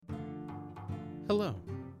Hello,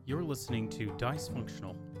 you're listening to Dice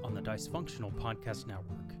Functional on the Dice Functional Podcast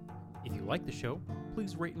Network. If you like the show,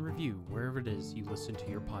 please rate and review wherever it is you listen to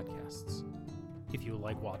your podcasts. If you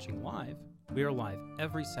like watching live, we are live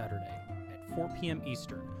every Saturday at 4 p.m.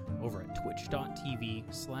 Eastern over at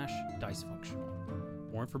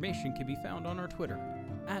twitch.tv/dicefunctional. More information can be found on our Twitter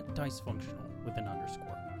at dicefunctional with an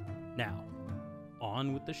underscore. Now,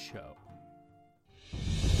 on with the show.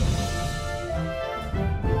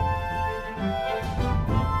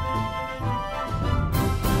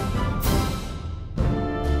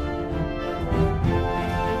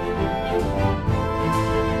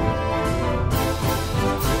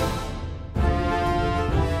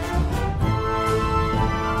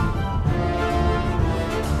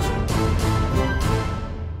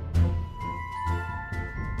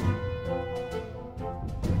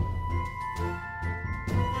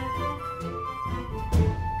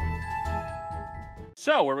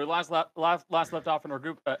 So, where we last left off in our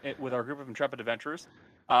group with our group of intrepid adventurers,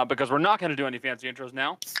 because we're not going to do any fancy intros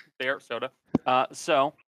now. There, soda.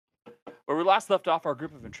 So, where we last left off, our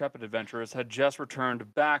group of intrepid adventurers had just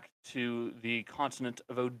returned back to the continent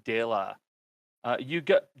of Odela. You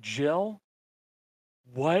got Jill.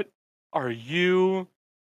 What are you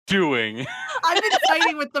doing? I've been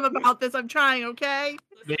fighting with them about this. I'm trying, okay?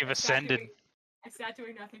 They've ascended. I sat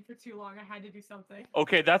doing nothing for too long. I had to do something.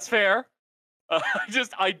 Okay, that's fair.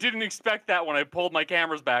 I didn't expect that when I pulled my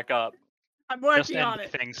cameras back up. I'm Just working on end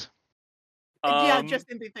it. things. Yeah, just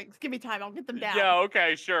into things. Give me time. I'll get them down. Yeah,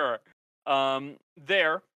 okay, sure.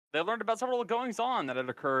 They learned about several goings on that had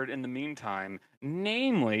occurred in the meantime.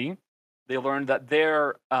 Namely, they learned that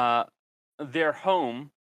their home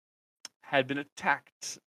had been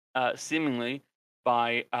attacked, seemingly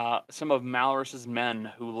by some of Malorus's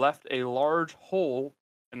men, who left a large hole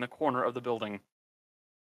in the corner of the building.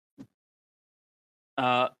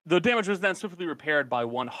 The damage was then swiftly repaired by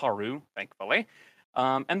one Haru, thankfully.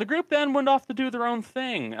 And the group then went off to do their own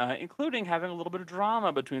thing, including having a little bit of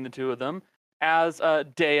drama between the two of them, as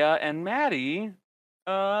Dea and Maddie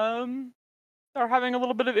are having a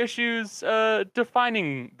little bit of issues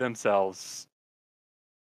defining themselves.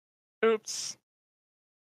 Oops.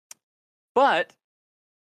 But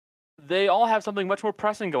they all have something much more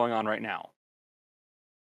pressing going on right now.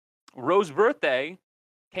 Rose's birthday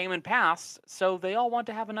came and passed, so they all want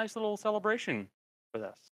to have a nice little celebration for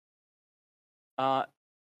this.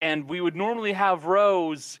 And we would normally have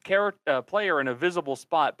Rose player in a visible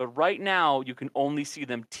spot, but right now you can only see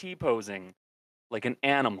them T-posing like an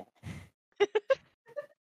animal.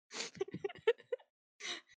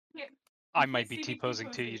 I might be T-posing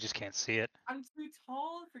too, you just can't see it. I'm too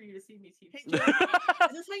tall for you to see me Hey, T-posing. Jill,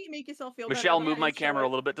 is this how you make yourself feel Michelle, better? move my camera a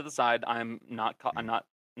little bit to the side. I'm not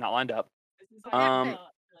lined up.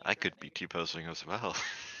 I could be T-posing as well.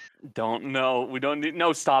 Don't know. We don't need.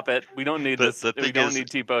 No, stop it. We don't need this. We don't need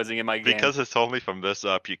T-posing in my game. Because it's only from this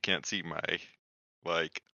up, you can't see my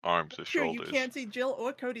arms or Sure, shoulders. you can't see Jill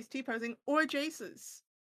or Cody's T-posing, or Jace's.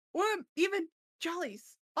 Or even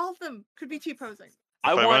Jolly's. All of them could be T-posing.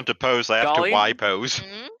 If I want to pose, I have Dolly? to Y pose.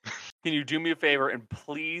 Can you do me a favor and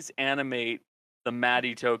please animate the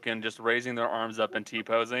Maddie token just raising their arms up and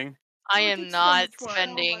T-posing? I Oh, am it's so not much work.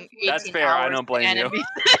 spending That's 18 fair, I hours don't blame you. animating-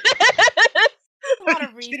 A lot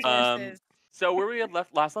of resources. So where we had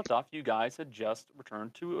last left off, you guys had just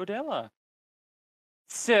returned to Odela.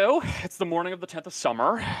 So it's the morning of the 10th of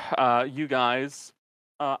summer. You guys,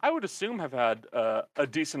 I would assume, have had a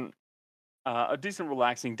decent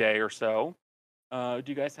relaxing day or so. Do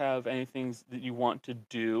you guys have anything that you want to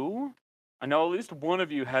do? I know at least one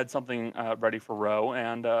of you had something ready for Ro,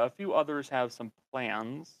 and a few others have some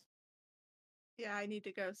plans. Yeah, I need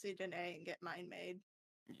to go see Janae and get mine made.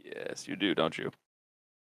 Yes, you do, don't you?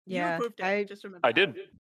 You Yeah, approved it, I just remember. I did.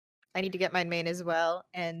 I need to get mine made as well,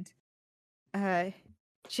 and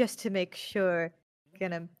just to make sure,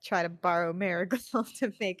 gonna try to borrow Marigold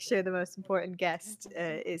to make sure the most important guest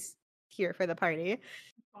is here for the party.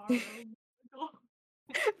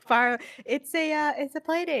 Borrow. It's a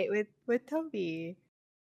play date with Toby.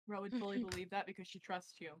 Ro would fully believe that because she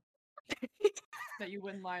trusts you. That you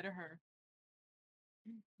wouldn't lie to her.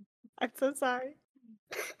 I'm so sorry.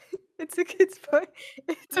 It's a kid's boy.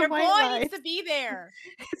 It's Your a boy white lie. needs to be there.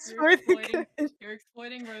 It's You're for the exploiting- good. You're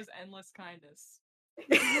exploiting Ro's endless kindness.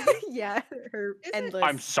 Yeah, her Is it- endless.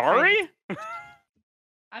 I'm sorry?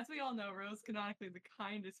 As we all know, Ro's canonically the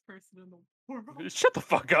kindest person in the world. Shut the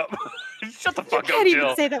fuck up. Shut the You fuck up, can't even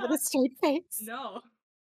Jill. say that with a straight face. No.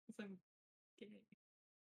 'Cause I'm gay.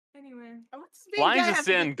 Anyway. What's this big Lines guy of have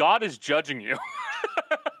to sin. do- God is judging you.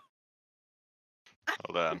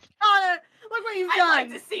 Hold on. Connor, look what you've I'd done. like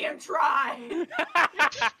to see him try!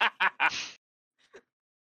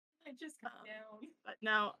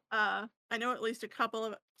 Now, I know at least a couple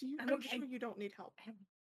of. I'm I'm okay. sure you don't need help. Do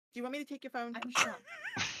you want me to take your phone? I'm sure.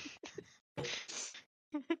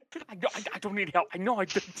 I don't need help. I know I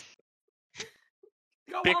did.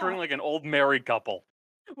 Go Bickering on. like an old married couple.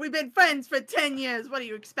 We've been friends for 10 years. What do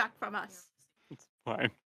you expect from us?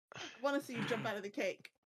 Fine. I want to see you jump out of the cake.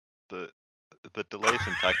 The delays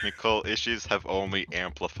and technical issues have only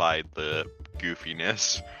amplified the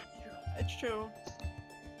goofiness. It's true.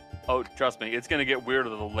 Oh, trust me, it's gonna get weirder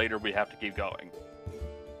the later we have to keep going.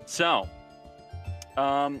 So,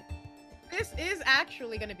 This is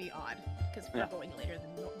actually going to be odd because we're Yeah. going later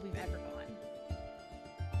than we've ever gone.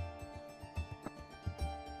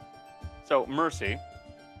 So, Mercy,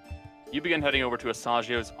 you begin heading over to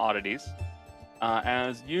Asagio's Oddities,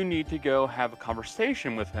 as you need to go have a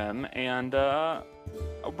conversation with him and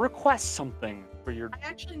request something for your. I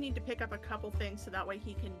actually need to pick up a couple things so that way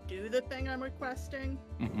he can do the thing I'm requesting.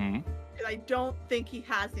 Mm-hmm. Because I don't think he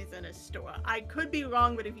has these in his store. I could be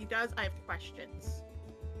wrong, but if he does, I have questions.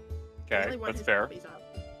 Okay, Mainly what that's his fair. hobbies are.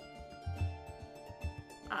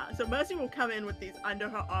 So Mercy will come in with these under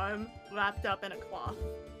her arm, wrapped up in a cloth.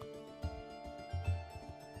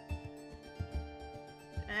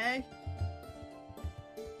 Hey,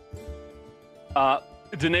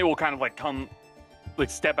 Danae will kind of like come, like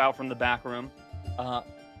step out from the back room.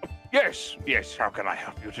 Yes, how can I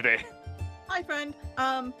help you today? hi friend.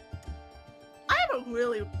 I have a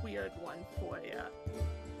really weird one for you.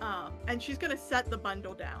 And she's gonna set the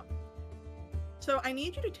bundle down. So I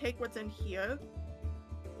need you to take what's in here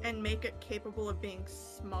and make it capable of being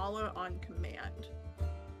smaller on command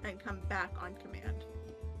and come back on command.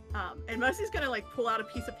 And Mercy's gonna like pull out a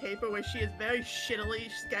piece of paper where she has very shittily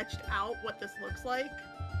sketched out what this looks like.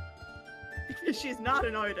 Because she's not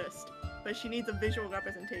an artist, but she needs a visual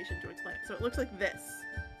representation to explain it. So it looks like this,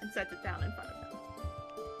 and sets it down in front of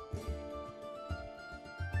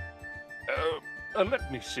him.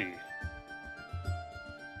 Let me see.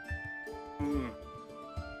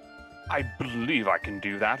 I believe I can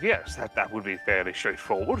do that. Yes, that would be fairly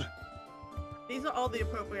straightforward. These are all the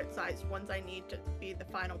appropriate sized ones I need to be the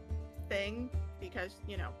final thing, because,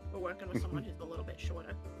 you know, we're working with someone who's a little bit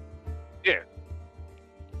shorter. Yeah.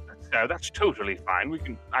 That's totally fine.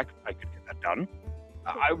 I could get that done.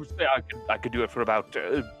 I would say I could do it for about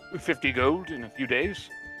 50 gold in a few days.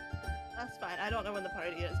 That's fine. I don't know when the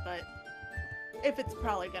party is, but if it's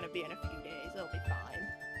probably gonna be in a few days, it'll be fine.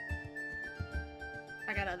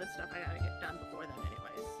 I got other stuff I gotta get done before then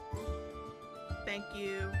anyways. Thank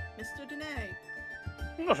you, Mr. Danae.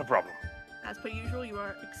 Not a problem. As per usual, you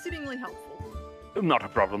are exceedingly helpful. Not a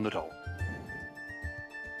problem at all.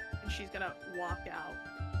 And she's gonna walk out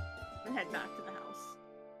and head back to the house.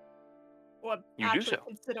 Or You do actually, so.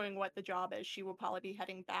 considering what the job is, she will probably be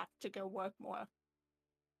heading back to go work more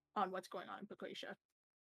on what's going on in Paquatia.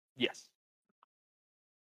 Yes.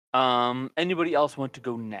 Anybody else want to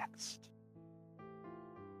go next?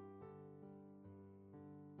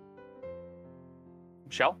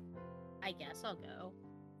 Michelle? I guess I'll go.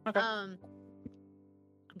 Okay. I'm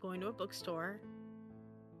going to a bookstore.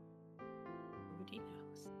 Rudy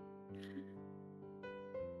knows.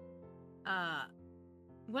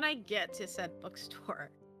 When I get to said bookstore,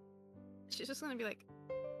 she's just gonna be like,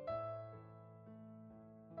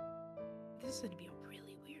 "This is gonna be a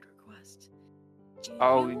really weird request." Do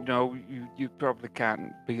Oh you- no, you probably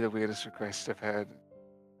can't be the weirdest request I've had.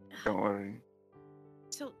 Don't worry.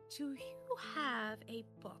 So, do you have a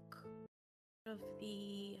book of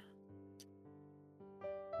the,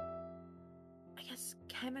 I guess,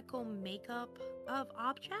 chemical makeup of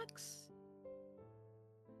objects?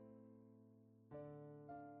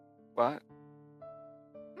 What?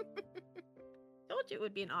 Told you it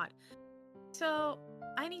would be an odd. So,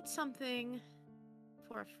 I need something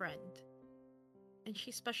for a friend. And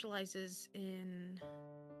she specializes in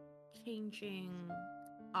changing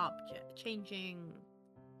changing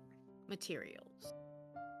materials.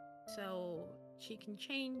 So, she can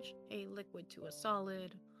change a liquid to a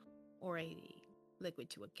solid or a liquid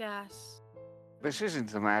to a gas. This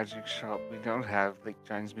isn't a magic shop. We don't have like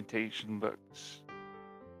transmutation books.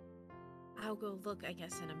 I'll go look, I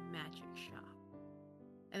guess, in a magic shop.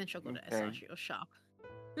 And then she'll go to Okay. Asagio's shop.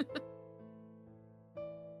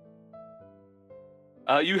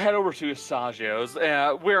 You head over to Asagio's,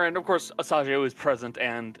 wherein, of course, Asagio is present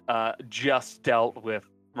and just dealt with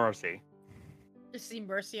Mercy. Just see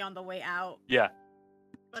Mercy on the way out. Yeah.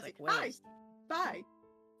 It's Mercy, like, hi, wait. bye.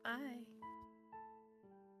 Bye.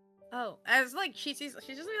 Oh, as like she sees,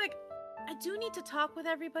 she's just like, I do need to talk with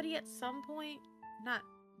everybody at some point. Not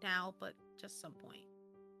now, but just some point.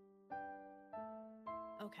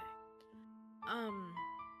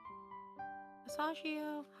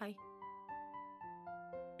 Asagio, hi.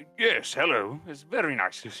 Yes, hello. It's very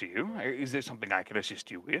nice to see you. Is there something I can assist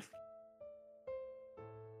you with?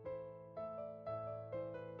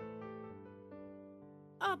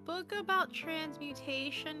 A book about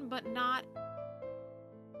transmutation, but not.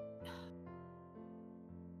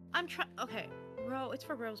 Okay, it's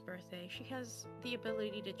for Ro's birthday. She has the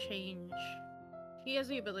ability to change. She has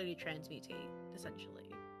the ability to transmutate,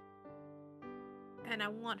 essentially. And I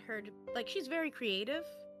want her to. She's very creative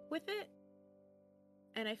with it.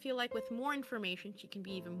 And I feel like with more information, she can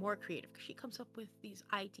be even more creative because she comes up with these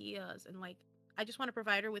ideas. And, I just want to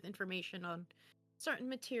provide her with information on certain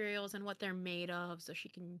materials and what they're made of so she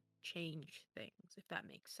can change things, if that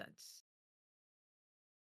makes sense.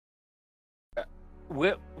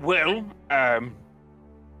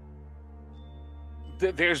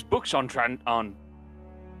 There's books on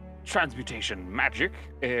transmutation magic,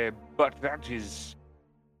 but that is,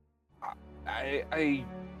 I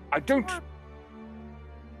don't.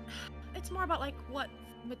 It's more about what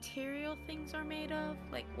material things are made of,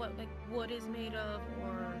 what wood is made of,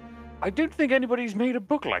 or. I don't think anybody's made a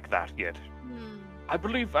book like that yet. I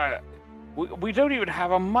believe we don't even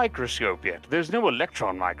have a microscope yet. There's no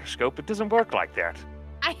electron microscope. It doesn't work like that.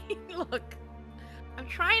 Look, I'm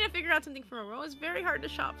trying to figure out something for Ro. It's very hard to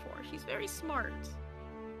shop for. She's very smart.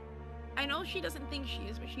 I know she doesn't think she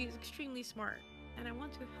is, but she is extremely smart. And I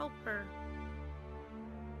want to help her.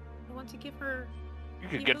 I want to give her... You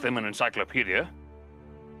could get them an encyclopedia.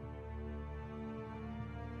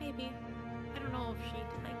 Maybe. I don't know if she'd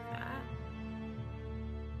like that.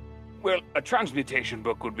 Well, a transmutation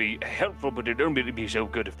book would be helpful, but it'd only be so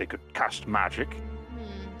good if they could cast magic.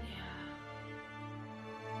 Yeah.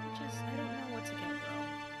 I don't know what to get,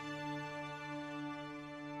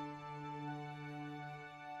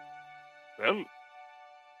 though. Well,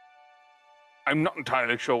 I'm not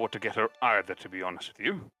entirely sure what to get her either, to be honest with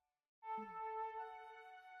you.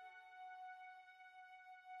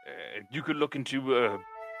 You could look into,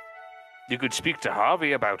 you could speak to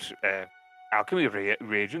Harvey about alchemy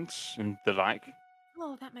reagents and the like.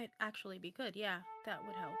 Oh, that might actually be good. Yeah, that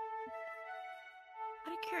would help.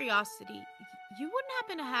 Out of curiosity, you wouldn't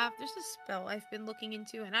happen to have... There's a spell I've been looking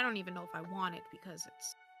into, and I don't even know if I want it because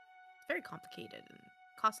it's very complicated and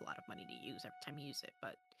costs a lot of money to use every time you use it,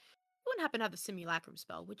 but you wouldn't happen to have the simulacrum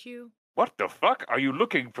spell, would you? What the fuck are you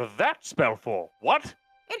looking for that spell for? What?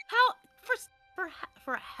 It help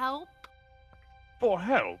for help. For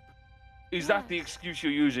help? Is that the excuse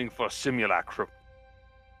you're using for simulacrum?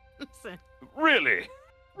 Listen. Really?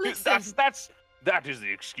 Listen. That is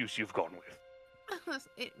the excuse you've gone with.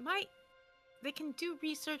 It might. They can do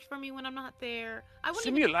research for me when I'm not there.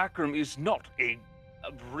 Simulacrum is not a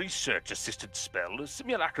research-assisted spell. A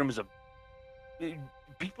simulacrum is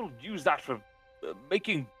people use that for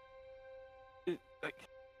making.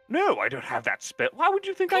 No, I don't have that spell. Why would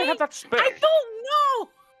you think I have that spell? I don't know.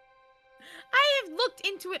 I have looked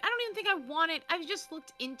into it. I don't even think I want it. I've just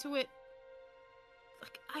looked into it.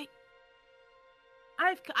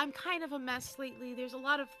 I'm kind of a mess lately. There's a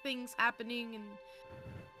lot of things happening, and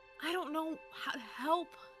I don't know how to help.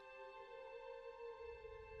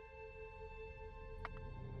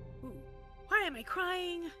 Ooh, why am I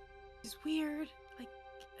crying? It's weird.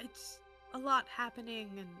 It's a lot happening,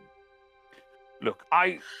 and... Look,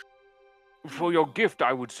 for your gift,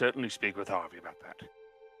 I would certainly speak with Harvey about that.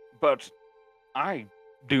 But I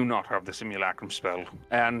do not have the simulacrum spell,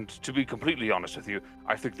 and to be completely honest with you,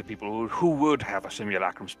 I think the people who would have a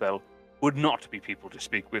simulacrum spell would not be people to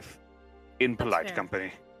speak with in polite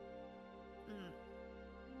company.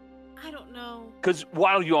 I don't know. Because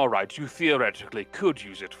while you're right, you theoretically could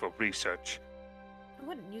use it for research. I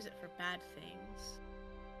wouldn't use it for bad things.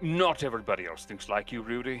 Not everybody else thinks like you,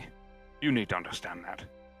 Rudy. You need to understand that.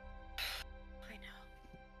 I know.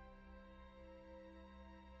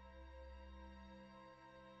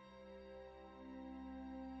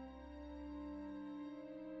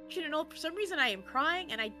 You know, for some reason I am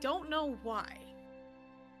crying, and I don't know why.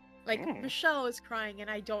 Michelle is crying, and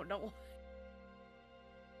I don't know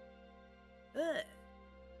why. Ugh.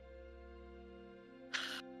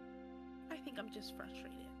 I think I'm just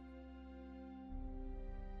frustrated.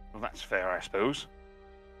 Well, that's fair, I suppose.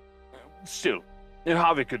 Still,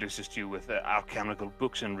 Harvey could assist you with alchemical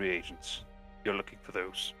books and reagents. You're looking for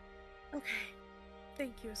those. Okay.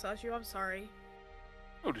 Thank you, Asagio. I'm sorry.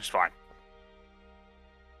 Oh, just fine.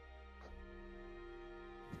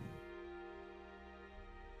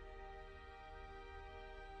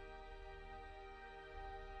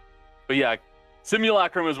 But yeah,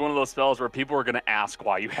 Simulacrum is one of those spells where people are going to ask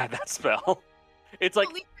why you had that spell. It's like,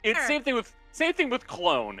 it's same thing with Same thing with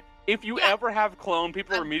clone. If you ever have clone,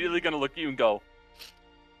 people are immediately going to look at you and go,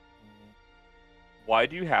 why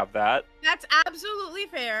do you have that? That's absolutely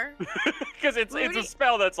fair. Because it's a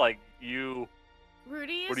spell that's like, you...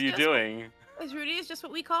 Rudy is what are you doing? Rudy is just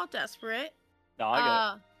what we call desperate. No, I get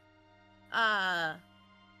it.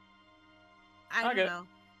 I don't get it. know.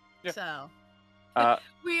 Yeah. So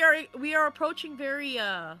we are approaching very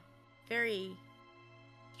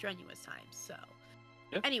strenuous times. So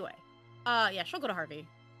anyway, yeah, she'll go to Harvey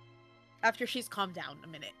after she's calmed down a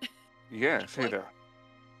minute. Yes, hey Like- there.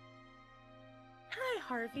 Hi,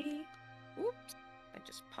 Harvey. Oops, I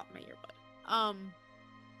just popped my earbud.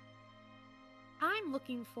 I'm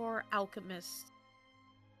looking for alchemist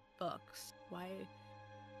books. Why?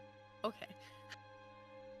 Okay.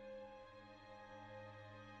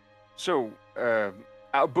 So,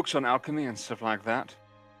 books on alchemy and stuff like that.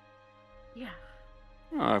 Yeah.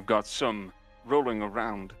 I've got some rolling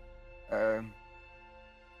around. I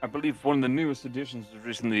believe one of the newest editions was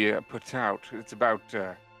recently put out. It's about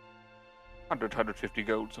 100, 150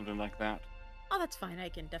 gold, something like that. Oh, that's fine. I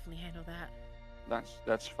can definitely handle that.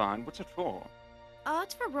 That's fine. What's it for?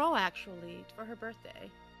 It's for Ro, actually. It's for her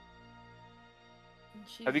birthday. And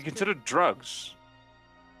Have you she's considered drugs?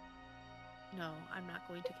 No, I'm not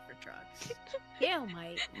going to give her drugs. Gail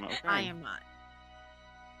might. Okay. I am not.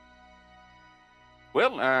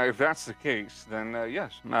 Well, if that's the case, then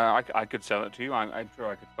yes, I could sell it to you. I'm sure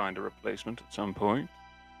I could find a replacement at some point.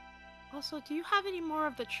 Also, do you have any more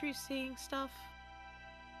of the true seeing stuff?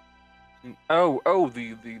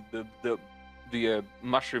 The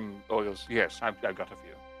mushroom oils. Yes, I've got a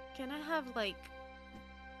few. Can I have like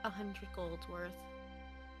 100 golds worth?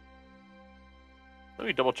 Let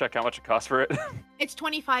me double check how much it costs for it. It's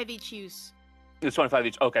 25 each use. It's 25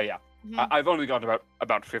 each. Okay, yeah. Mhm. I've only got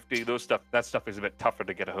about 50. That stuff is a bit tougher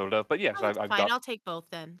to get a hold of. But yes, Oh, that's I've fine. got. I'll take both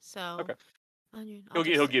then. So. Okay. 100,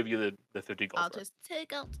 He'll give you the 50 gold. I'll for it. just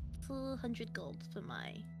take out 200 gold for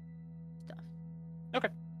my stuff. Okay.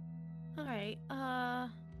 All right.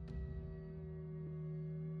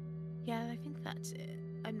 Yeah, I think that's it.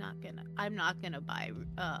 I'm not gonna buy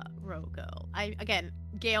Rogo.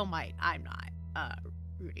 Gail might. I'm not.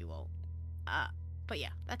 Rudy won't. But yeah,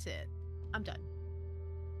 that's it. I'm done.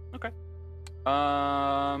 Okay.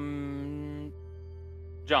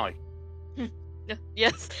 Jolly,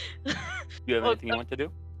 Yes. you have Well, anything you want to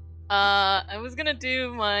do? I was gonna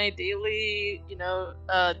do my daily,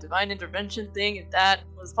 divine intervention thing if that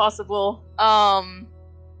was possible. And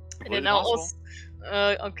Completely then I'll possible.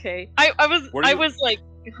 also, okay. I was like,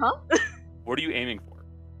 huh? What are you aiming for?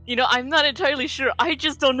 I'm not entirely sure. I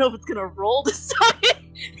just don't know if it's gonna roll this time.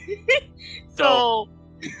 So,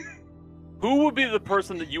 who would be the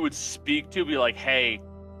person that you would speak to? Be like, hey,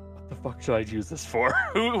 what the fuck should I use this for?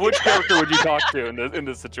 Which character would you talk to in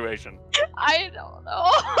this situation? I don't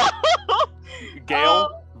know.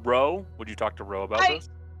 Gale, Ro? Would you talk to Ro about this?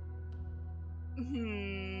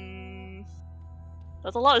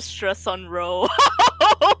 That's a lot of stress on Ro,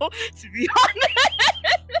 to be honest.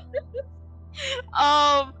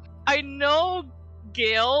 I know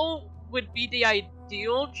Gale would be the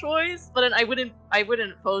ideal choice, but then I wouldn't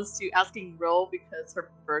oppose to asking Ro because her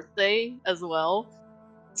birthday as well.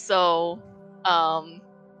 So, well,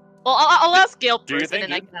 I'll ask Gale first, and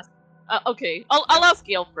then I can ask. Okay, I'll ask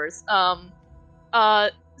Gale first.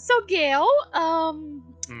 So Gale,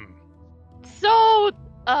 so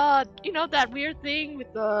that weird thing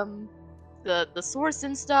with the source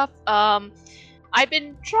and stuff. I've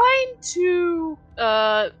been trying to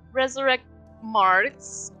resurrect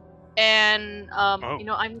Marks, and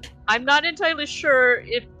I'm not entirely sure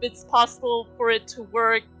if it's possible for it to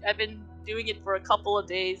work. I've been doing it for a couple of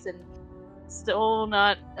days and still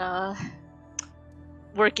not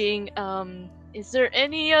working. Is there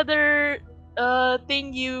any other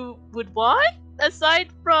thing you would want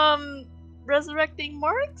aside from resurrecting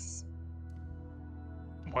Marks?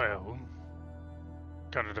 Well,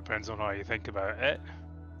 kind of depends on how you think about it.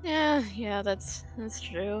 Yeah, that's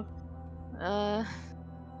true.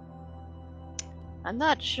 I'm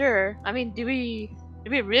not sure. I mean, do we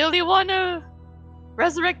really want to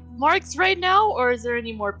resurrect Marks right now, or is there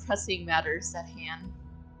any more pressing matters at hand?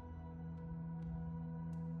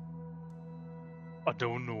 I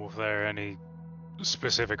don't know if there are any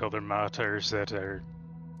specific other matters that are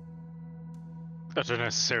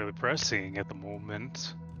necessarily pressing at the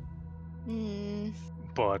moment.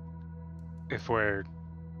 But if we're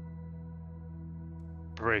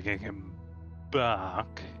bringing him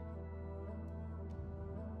back,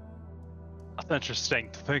 that's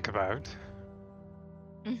interesting to think about.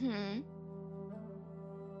 Mm-hmm.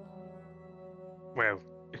 Well,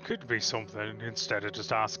 It could be something. Instead of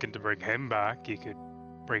just asking to bring him back, you could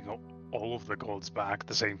bring all of the gods back at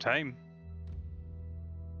the same time.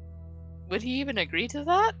 Would he even agree to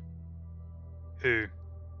that? Who?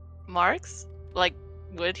 Marks? Like,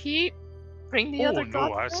 would he bring the other no,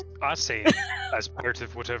 gods back? I say as part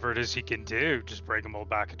of whatever it is he can do, just bring them all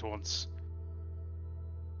back at once.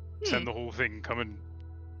 Send the whole thing coming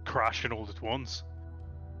crashing all at once.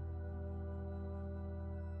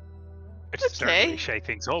 It'd certainly shake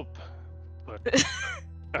things up, but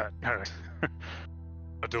I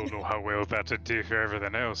don't know how well that'd do for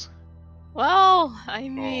everything else. Well, I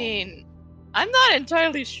mean, I'm not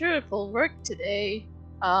entirely sure if it'll work today.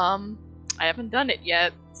 I haven't done it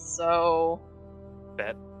yet, so...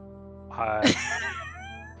 Bet.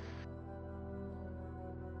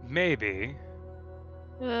 Maybe.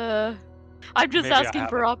 I'm just Maybe I asking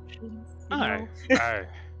for haven't. options. You know?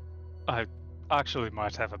 I actually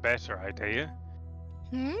might have a better idea.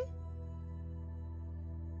 Hmm?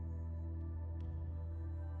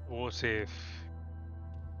 What if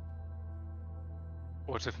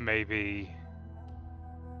maybe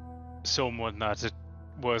someone that it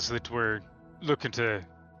was that we're looking to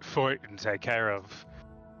fight and take care of,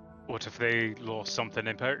 what if they lost something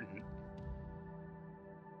important?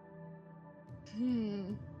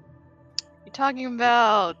 You're talking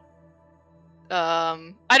about...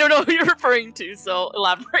 I don't know who you're referring to, so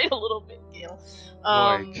elaborate a little bit, Gil.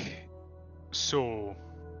 So...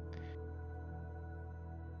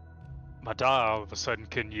 my dad all of a sudden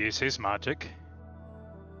can use his magic.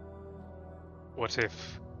 What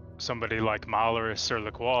if somebody like Malorus or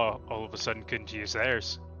Lacroix all of a sudden couldn't use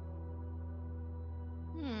theirs?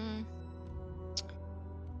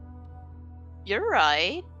 You're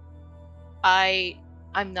right.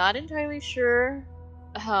 I'm not entirely sure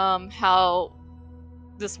how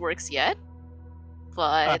this works yet,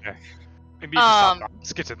 but Okay. Maybe you just have to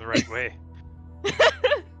ask it in the right way.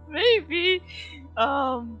 maybe.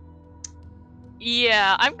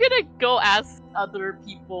 Yeah, I'm gonna go ask other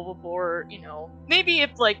people before, maybe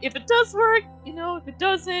if it does work, if it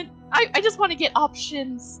doesn't, I just want to get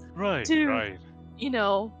options Right, to, right.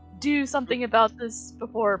 do something about this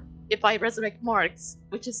before, if I resurrect Marks,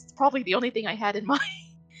 which is probably the only thing I had in mind.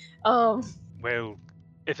 Well,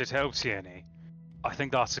 if it helps you any, I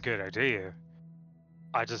think that's a good idea.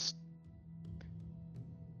 I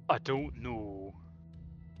don't know.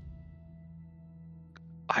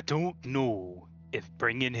 I don't know if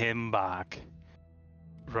bringing him back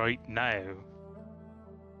right now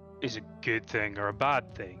is a good thing or a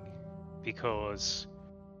bad thing, because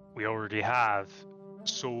we already have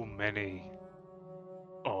so many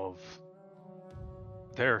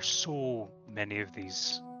there are so many of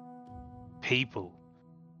these people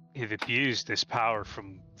who've abused this power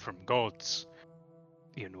from gods,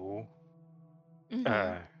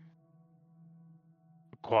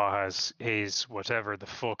 Qua has his whatever the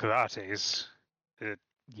fuck that is,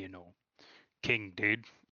 king dude.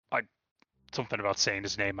 Something about saying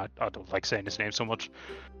his name. I don't like saying his name so much.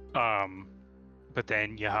 But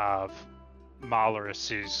then you have Malorus,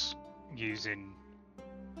 who's using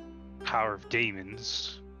power of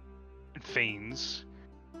demons and fiends,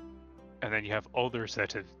 and then you have others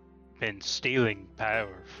that have been stealing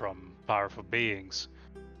power from powerful beings.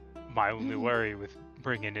 My only worry with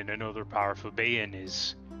bringing in another powerful being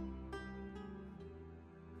is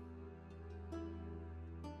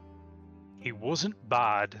he wasn't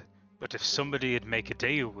bad, but if somebody would make a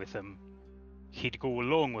deal with him, he'd go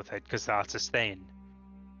along with it because that's his thing.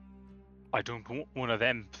 I don't want one of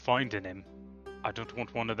them finding him. I don't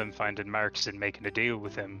want one of them finding Marks and making a deal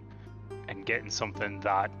with him and getting something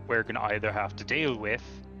that we're going to either have to deal with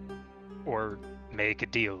or make a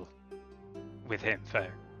deal with him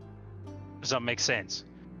fair. Does that make sense?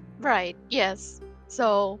 Right, yes.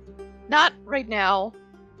 So, not right now.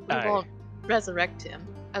 We Aye. won't resurrect him.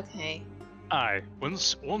 Okay. Aye.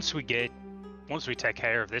 Once we take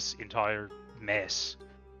care of this entire mess,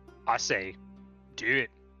 I say, do it.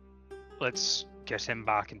 Let's get him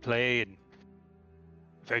back in play and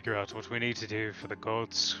figure out what we need to do for the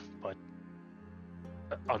gods. But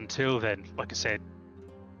until then, like I said,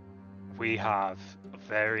 we have a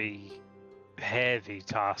very heavy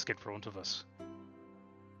task in front of us.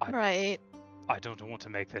 Right. I don't want to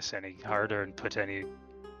make this any harder and put any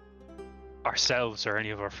ourselves or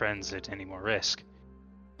any of our friends at any more risk.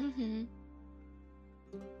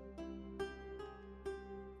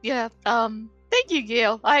 Yeah, thank you,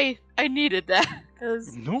 Gail. I needed that,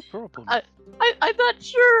 because No problem. I'm not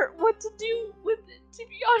sure what to do with it, to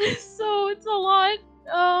be honest, so it's a lot.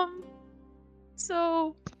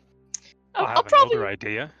 So... I have I'll probably... another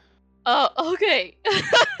idea. Okay.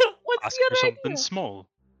 What's Ask the for other something idea? small.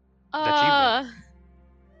 That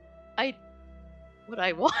what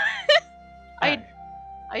I want? Hey,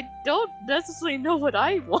 I don't necessarily know what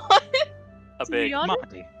I want. A to be bagel. honest.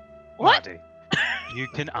 Marty. What? Marty, you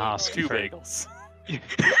can ask 2 for bagels.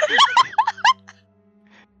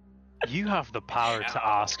 You have the power to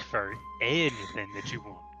ask for anything that you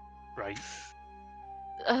want, right?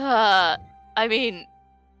 I mean,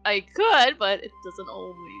 I could, but it doesn't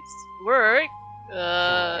always work.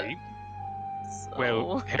 Right. So...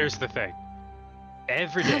 Well, here's the thing.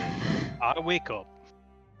 Every day, I wake up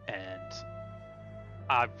and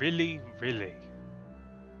I really, really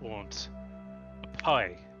want a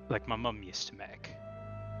pie like my mum used to make.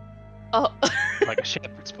 Oh. Like a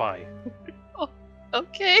shepherd's pie.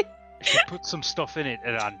 Okay. She put some stuff in it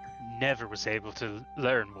and I never was able to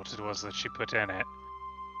learn what it was that she put in it.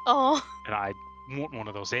 Oh. And I want one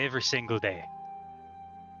of those every single day.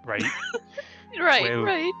 Right? Right, Well,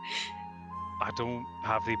 right. I don't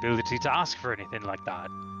have the ability to ask for anything like that.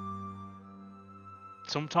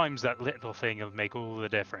 Sometimes that little thing will make all the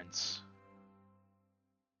difference.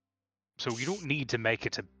 So you don't need to make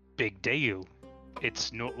it a big deal.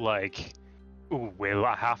 It's not like, oh, well,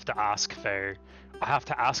 I have to ask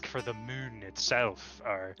for the moon itself,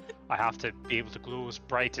 or I have to be able to glow as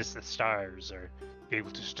bright as the stars, or be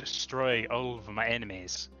able to destroy all of my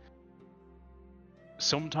enemies.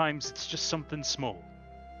 Sometimes it's just something small.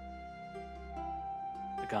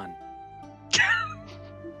 A gun.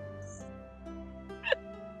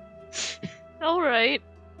 All right.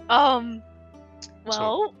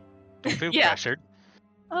 Well. Don't feel Yeah. pressured.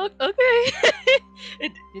 Oh, okay.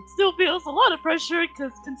 it still feels a lot of pressure,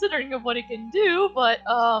 because considering of what it can do, but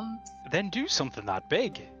Then do something that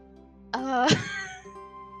big. But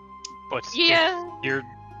if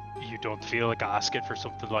you don't feel like asking for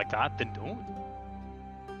something like that, then don't.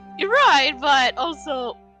 You're right, but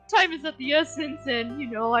also time is of the essence, and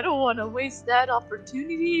I don't want to waste that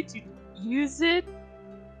opportunity to use it.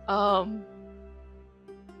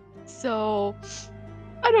 So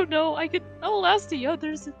I don't know. I'll ask the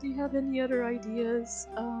others if they have any other ideas.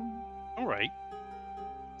 All right.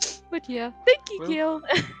 But yeah, thank you, Gil.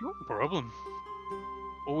 No problem.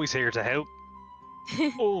 Always here to help.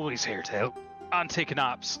 Always here to help. And take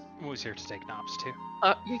naps. Always here to take naps too.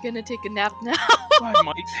 You're gonna take a nap now? I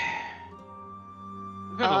might.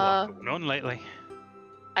 We've had a lot going on lately.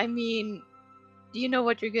 I mean, do you know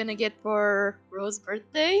what you're gonna get for Rose's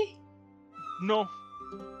birthday? No.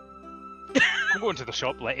 I'm going to the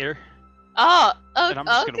shop later. Oh, And I'm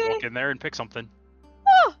just okay. gonna walk in there and pick something.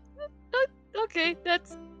 Oh, okay,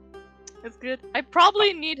 that's good. I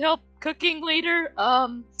probably need help cooking later.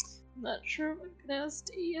 I'm not sure if I'm gonna ask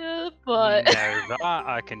Tia, but Now that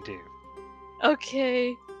I can do.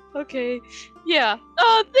 okay, yeah.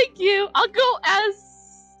 Thank you. I'll go as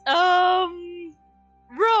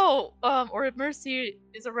Ro, or if Mercy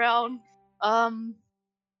is around,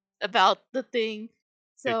 about the thing.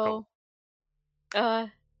 So, have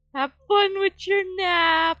fun with your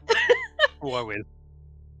nap. Oh, I will.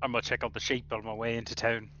 I'm gonna check out the sheep on my way into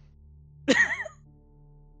town.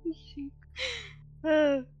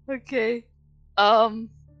 Okay. I'm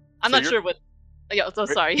So not you're- sure what. Yeah, so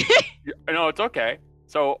sorry. No, it's okay.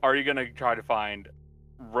 So, are you gonna try to find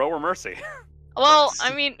Ro or Mercy? Well,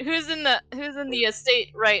 I mean, who's in the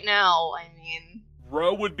estate right now? I mean,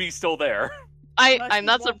 Ro would be still there. I'm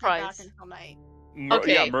not Mercy won't be back surprised. until night.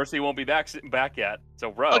 Okay. Yeah, Mercy won't be back yet.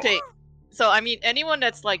 So Ro. Okay, so I mean, anyone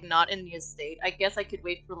that's like not in the estate, I guess I could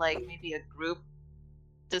wait for like maybe a group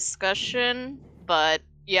discussion. But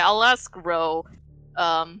yeah, I'll ask Ro,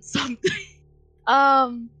 something.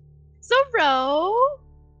 So Ro,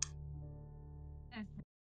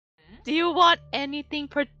 do you want anything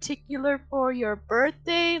particular for your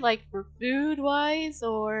birthday, like for food wise,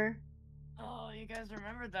 or? Oh, you guys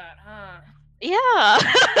remember that, huh? Yeah.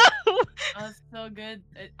 Oh, it's so good.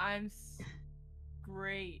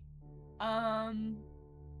 Great.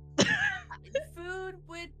 Food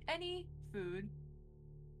with any food.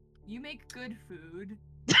 You make good food.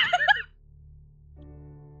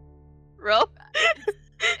 Ro?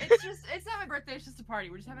 It's not my birthday, it's just a party.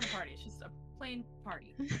 We're just having a party. It's just a plain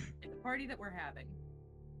party. It's a party that we're having.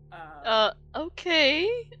 Okay.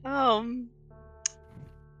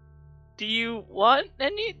 Do you want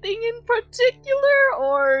anything in particular,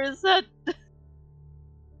 or is that?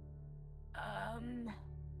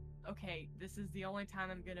 Okay, this is the only time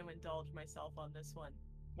I'm gonna indulge myself on this one.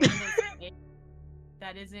 One of those cakes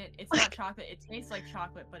that isn't, it's not chocolate, it tastes like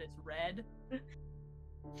chocolate, but it's red. But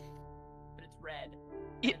it's red.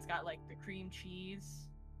 And it's got like the cream cheese.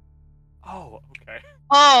 Oh, okay.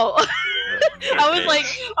 Oh, Yeah, I was okay. like,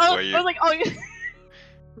 Were I you- was like, oh,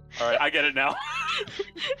 All right, I get it now.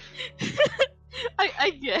 I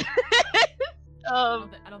get. I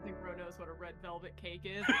don't think Ro knows what a red velvet cake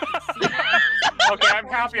is. He's seen it. Okay, I'm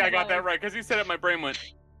happy I got that right because he said it. My brain went,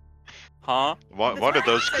 huh? What are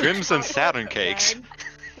those Crimson Saturn cakes?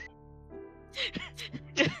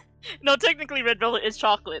 No, technically red velvet is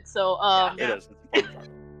chocolate, so It is. It's a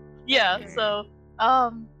yeah, so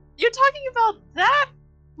you're talking about that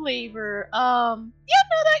flavor. Yeah,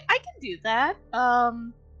 no, I can do that.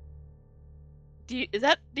 Is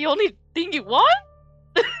that the only thing you want?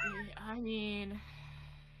 I mean,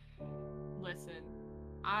 listen,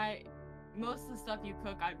 most of the stuff you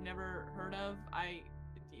cook I've never heard of. I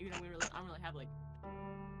don't really have like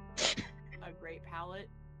a great palate.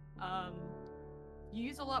 You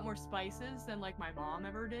use a lot more spices than like my mom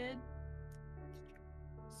ever did.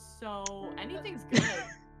 So anything's good.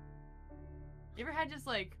 You ever had just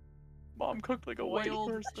like Mom cooked like a white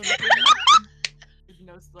boiled person. chicken?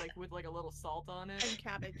 No, like with like a little salt on it. And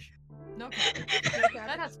cabbage. No cabbage. No That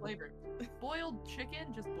cabbage. has flavor. Boiled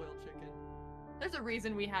chicken, just boiled chicken. There's a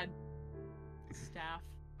reason we had staff.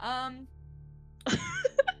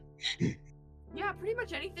 Yeah, pretty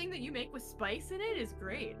much anything that you make with spice in it is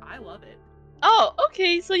great. I love it. Oh,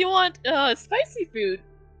 okay, so you want spicy food,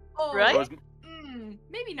 Oh, right? Rose-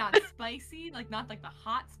 maybe not spicy, like not like the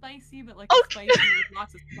hot spicy, but like Okay. spicy with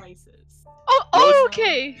lots of spices. Oh,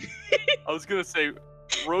 okay. I was gonna say,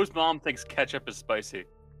 Rose mom thinks ketchup is spicy.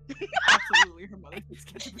 Absolutely, her mother thinks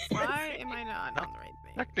ketchup is Why spicy. am I not on the right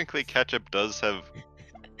thing? Technically, ketchup does have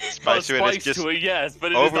Oh, spice to it. It's just to it, yes,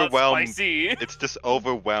 but it is not overwhelmed. spicy. It's just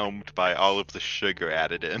overwhelmed by all of the sugar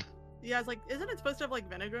added in. Yeah, it's like, isn't it supposed to have like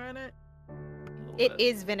vinegar in it? It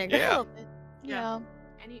is vinegar. Yeah. Yeah.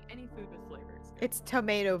 Any food with flavor is good. It's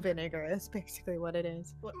tomato vinegar. That's basically what it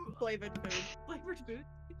is. Flavored food. Flavored food.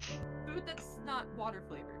 Food that's not water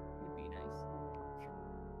flavored would be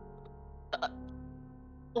nice.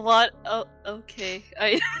 What? Oh, okay.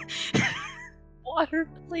 Water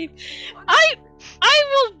flavor. Water I flavored.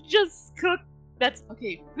 will just cook. That's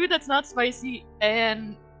okay. Food that's not spicy,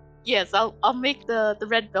 and yes, I'll make the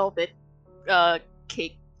red velvet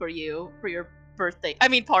cake for you for your birthday. I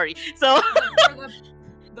mean party. So For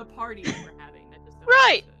the party that we're having. That just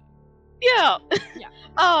Right. yeah. Yeah.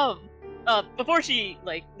 Before she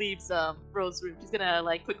like leaves Ro's room, she's gonna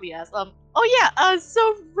like quickly ask oh yeah,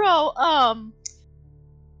 so Ro,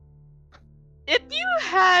 if you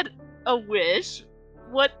had a wish,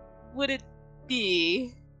 what would it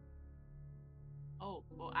be? Oh,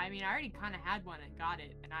 well, I mean, I already kind of had one and got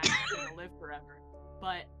it, and I'm gonna live forever.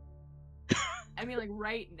 But I mean, like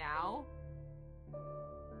right now,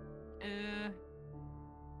 I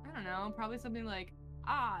don't know, probably something like,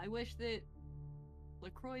 I wish that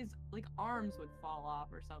LaCroix's like arms would fall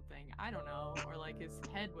off or something. I don't know, or like his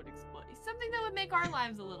head would explode. Something that would make our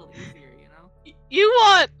lives a little easier, you know? You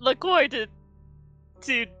want LaCroix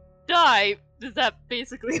to die? Is that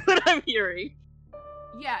basically what I'm hearing?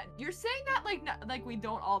 Yeah, you're saying that like we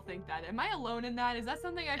don't all think that. Am I alone in that? Is that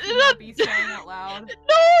something I should not be saying out loud?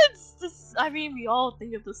 No, it's just, I mean, we all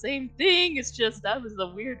think of the same thing. It's just, that was a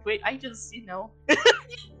weird way. I just, Take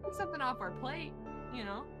something off our plate, you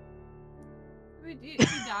know? If he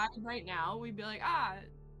died right now, we'd be like,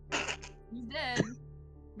 he's dead.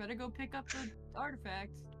 Better go pick up the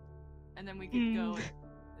artifact. And then we could go and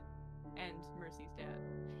end Mercy's dad.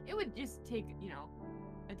 It would just take,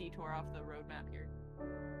 a detour off the roadmap here.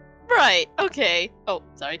 Right, okay. Oh,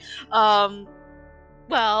 sorry.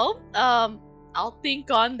 Well, I'll think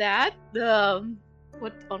on that.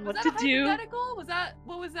 What Was to that a do. hypothetical?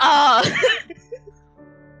 What was that?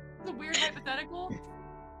 It's a weird hypothetical.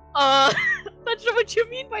 Not sure what you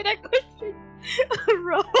mean by that question.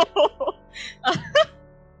 Ro. Do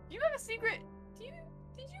you have a secret? Did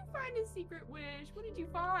you find a secret wish? What did you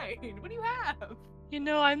find? What do you have?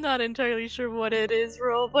 I'm not entirely sure what it is,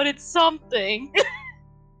 Ro, but it's something.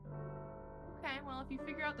 Okay, well, if you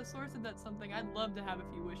figure out the source of that something, I'd love to have a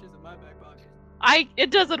few wishes in my back pocket.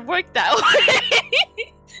 It doesn't work that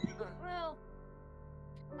way. Well,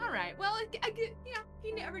 all right. Well, if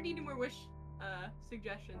you ever need any more wish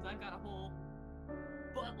suggestions, I've got a whole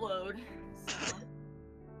buttload. So.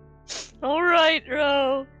 All right,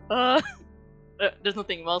 Ro. There's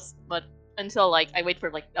nothing else, but until I wait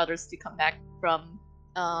for others to come back from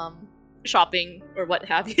shopping or what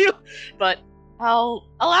have you. But I'll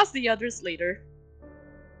ask the others later.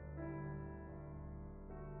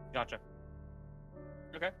 Gotcha.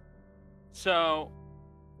 Okay. So,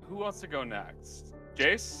 who wants to go next?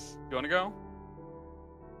 Jace, you want to go?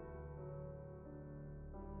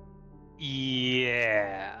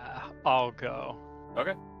 Yeah, I'll go.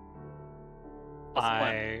 Okay. What's the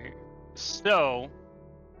plan? So,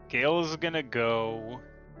 Gale is gonna go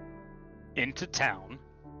into town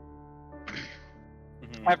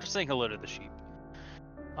after saying hello to the sheep.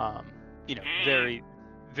 Very,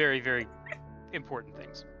 very, very important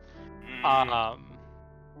things.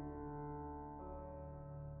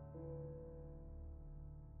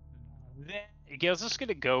 Then Gale's just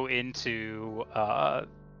gonna go into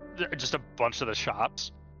just a bunch of the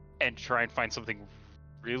shops and try and find something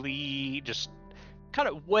really just kind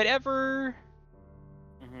of whatever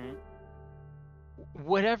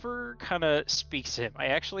kind of speaks to him. I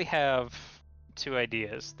actually have 2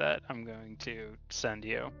 ideas that I'm going to send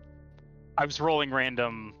you. I was rolling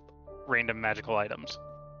random magical items.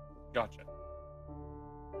 Gotcha.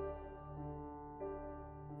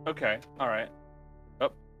 Okay, alright.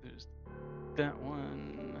 Oh. There's that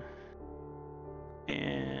one.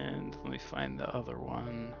 And let me find the other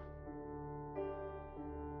one.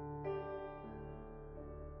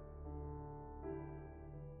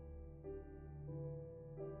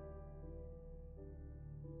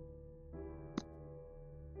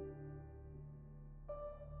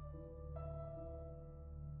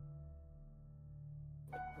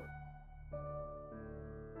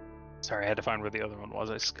 Sorry, I had to find where the other one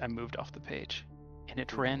was. I moved off the page, and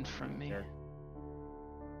it ran from me.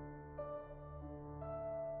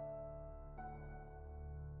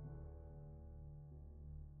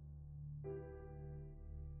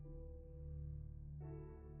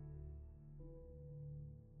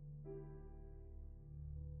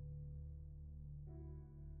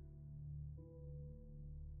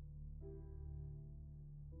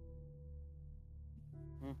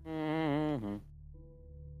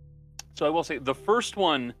 So I will say the first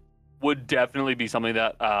one would definitely be something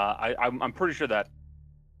that I'm pretty sure that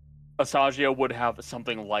Asagio would have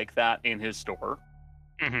something like that in his store.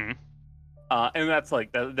 Mm-hmm. And that's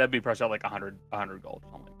like that'd be priced out like 100 gold,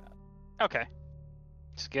 something like that. Okay.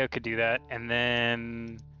 Scale could do that, and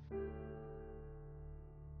then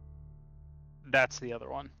that's the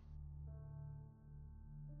other one.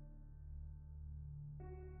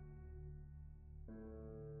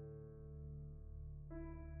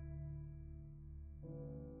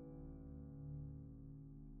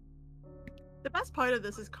 The best part of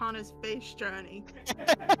this is Connor's face journey.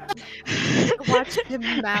 Watch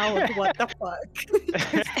him mouth, what the fuck?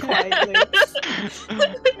 Just quietly.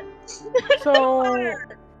 So,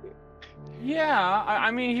 yeah,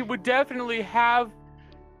 I mean, he would definitely have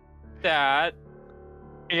that.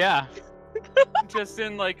 Yeah. Just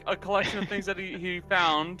in, like, a collection of things that he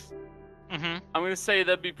found. Mm-hmm. I'm going to say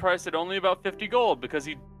that'd be priced at only about 50 gold, because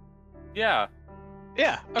Yeah,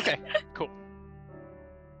 okay, cool.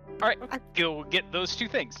 Alright, go get those 2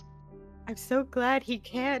 things. I'm so glad he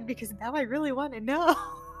can, because now I really want to know.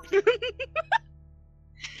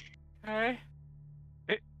 Okay.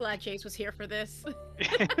 Glad Chase was here for this.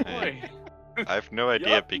 Boy. I have no idea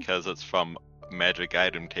Yup. because it's from magic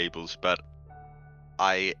item tables, but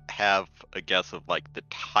I have a guess of like the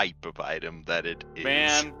type of item that it is.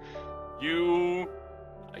 Man, you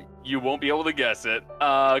won't be able to guess it.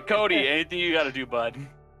 Cody, anything you gotta do, bud?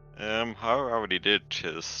 I already did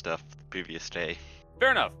his stuff the previous day.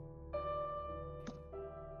 Fair enough.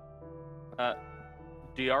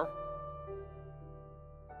 DR?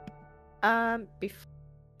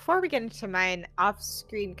 Before we get into mine, off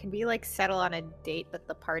screen, can we like settle on a date that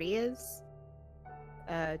the party is?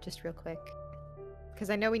 Just real quick.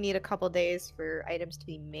 Because I know we need a couple days for items to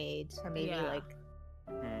be made, so maybe Yeah. like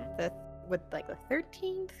the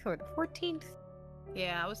 13th or the 14th.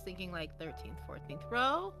 Yeah, I was thinking like 13th, 14th.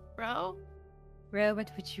 Ro? Ro,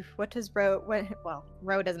 what does Ro, well,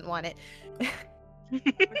 Ro doesn't want it.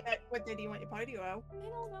 What day do you want your party, Ro?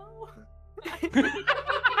 I don't know.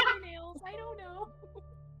 Nails. I don't know.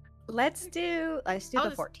 Let's do the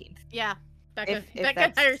 14th. Yeah. Becca, If Becca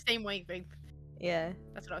and I are same wavelength. Yeah.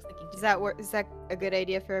 That's what I was thinking. Does that work? Is that a good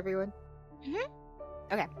idea for everyone?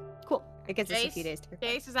 Okay, cool. It gives us a few days to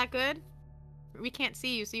prepare. Jace, is that good? We can't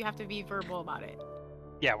see you, so you have to be verbal about it.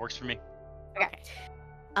 Yeah, works for me. Okay.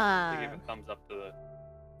 I give a thumbs up to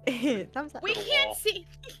the. Thumbs up. We the can't wall. see.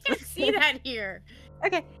 We can't see that here.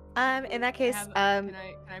 Okay. In that case, Can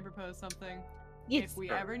I propose something? yes. If we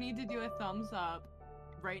ever need to do a thumbs up,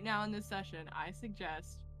 right now in this session, I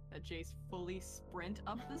suggest that Jace fully sprint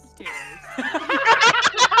up the stairs.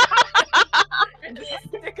 And just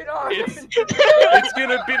stick it on. It's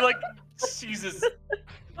gonna be like Jesus.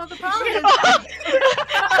 Well, the problem is,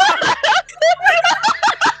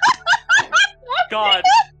 God,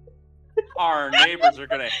 our neighbors are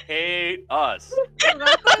gonna hate us.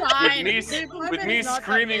 With me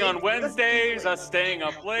screaming on Wednesdays, us staying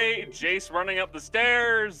up late, Jace running up the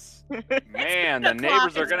stairs. Man, the The clock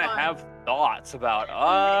neighbors are is gonna fine. have thoughts about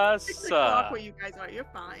us. 6 o'clock where you guys are. You're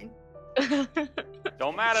fine.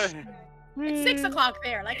 Don't matter. It's 6 o'clock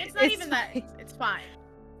there. Like it's not It's even that. fine. It's fine.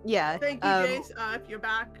 Yeah. Thank you, Jace. If you're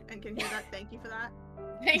back and can hear that, thank you for that.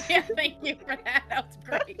 Thank you for that. That was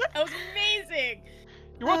great. That was amazing.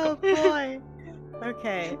 You're welcome. Oh boy.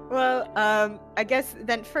 Okay. Well, I guess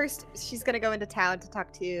then first she's gonna go into town to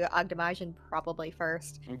talk to Ogdemajan probably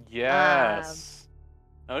first. Yes.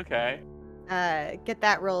 Okay. Get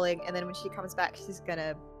that rolling, and then when she comes back, she's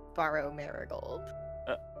gonna borrow Marigold.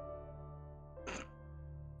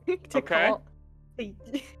 To Okay. call,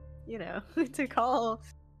 you know, to call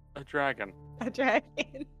A dragon. a dragon.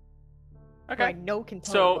 who I Okay. know can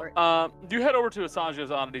So, teleport. you head over to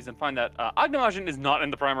Asanjo's Oddities and find that Ogdemajan is not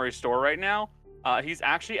in the primary store right now. He's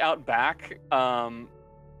actually out back,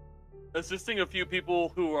 assisting a few people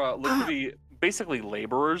who look to be basically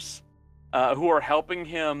laborers, who are helping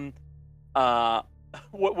him, what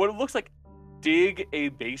it looks like, dig a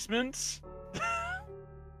basement.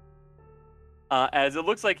 As it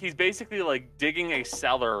looks like he's basically like digging a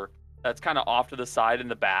cellar that's kind of off to the side in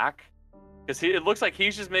the back. Because it looks like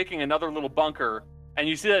he's just making another little bunker, and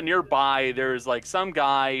you see that nearby there's like some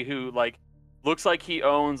guy who like looks like he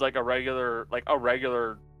owns like a regular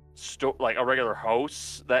store, like a regular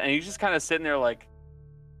house, that, and he's just kind of sitting there like,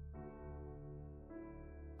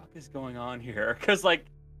 what is going on here? Because like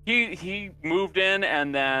he moved in,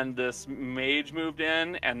 and then this mage moved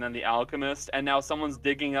in, and then the alchemist, and now someone's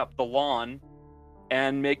digging up the lawn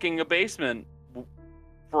and making a basement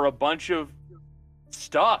for a bunch of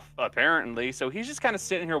stuff, apparently. So he's just kind of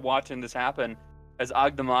sitting here watching this happen as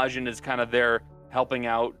Ogdemajan is kind of there helping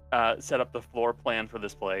out set up the floor plan for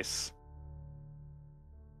this place.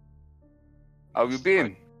 How you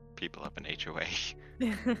been? People have an HOA.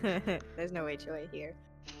 There's no HOA here.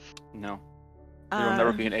 No, there will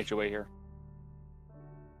never be Um, an HOA here.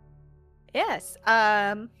 Yes.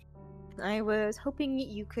 I was hoping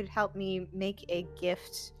you could help me make a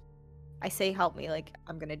gift. I say help me like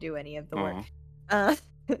I'm gonna do any of the work.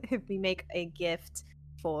 If we make a gift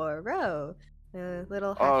for Ro, the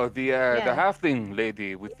little. Oh, half- the yeah. halfling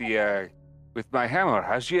lady with the with my hammer.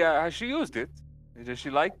 Has she used it? Does she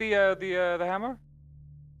like the hammer?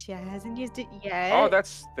 She hasn't used it yet. Oh,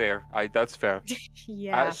 that's fair. That's fair.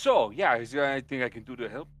 yeah. So yeah, is there anything I can do to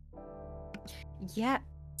help? Yeah.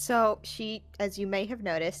 So she, as you may have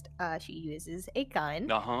noticed, she uses a gun.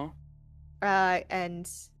 Uh-huh. And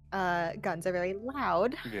guns are very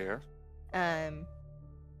loud. Yeah.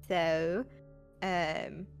 So,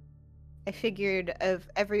 I figured of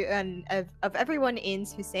everyone in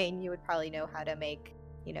Hussein, you would probably know how to make,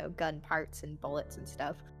 gun parts and bullets and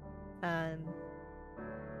stuff.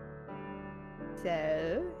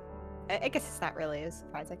 So, I guess it's not really a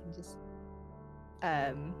surprise. I can just,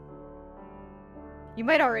 you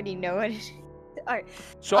might already know it. Alright,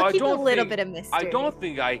 So I'll I keep don't a little think, bit of mystery. I don't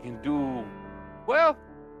think I can do. Well,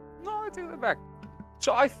 no, I take that back.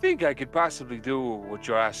 So I think I could possibly do what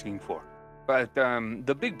you're asking for, but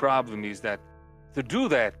the big problem is that to do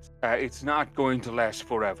that, it's not going to last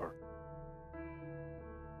forever.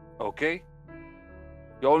 Okay?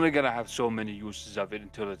 You're only gonna have so many uses of it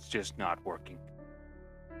until it's just not working.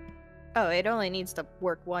 Oh, it only needs to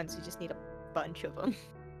work once. You just need a bunch of them.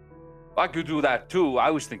 I could do that too. I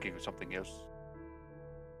was thinking of something else.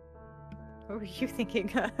 What were you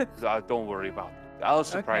thinking of? Don't worry about it. I'll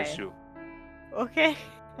surprise Okay. you. Okay.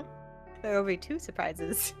 There will be 2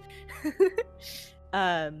 surprises.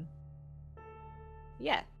 Yeah.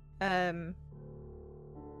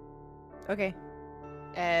 Okay.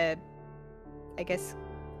 I guess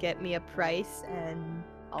get me a price and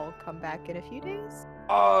I'll come back in a few days.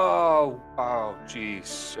 Oh,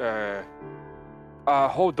 jeez.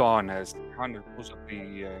 Hold on, as Hunter pulls up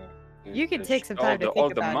the. You can the take sh- some all time the, to all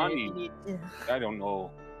think the about money. it. if you need- I don't know.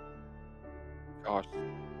 Gosh.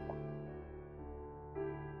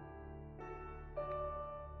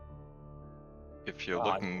 If you're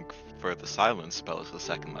God. looking for the silence spell, it's the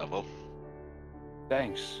 2nd level.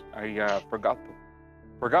 Thanks. I forgot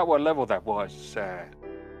what level that was.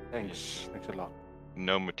 Thanks. Thanks a lot.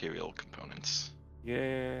 No material components.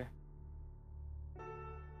 Yeah.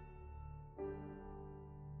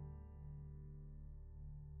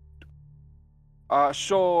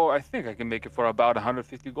 So I think I can make it for about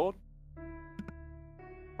 150 gold.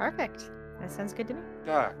 Perfect. That sounds good to me.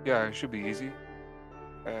 Yeah, it should be easy.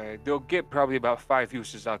 They'll get probably about 5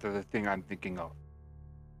 uses out of the thing I'm thinking of.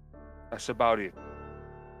 That's about it.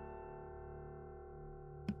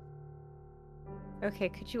 Okay,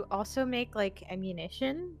 could you also make like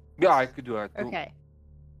ammunition? Yeah, I could do that too. Okay.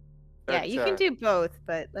 Yeah, That's, you can do both,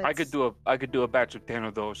 but let's... I could do a batch of 10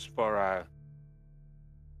 of those for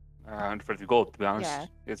 150 gold, to be honest. Yeah.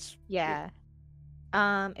 It's Yeah.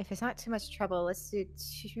 If it's not too much trouble, let's do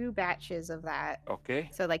 2 batches of that. okay.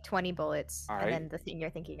 So like 20 bullets, and Alright. then the thing you're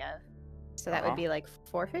thinking of. So that would Uh-huh. be like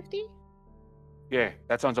 450. Yeah,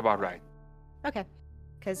 that sounds about right. Okay,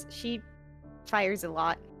 because she fires a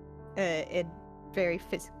lot, in very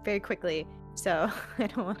quickly. So I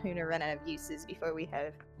don't want her to run out of uses before we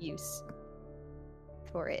have use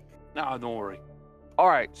for it. No, don't worry. All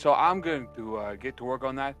right, so I'm going to get to work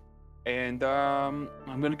on that, and I'm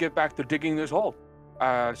going to get back to digging this hole.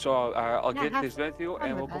 So I'll Yeah, get have this with you, fun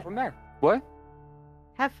and we'll with go that. from there. What?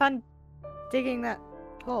 Have fun digging that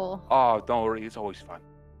hole. Oh, don't worry, it's always fun.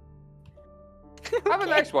 Have a Okay.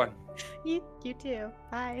 nice one. You too.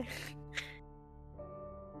 Bye.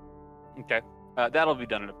 Okay, that'll be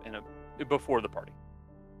done before the party.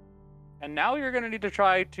 And now you're gonna need to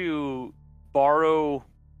try to borrow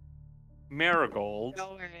Marigold.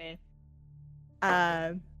 Don't worry.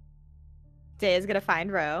 Daya's gonna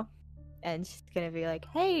find Ro, and she's gonna be like,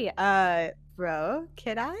 "Hey, Ro,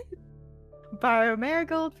 can I borrow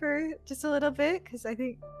Marigold for just a little bit? Because I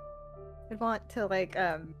think I'd want to like,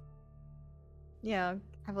 you know,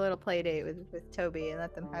 have a little play date with Toby and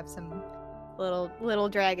let them have some little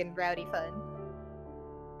dragon rowdy fun."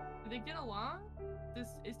 Do they get along?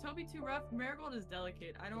 Is Toby too rough? Marigold is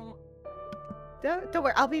delicate. I don't. Don't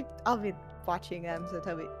worry. I'll be watching them. So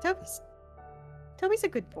Toby's a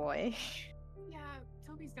good boy. Yeah,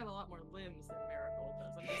 Toby's got a lot more limbs than Marigold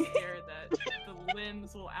does. I'm just scared that the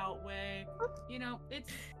limbs will outweigh. You know, it's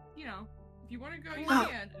if you want to go, you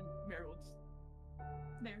can. And Marigold's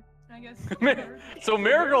there, I guess. So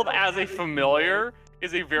Marigold, as a familiar,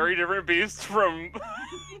 is a very different beast from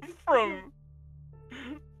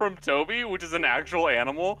Toby, which is an actual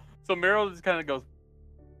animal. So Marigold just kind of goes.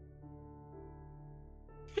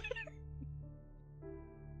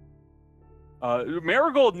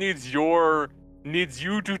 Marigold needs you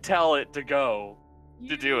to tell it to go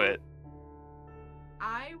to do it.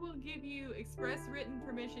 I will give you express written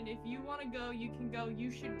permission. If you want to go, you can go. You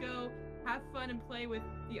should go. Have fun and play with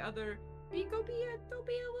the other. Don't be a little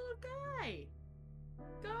guy.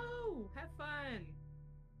 Go. Have fun.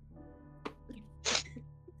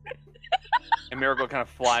 And Marigold kind of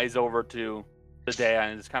flies over to the Dea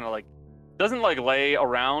and just kind of like doesn't like lay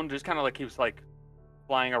around, just kind of like keeps like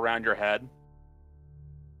flying around your head.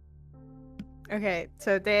 Okay,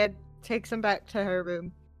 so Dad takes him back to her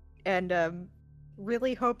room, and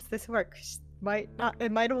really hopes this works.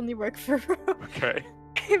 It might only work for her. Okay.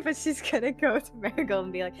 But she's gonna go to Marigold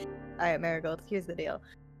and be like, "Alright, Marigold, here's the deal.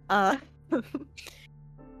 I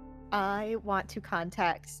want to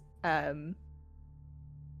contact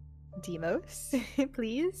Demos,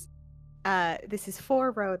 please. This is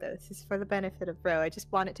for Ro, though. This is for the benefit of Ro. I just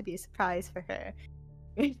want it to be a surprise for her.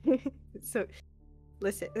 So,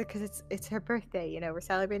 listen, because it's her birthday. You know, we're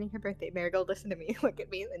celebrating her birthday. Marigold, listen to me. Look at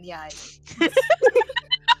me in the eye.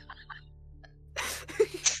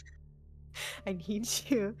 I need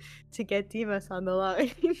you to get Demos on the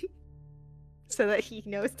line so that he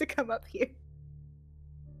knows to come up here.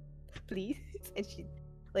 Please. And she,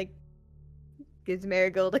 like, gives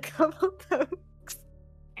Marigold a couple pokes.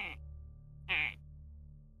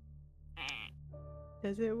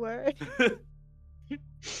 Does it work? So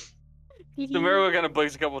Marigold kind of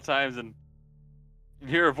blinks a couple of times, and you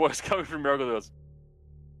hear a voice coming from Marigold that goes,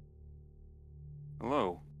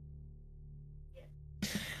 "Hello."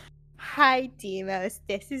 Hi, Demos.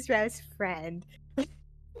 This is Ro's friend.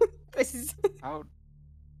 This is How?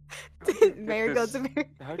 Marigold's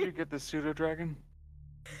How'd you get the pseudo dragon?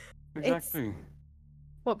 It's- Exactly.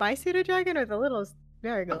 What, my pseudo dragon or the little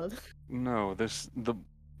Marigold? No,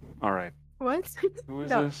 All right. What? Who is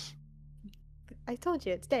No. this? I told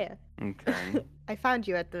you, it's Dea. Okay. I found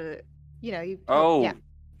you at the, you. Oh. Yeah.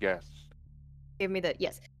 Yes. Give me the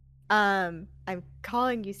yes. I'm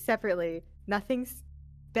calling you separately. Nothing's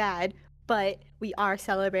bad, but we are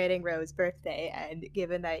celebrating Ro's birthday, and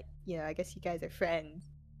given that I guess you guys are friends,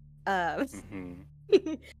 hmm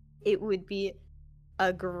it would be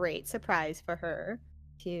a great surprise for her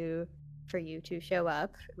for you to show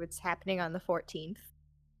up. It's happening on the 14th.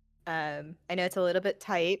 I know it's a little bit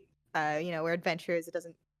tight. We're adventurers.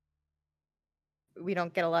 We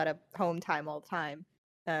don't get a lot of home time all the time.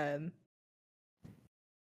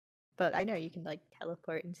 But I know you can like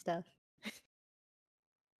teleport and stuff.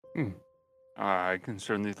 I can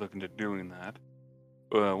certainly look into doing that.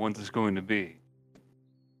 When's this going to be?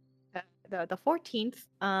 The 14th,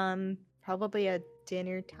 probably a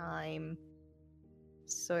dinner time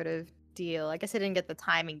sort of deal. I guess I didn't get the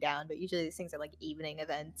timing down, but usually these things are like evening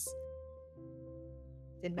events.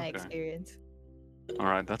 In my Okay. experience. All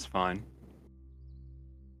right, that's fine.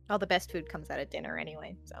 All the best food comes out at dinner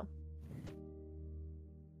anyway, so.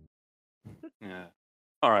 Yeah.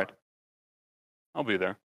 All right. I'll be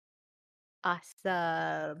there.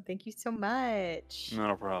 Awesome. Thank you so much.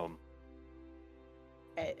 Not a problem.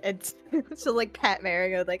 And so like pat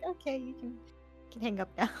Marigold, like, okay, you can hang up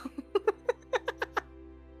now.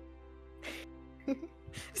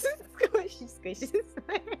 She squishes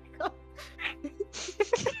Marigold.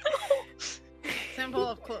 Symbol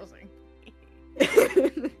of closing.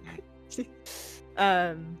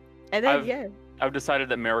 And then I've decided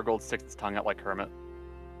that Marigold sticks its tongue out like Kermit.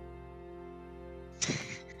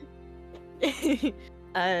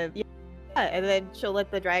 Yeah, and then she'll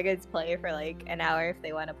let the dragons play for like an hour if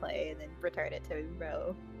they want to play, and then return it to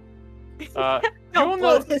Ro. You'll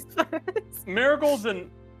know Marigold's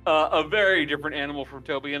a very different animal from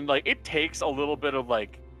Toby, and like it takes a little bit of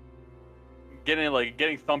like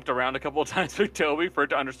getting thumped around a couple of times with Toby for it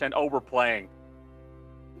to understand. Oh, we're playing.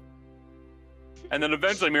 And then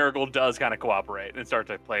eventually Marigold does kind of cooperate and start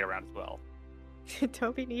to play around as well.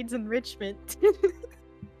 Toby needs enrichment.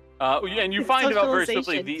 And you find out very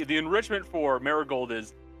swiftly the enrichment for Marigold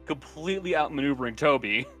is completely outmaneuvering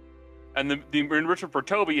Toby, and the enrichment for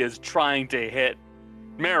Toby is trying to hit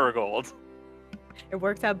Marigold. It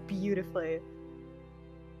works out beautifully.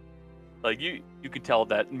 Like you could tell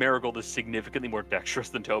that Marigold is significantly more dexterous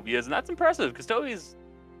than Toby is, and that's impressive because Toby is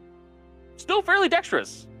still fairly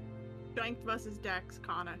dexterous. Strength versus Dex,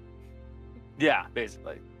 Connor. Yeah,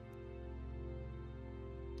 basically.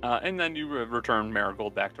 And then you return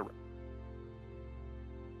Marigold back to.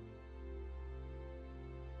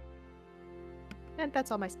 And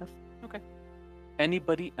that's all my stuff. Okay.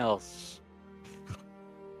 Anybody else?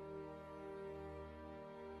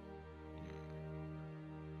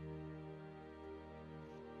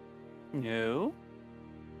 No.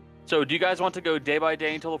 So, do you guys want to go day by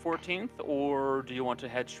day until the 14th, or do you want to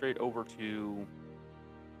head straight over to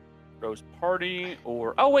Rose Party?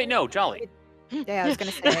 Or wait, no, Jolly. Yeah, I was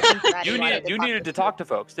gonna say. I think Brady you needed to talk to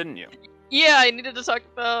folks, didn't you? Yeah, I needed to talk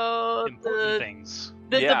about Important things.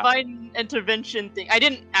 the Yeah. divine intervention thing. I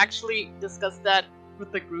didn't actually discuss that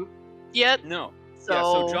with the group yet. No. So, Yeah,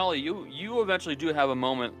 so Jolly, you eventually do have a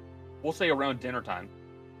moment. We'll say around dinner time,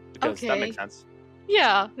 because that makes sense.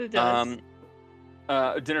 Yeah, it does.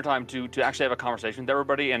 Dinner time to actually have a conversation with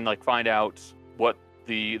everybody and like find out what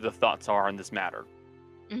the thoughts are in this matter.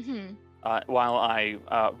 Mm-hmm. While I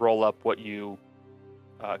roll up what you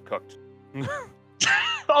cooked.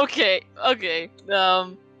 Okay.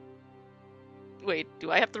 Wait,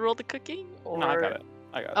 do I have to roll the cooking? Or... No, I got it.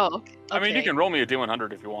 Oh, okay. I mean, you can roll me a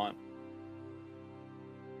D100 if you want.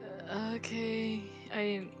 Okay.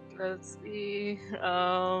 Let's see.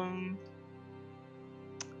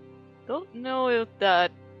 Don't know if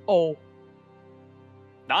that. Oh.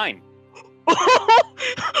 9.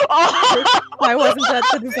 Why wasn't that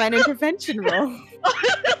the divine intervention roll?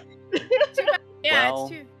 Yeah, Well,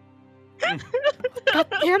 it's too. God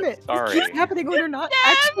damn it! Sorry. It keeps happening when we're not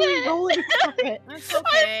Damn actually it! rolling for it. That's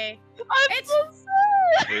okay. I'm It's- so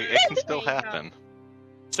sorry. It can still There you go. happen.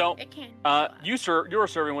 So, It can. you're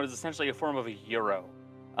serving what is essentially a form of a gyro.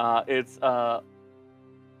 It's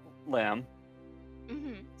lamb,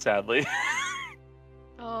 Mm-hmm. sadly.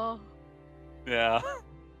 Oh. Yeah.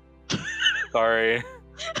 Sorry.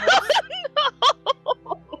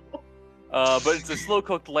 No. But it's a slow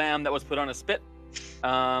cooked lamb that was put on a spit.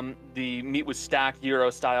 The meat was stacked gyro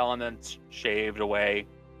style and then shaved away.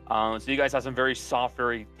 So you guys have some very soft,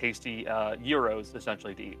 very tasty gyros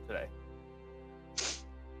essentially to eat today.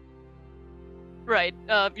 Right.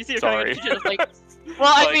 You see her Sorry. coming in the kitchen. It's like,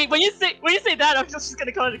 well, I Like- mean, when you say that, I'm just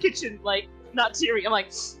gonna come in the kitchen, like, not teary. I'm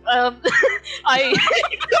like, I.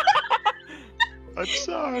 I'm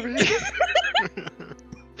sorry.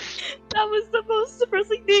 That was the most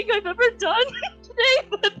depressing thing I've ever done today,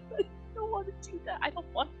 but I don't want to do that. I don't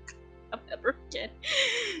want to come ever again.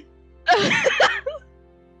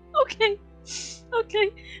 Okay.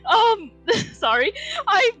 Sorry.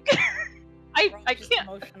 I Just can't.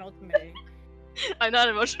 emotional to me. I'm not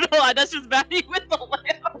emotional. That's just Maddie with the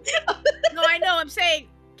lamp. No, I know. I'm saying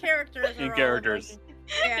characters. Are In all characters.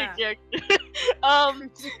 emotional. Yeah. Yeah.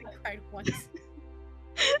 Cried once.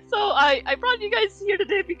 So I brought you guys here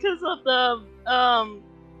today because of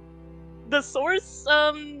the source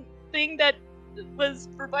thing that was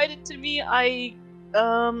provided to me.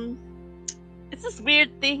 It's this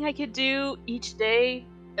weird thing I could do each day.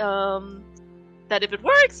 That if it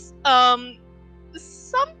works,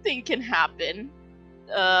 something can happen.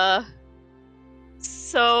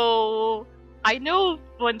 So I know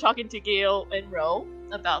when talking to Gale and Ro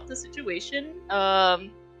about the situation,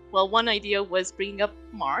 well, one idea was bringing up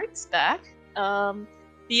Marks back. The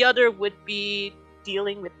the other would be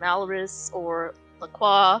dealing with Malorus or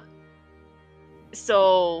Lacroix.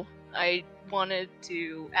 So I wanted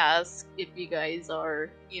to ask if you guys are,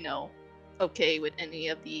 okay with any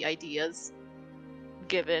of the ideas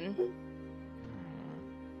given.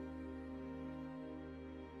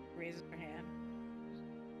 Raises her hand.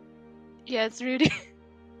 Yeah, it's Rudy.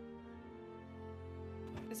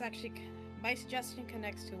 This actually, my suggestion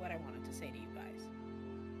connects to what I wanted to say to you guys.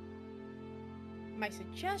 My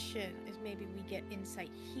suggestion is maybe we get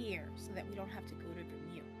insight here so that we don't have to go to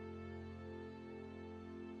Vermeil.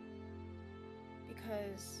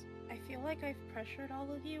 Because I feel like I've pressured all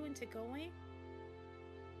of you into going.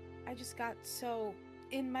 I just got so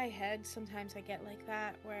in my head, sometimes I get like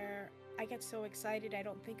that, where I get so excited I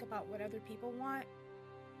don't think about what other people want.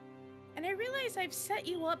 And I realize I've set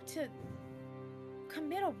you up to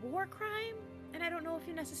commit a war crime, and I don't know if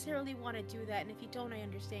you necessarily want to do that, and if you don't, I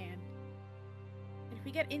understand. And if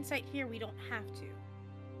we get insight here, we don't have to.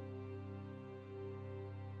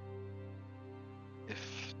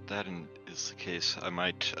 If that is the case, I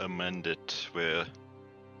might amend it where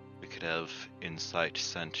we could have insight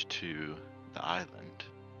sent to the island.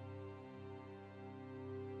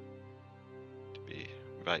 To be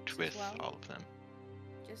right As with well. all of them.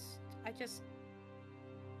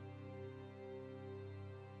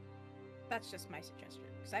 That's just my suggestion,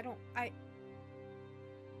 because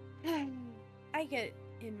I get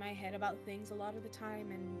in my head about things a lot of the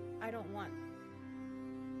time, and I don't want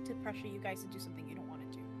to pressure you guys to do something you don't want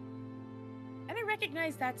to do. And I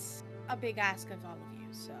recognize that's a big ask of all of you,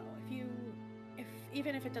 so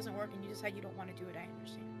even if it doesn't work and you decide you don't want to do it, I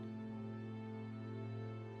understand.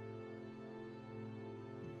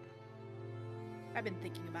 I've been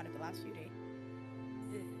thinking about it the last few days.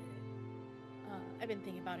 I've been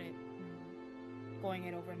thinking about it, going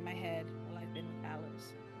it over in my head while I've been with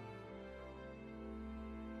Alice.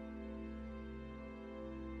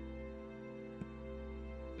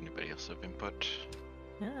 Anybody else have input?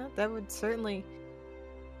 Yeah, that would certainly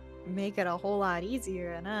make it a whole lot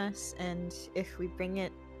easier on us, and if we bring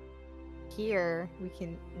it here, we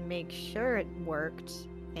can make sure it worked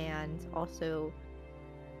and also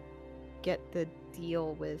get the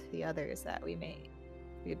deal with the others that we made.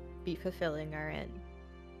 We'd be fulfilling our end.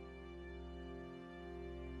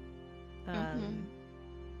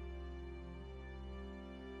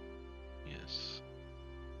 Yes.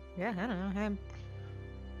 Yeah, I don't know.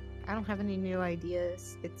 I don't have any new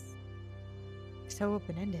ideas. It's so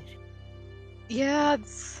open-ended. Yeah,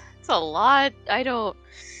 it's a lot. I don't,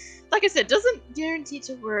 like I said, doesn't guarantee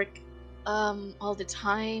to work all the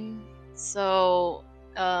time. So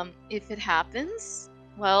if it happens,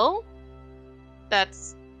 well,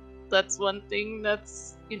 that's one thing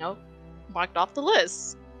that's marked off the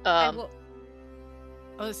list. I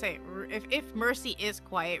was say, if Mercy is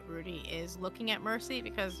quiet, Rudy is looking at Mercy,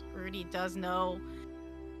 because Rudy does know.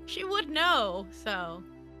 She would know, so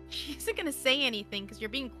she isn't gonna say anything because you're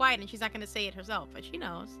being quiet, and she's not gonna say it herself, but she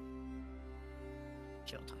knows.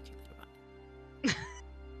 She'll talk to you later about it.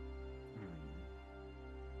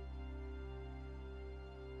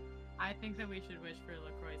 I think that we should wish for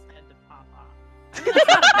LaCroix's head to pop off. That's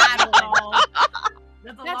not a bad goal.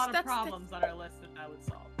 There's a lot of problems on our list that I would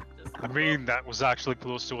solve. I mean, that was actually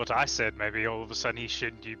close to what I said. Maybe all of a sudden he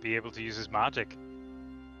shouldn't be able to use his magic.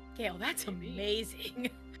 Gale, that's amazing.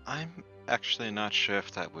 I'm actually not sure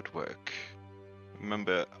if that would work.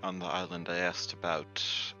 Remember, on the island I asked about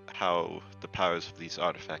how the powers of these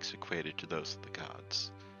artifacts equated to those of the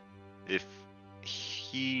gods. If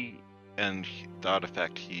he and the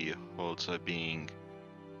artifact he holds are being,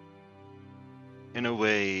 in a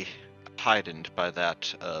way, heightened by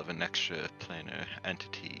that of an extra-planar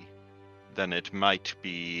entity, then it might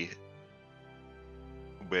be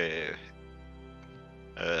where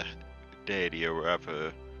a deity or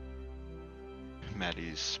wherever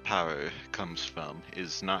Maddie's power comes from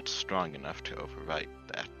is not strong enough to overwrite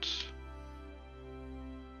that.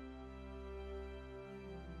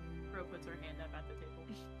 Ro puts her hand up at the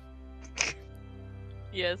table.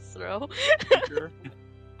 Yes, Ro. Sure.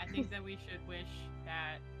 I think that we should wish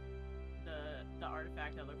that the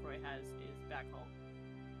artifact that LaCroix has is back home,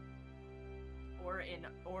 or in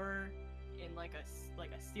like a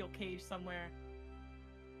steel cage somewhere,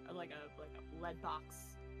 or like a lead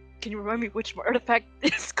box. Can you remind me which artifact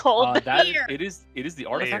it's called? It is the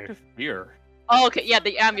artifact of fear. Oh, okay, yeah,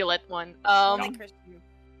 the amulet one. Like Christian.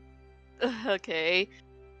 Okay.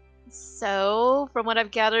 So, from what I'm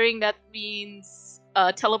gathering, that means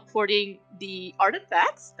teleporting the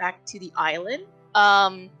artifacts back to the island.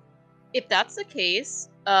 If that's the case,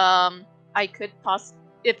 I could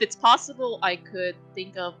if it's possible, I could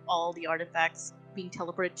think of all the artifacts being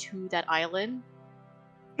teleported to that island,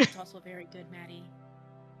 It's also very good, Maddie.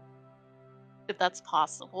 if that's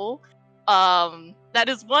possible. That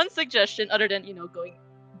is one suggestion, other than going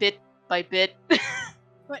bit by bit.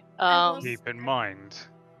 But I will Keep in mind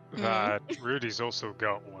that Rudy's also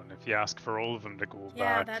got one. If you ask for all of them to go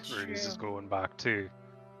Yeah, back, that's Rudy's is true. going back too.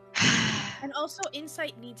 And also,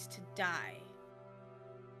 Insight needs to die.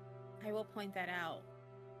 I will point that out.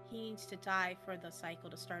 He needs to die for the cycle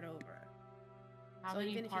to start over. How So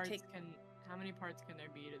many even if you parts take- how many parts can there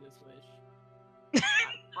be to this wish?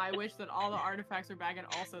 I wish that all the artifacts were back and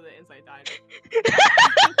also the insight died.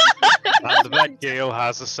 And that Gale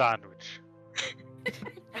has a sandwich.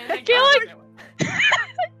 And I Kill got it! it.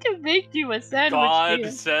 I can make you a sandwich. God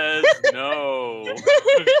Gale. says no.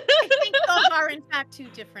 I think those are, in fact, two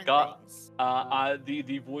different God- things.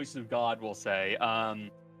 The voice of God will say,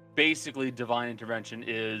 basically, divine intervention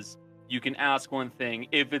is you can ask one thing.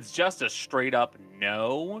 If it's just a straight up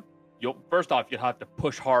no, you'll have to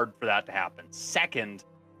push hard for that to happen. Second,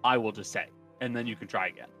 I will just say, and then you can try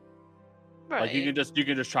again. Right. Like you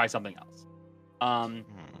can just try something else. Hmm.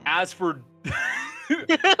 As for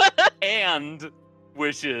and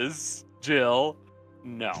wishes, Jill,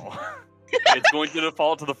 no. It's going to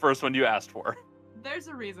default to the first one you asked for. There's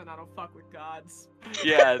a reason I don't fuck with gods.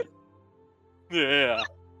 Yeah. Yeah.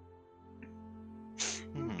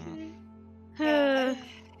 Hmm.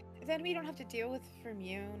 Then we don't have to deal with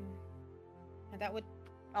Fermune. And that would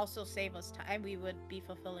also save us time. We would be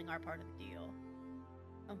fulfilling our part of the deal.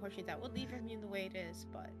 Unfortunately, that would leave Fermune the way it is,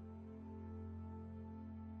 but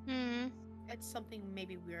it's something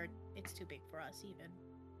maybe weird. It's too big for us, even.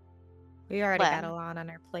 We already got a Well. lot on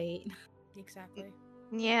our plate. Exactly.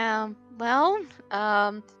 Yeah, well,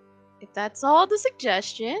 if that's all the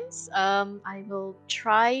suggestions, I will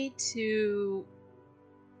try to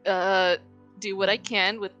do what I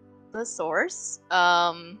can with the source.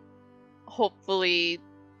 Hopefully,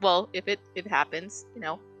 well, if it happens,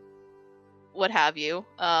 what have you.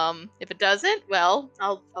 If it doesn't, well,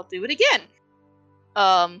 I'll do it again.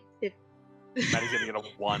 If Maddie's gonna get a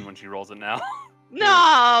 1 when she rolls it now.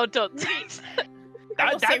 no, don't say that.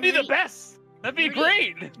 I will say That'd be the Rudy- best. That'd be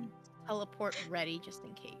Rudy- great. Teleport ready just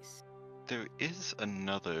in case. There is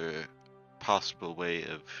another possible way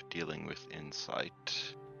of dealing with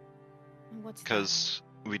insight. What's that? Because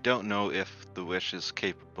we don't know if the wish is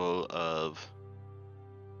capable of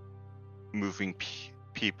moving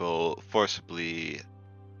people forcibly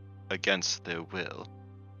against their will.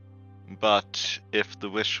 But if the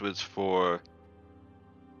wish was for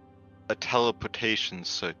a teleportation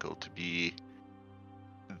circle to be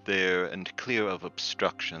there and clear of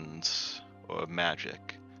obstructions or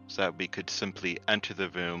magic, so that we could simply enter the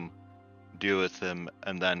room, deal with them,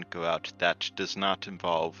 and then go out, that does not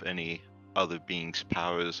involve any other being's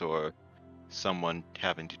powers or someone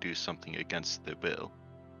having to do something against their will.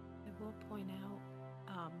 I will point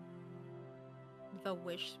out the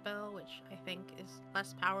wish spell, which I think is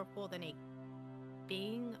less powerful than a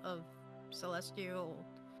being of celestial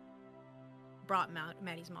brought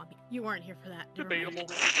Maddie's mom. You weren't here for that. Never mind.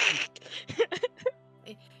 Debatable.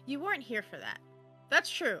 You weren't here for that. That's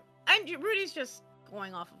true. And Rudy's just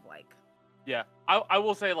going off of like. Yeah, I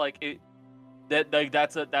will say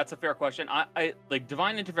that's a fair question. I like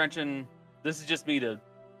divine intervention. This is just me to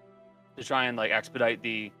try and expedite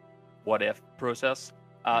the what if process.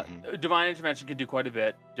 Divine intervention can do quite a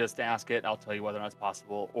bit. Just ask it. I'll tell you whether or not it's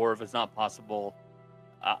possible, or if it's not possible,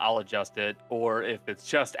 I'll adjust it. Or if it's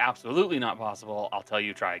just absolutely not possible, I'll tell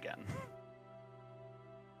you try again.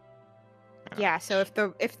 Yeah, so if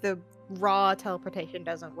the raw teleportation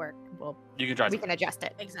doesn't work, well, You can try. we something. can adjust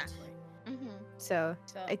it. Exactly. So,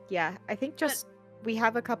 So I think just we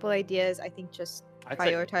have a couple ideas. I think just I'd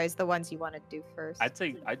say, prioritize the ones you want to do first.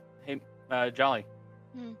 hey, Jolly,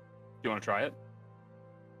 Hmm. do you want to try it?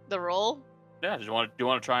 The roll. Yeah. Do you want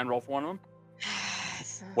to try and roll for one of them?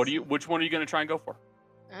 Which one are you going to try and go for?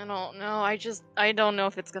 I don't know. I don't know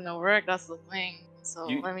if it's gonna work. That's the thing. So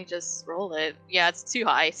You- let me just roll it. Yeah, it's too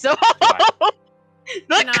high. So high.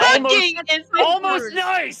 the No, cooking is Almost worse.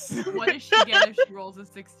 nice. What does she get if she rolls a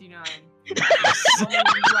 69? Right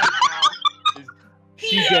now.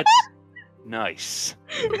 She gets nice.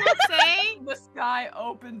 say The sky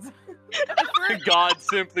opens. God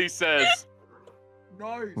simply says,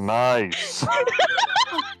 Nice. Nice.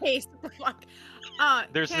 okay, what the fuck.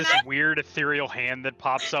 There's can this weird ethereal hand that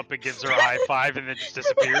pops up and gives her a high five and then just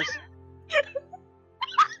disappears.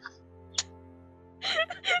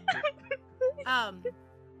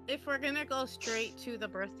 If we're gonna go straight to the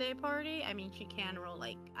birthday party, I mean, she can roll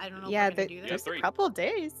I don't know. yeah, if we're gonna do there's this. a 3. couple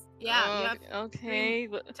days. Yeah, you have Okay. today's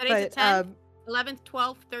the But 10th, 11th,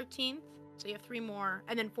 12th, 13th. So you have 3 more,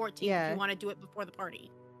 and then 14 if Yeah. you want to do it before the party.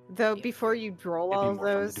 Though Yeah. before you roll It'd all be of more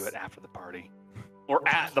fun those, to do it after the party. Or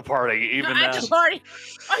at the party, even no, at then. the party.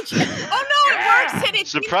 Oh no, it works and it's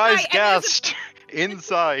Surprise inside, and there's a- guest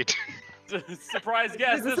inside. Surprise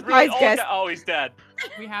guest. There's a This surprise really guest. Oh, he's dead.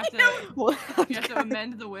 We have to. Well, You have to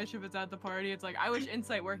amend the wish if it's at the party. It's like, I wish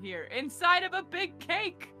Insight were here. Inside of a big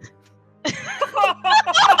cake! A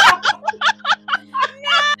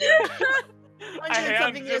 100 hand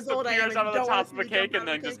something years just old, I appears am, out of the don't wanna top of a see cake jump and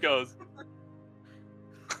out of then the just cake. goes.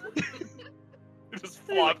 It just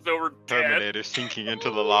flops over dead. Terminator sinking into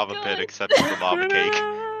the lava pit, except it's the lava cake.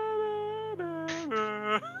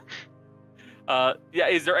 Yeah,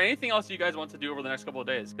 is there anything else you guys want to do over the next couple of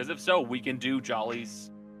days? Because if so, we can do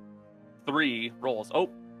Jolly's 3 rolls. Oh,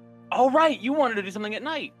 right, you wanted to do something at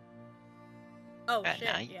night. Oh At shit,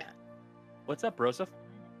 night. yeah. What's up, Broseph?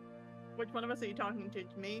 Which one of us are you talking to?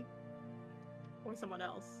 Me? Or someone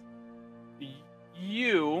else?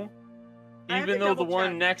 You, I have even to though the double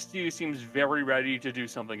one check. next to you seems very ready to do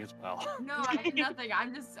something as well. No, I did nothing.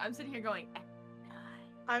 I'm sitting here going,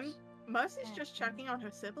 Mercy's just checking on her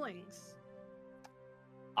siblings.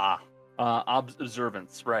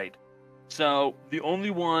 Observance, right. So, the only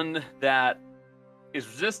one that is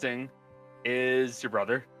resisting is your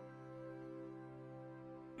brother.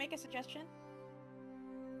 Make a suggestion.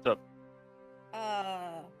 What's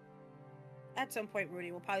At some point,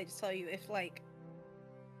 Rudy will probably just tell you if like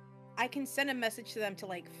I can send a message to them to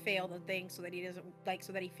like fail the thing so that he doesn't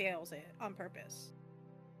so that he fails it on purpose.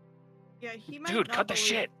 Yeah, he might Dude, not cut the believe-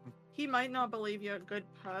 shit! He might not believe you're a good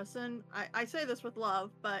person. I say this with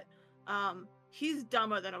love, but he's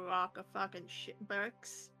dumber than a rock of fucking shit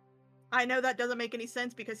bricks. I know that doesn't make any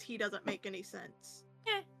sense because he doesn't make any sense.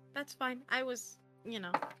 Yeah, that's fine. I was,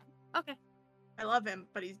 okay. I love him,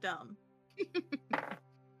 but he's dumb.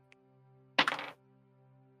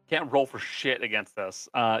 Can't roll for shit against this.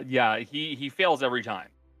 Yeah, he fails every time.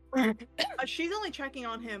 She's only checking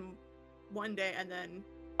on him one day, and then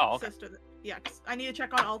Oh, okay. sister. Yeah, 'cause I need to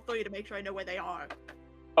check on all 3 to make sure I know where they are.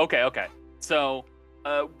 Okay. So,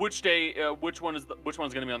 which one's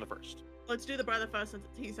gonna be on the first? Let's do the brother first, since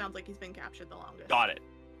he sounds like he's been captured the longest. Got it.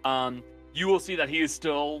 You will see that he is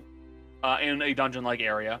still in a dungeon-like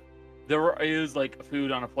area. There is like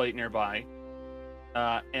food on a plate nearby,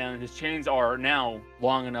 and his chains are now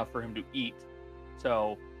long enough for him to eat.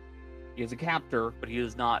 So he is a captor, but he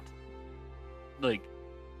is not like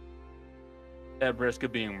at risk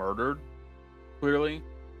of being murdered. Clearly,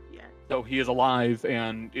 Yeah. so he is alive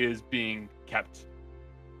and is being kept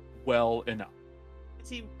well enough. Is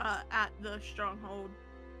he at the stronghold?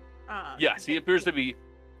 Yes, he appears to be.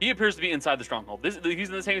 He appears to be inside the stronghold. He's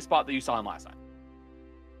in the same spot that you saw him last time.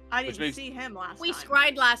 I which didn't makes- see him last We time.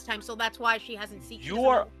 scried last time, so that's why she hasn't seen.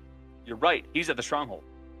 You're right. He's at the stronghold.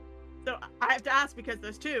 So I have to ask because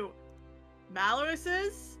there's 2.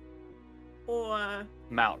 Malorus's or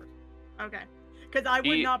Mallory. okay, because I would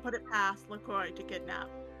He- not put it past LaCroix to kidnap.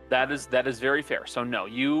 That is very fair. So no,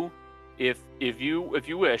 if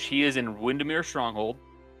you wish, he is in Windermere stronghold.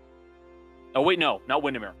 Oh wait, no, not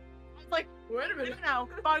Windermere. I was like, wait a minute now,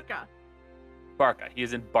 Barca. Barca. He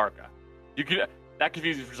is in Barca. That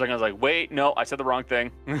confused me for a second. I was like, wait, no, I said the wrong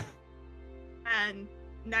thing. And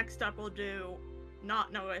next up, we'll do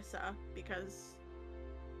not Narissa because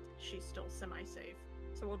she's still semi-safe.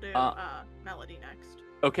 So we'll do Melody next.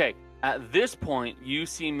 Okay, at this point, you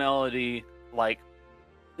see Melody like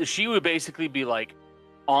she would basically be like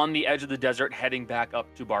on the edge of the desert, heading back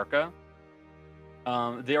up to Barca.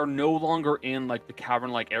 They are no longer in like the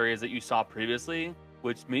cavern-like areas that you saw previously,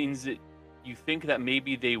 which means that you think that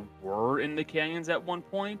maybe they were in the canyons at one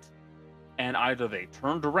point, and either they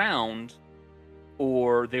turned around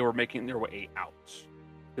or they were making their way out.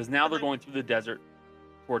 Because now they're going through the desert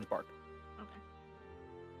towards Barca. Okay.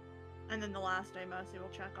 And then the last day, Mercy will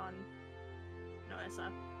check on Narissa.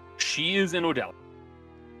 She is in Odella.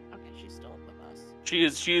 Okay, she's still with us.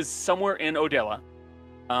 She is somewhere in Odella.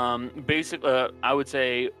 I would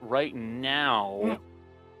say right now,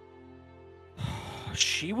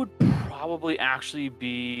 she would probably actually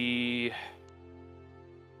be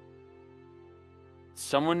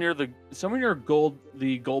somewhere near the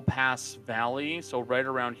Gold Pass Valley, so right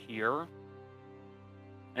around here.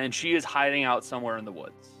 And she is hiding out somewhere in the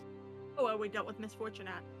woods. Oh, well, we dealt with Misfortune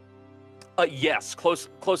at. Yes,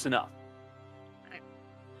 close enough.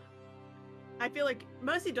 I feel like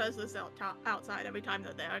Mercy does this outside every time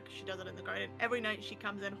they're there. 'Cause she does it in the garden. Every night she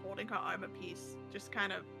comes in holding her armor piece, just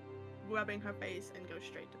kind of rubbing her face and goes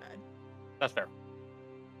straight to bed. That's fair.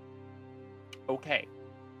 Okay.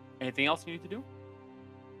 Anything else you need to do?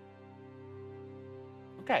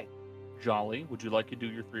 Okay. Jolly, would you like to do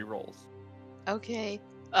your 3 rolls? Okay.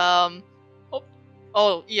 Oh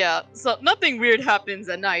yeah. So nothing weird happens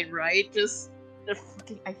at night, right? Just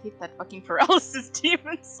I hate that fucking paralysis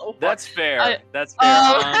demon so much. That's fair. That's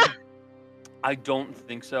fair. I don't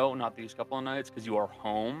think so. Not these couple of nights because you are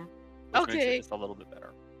home. Which makes it just a little bit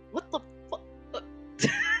better. What the fuck?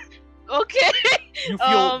 Okay.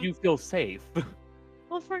 You feel safe.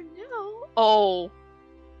 Well, for now. Oh.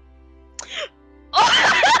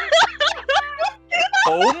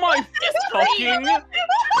 Oh my fucking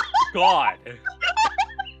god. There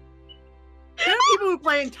are people who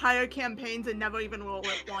play entire campaigns and never even roll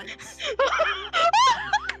it once.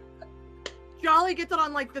 Jolly gets it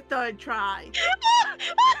on like the 3rd try.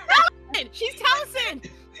 She's Taliesin!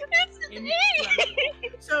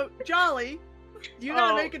 So, Jolly, you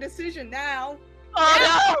gotta make a decision now. Oh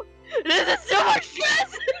no! This is so much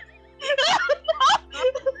stress!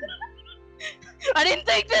 I didn't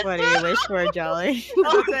think this What do you wish for, Jolly?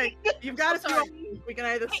 I'll say, you've got to see. We can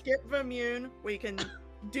either skip Vermune, we can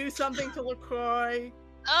do something to LaCroix.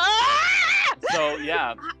 So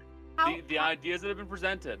yeah, the ideas that have been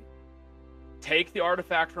presented. Take the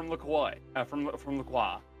artifact from LaCroix, from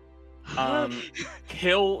LaCroix.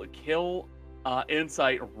 Kill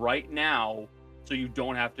Insight right now, so you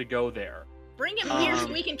don't have to go there. Bring him here so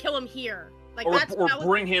we can kill him here. Like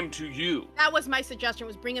bring him to you. That was my suggestion.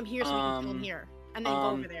 Was bring him here so we can kill him here, and then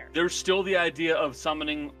go over there. There's still the idea of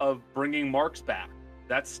bringing Marks back.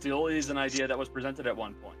 That still is an idea that was presented at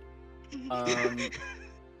one point.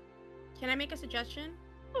 Can I make a suggestion?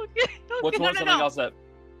 Okay. What's something else that?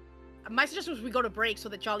 My suggestion was we go to break so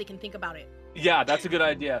that Jolly can think about it. Yeah, that's a good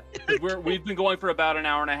idea. We've been going for about an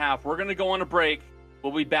hour and a half. We're gonna go on a break.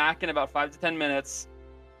 We'll be back in about 5 to 10 minutes,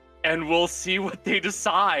 and we'll see what they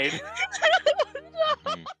decide.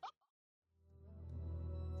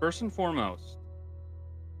 First and foremost,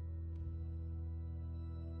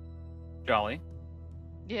 Jolly.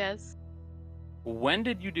 Yes. When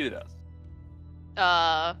did you do this?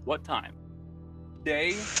 What time?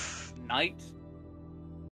 Day? Night?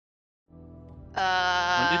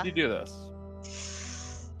 When did you do this?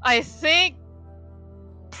 I think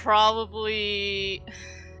probably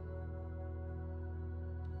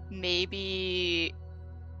maybe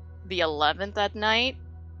the 11th at night.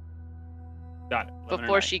 Got it.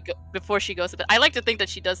 Before she goes to bed. I like to think that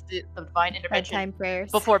she does the divine intervention Bedtime prayers.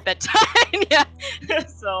 before bedtime. Yeah.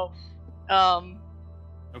 So,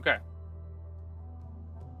 Okay.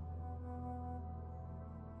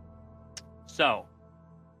 So,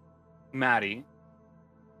 Maddie.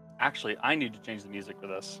 Actually, I need to change the music for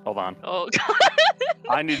this. Hold on. Oh god.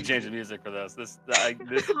 I need to change the music for this. This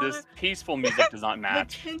peaceful music does not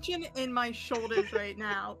match. The tension in my shoulders right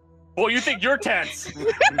now. Well, you think you're tense.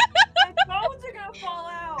 My bones are gonna fall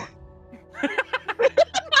out.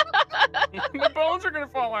 My bones are gonna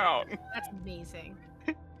fall out. That's amazing.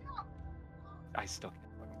 I still can't.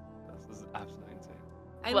 This is absolutely insane.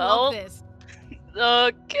 I love this.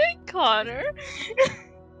 Okay, Connor.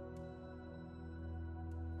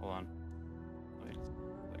 Hold on. Let me just,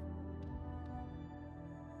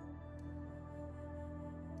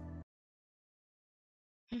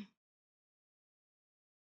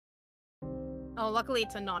 Oh, luckily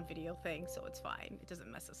it's a non-video thing, so it's fine. It doesn't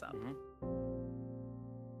mess us up.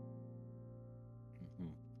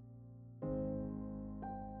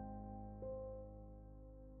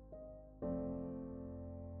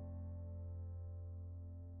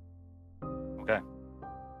 Okay.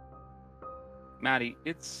 Maddie,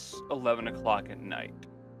 it's 11 o'clock at night.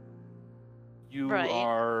 You Right.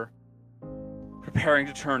 are preparing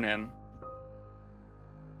to turn in.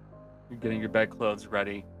 You're getting your bedclothes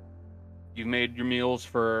ready. You've made your meals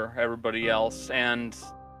for everybody else, and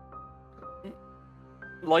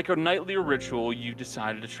like a nightly ritual, you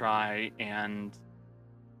decided to try and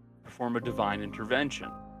perform a divine intervention.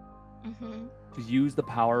 Mm-hmm. To use the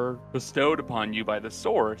power bestowed upon you by the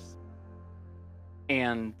source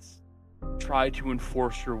and try to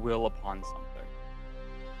enforce your will upon something.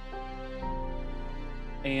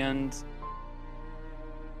 And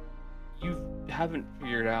you haven't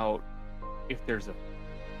figured out if there's a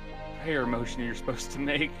prayer motion you're supposed to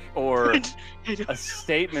make or a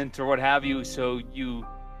statement or what have you, so you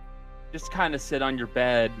just kind of sit on your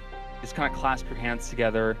bed, just kind of clasp your hands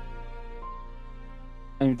together,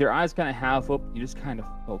 and their eyes kind of half open. You just kind of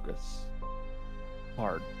focus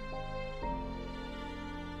hard.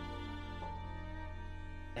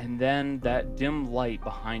 And then that dim light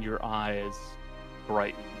behind your eyes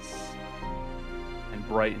brightens and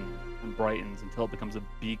brightens and brightens until it becomes a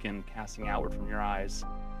beacon casting outward from your eyes.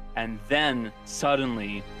 And then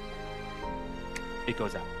suddenly it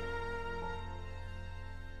goes out.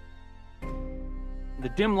 the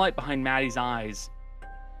dim light behind Maddie's eyes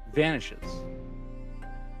vanishes.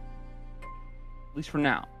 At least for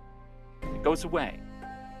now. It goes away.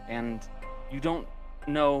 And you don't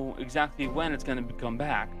know exactly when it's going to come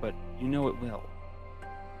back, but you know it will.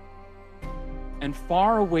 And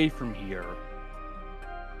far away from here,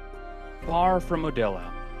 far from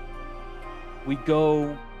Odella, we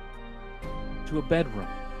go to a bedroom.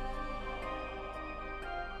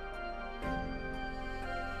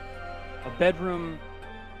 A bedroom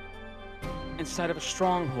inside of a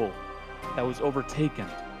stronghold that was overtaken,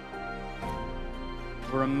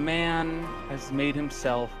 where a man has made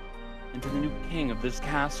himself into the new king of this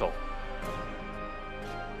castle.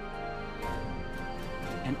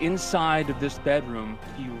 And inside of this bedroom,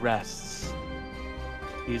 he rests.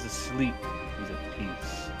 He is asleep. He's at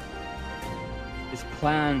peace. His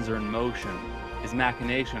plans are in motion. His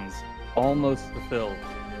machinations almost fulfilled.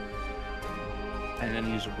 And then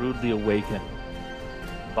he's rudely awakened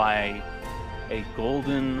by a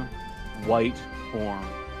golden white form,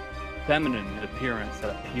 feminine in appearance,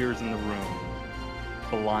 that appears in the room,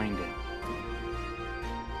 blinding.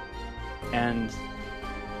 And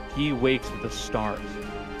he wakes with a start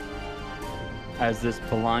as this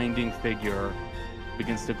blinding figure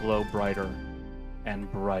begins to glow brighter and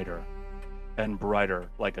brighter and brighter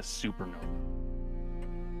like a supernova.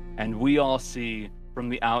 And we all see from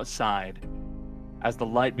the outside as the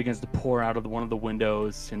light begins to pour out of one of the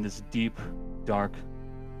windows in this deep, dark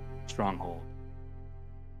stronghold.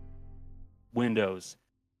 Windows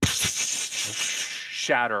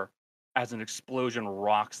shatter as an explosion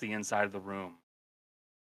rocks the inside of the room.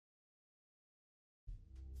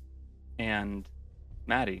 And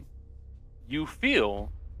Maddie, you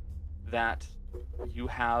feel that you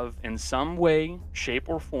have in some way, shape,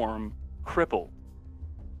 or form crippled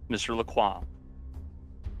Mr. Lacroix.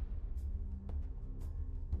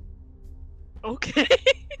 Okay.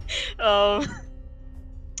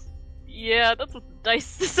 Yeah, that's what the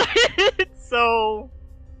dice decided. So,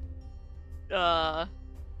 I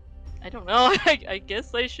don't know. I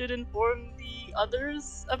guess I should inform the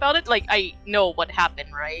others about it. Like, I know what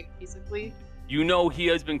happened, right? Basically. You know he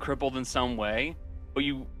has been crippled in some way, but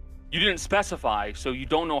you didn't specify, so you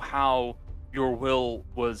don't know how your will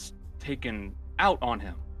was taken out on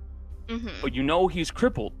him. Mm-hmm. But you know he's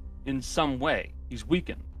crippled in some way. He's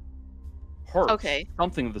weakened. Hurt. Okay.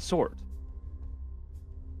 Something of the sort.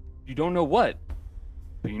 You don't know what,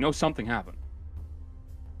 but you know something happened.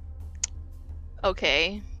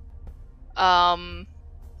 Okay. Well,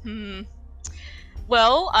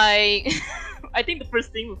 I think the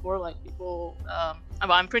first thing before, like, people,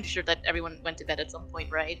 I'm pretty sure that everyone went to bed at some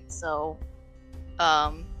point, right? So,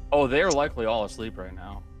 Oh, they're likely all asleep right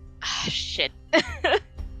now. shit.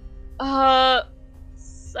 I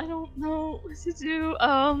don't know what to do.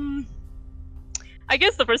 I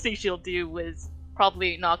guess the first thing she'll do was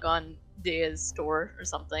probably knock on Dea's door or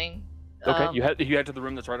something. Okay, you head to the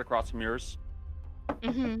room that's right across from yours.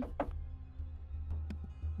 Mm-hmm.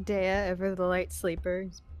 Dea, ever the light sleeper,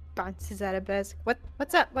 bounces out of bed.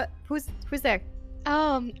 What's up? Who's there?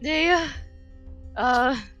 Dea.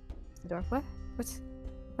 The door. What?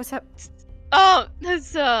 What's up? Oh, that's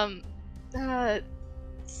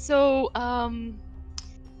so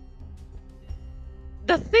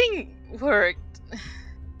the thing worked.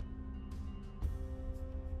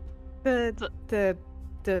 The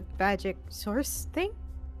magic source thing?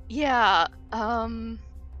 Yeah, I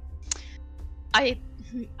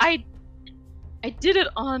did it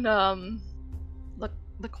on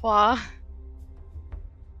Lacroix.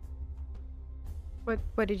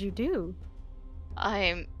 What did you do?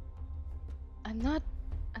 I'm not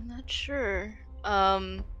sure.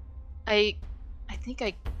 I think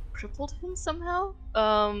I crippled him somehow.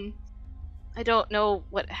 I don't know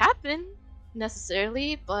what happened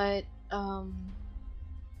necessarily, but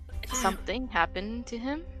something happened to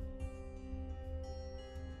him.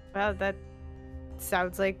 Well, that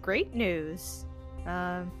sounds like great news.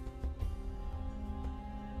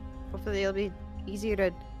 Hopefully it'll be easier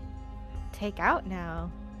to take out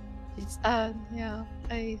now. Yeah,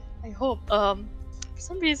 I hope. For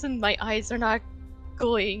some reason my eyes are not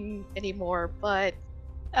going anymore, but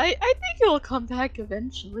I think it'll come back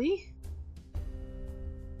eventually.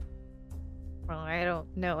 Well, I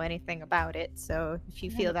don't know anything about it, so if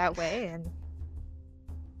you feel that way, and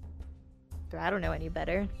I don't know any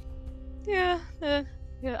better. Yeah, I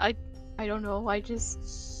don't know. I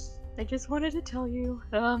just wanted to tell you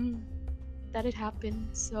that it happened.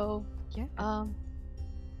 So yeah.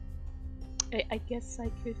 I guess I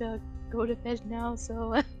could go to bed now.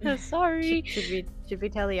 So sorry. Should we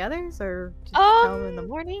tell the others, or just tell them in the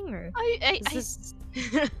morning, or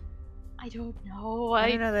I don't know. I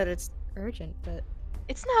don't know that it's urgent, but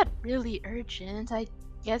It's not really urgent. I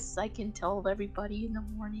guess I can tell everybody in the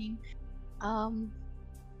morning.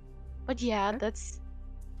 But yeah, that's.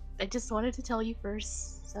 I just wanted to tell you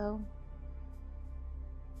first, so.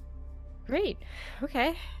 great.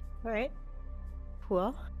 Okay. All right.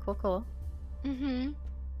 Cool. Cool. Mm-hmm.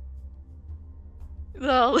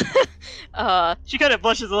 Well, she kind of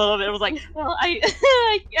blushes a little bit. Was like, well, I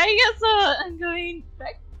guess I'm going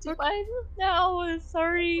back to my room now.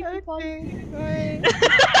 Sorry. Okay. for All calling. right.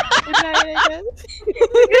 Good night, I guess.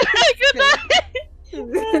 Good night.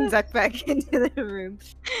 And duck back into the room.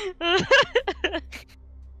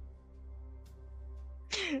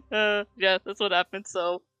 Yeah, that's what happened.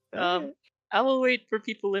 So, Okay. I will wait for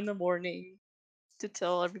people in the morning to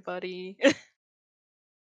tell everybody.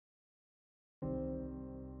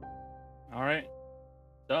 All right.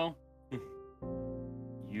 So,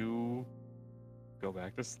 you go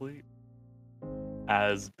back to sleep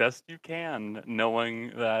as best you can,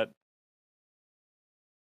 knowing that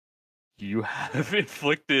you have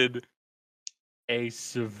inflicted a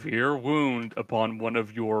severe wound upon one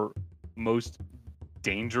of your most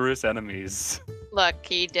dangerous enemies. Look,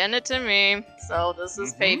 he did it to me, so this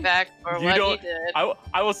is payback for You what he don't- did.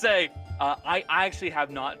 I will say, I actually have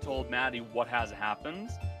not told Maddie what has happened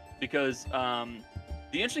because the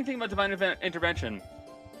interesting thing about Divine Intervention,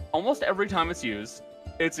 almost every time it's used,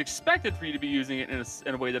 it's expected for you to be using it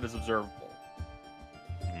in a way that is observable.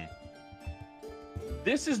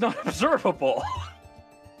 This is not observable.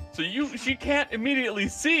 So she can't immediately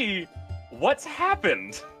see what's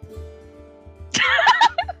happened.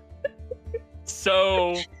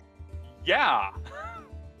 So, yeah.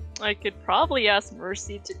 I could probably ask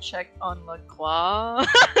Mercy to check on LaCroix.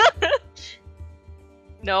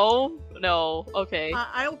 No, okay.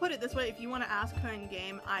 I will put it this way: if you want to ask her in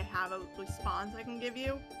game, I have a response I can give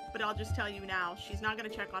you. But I'll just tell you now, she's not going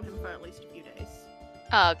to check on him for at least a few days.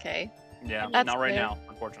 Okay. Yeah, That's not right fair. now,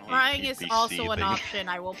 unfortunately. Crying is NPC also an thing. option.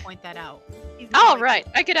 I will point that out. He's Oh not right,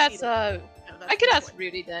 I could ask. cheating. No, that's I could the ask point.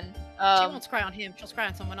 Rudy then. She won't cry on him. She'll cry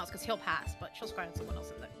on someone else because he'll pass, but she'll cry on someone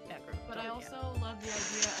else in that group. But so, I yeah. also love the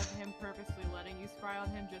idea of him purposely letting you spry on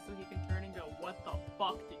him just so he can turn and go, "What the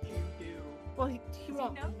fuck did you do?" Well, he Does he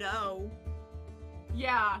won't know.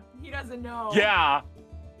 Yeah, he doesn't know. Yeah,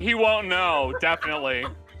 he won't know, definitely.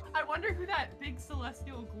 I wonder who that big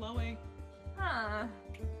celestial glowing. Huh.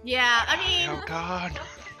 Yeah, I mean, Oh god.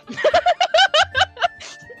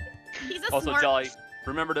 he's a Also, smart. Jolly,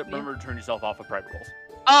 remember to turn yourself off of private roles.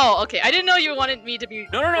 Oh, okay. I didn't know you wanted me to be.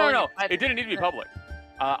 No. going- It didn't need to be public.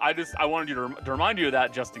 I wanted you to remind you of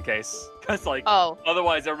that just in case, because like Oh,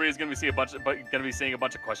 otherwise everybody's gonna be seeing a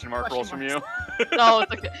bunch of question mark rolls from you. no,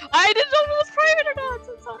 it's okay. I didn't know if it was private or not.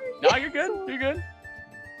 So sorry. No, you're good. You're good.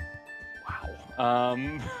 Wow.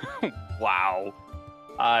 Wow.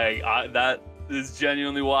 I that is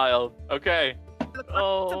genuinely wild. Okay.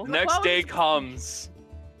 Oh. Next day comes.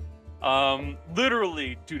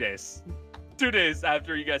 Literally 2 days. 2 days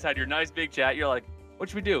after you guys had your nice big chat, you're like, what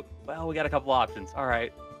should we do? Well, we got a couple options. All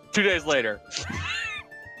right. 2 days later.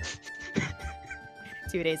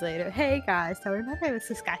 2 days later, hey guys, so remember this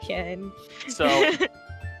discussion? So,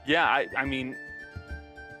 yeah, I mean,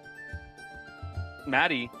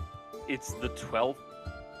 Maddie, it's the 12th.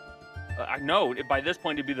 I know, by this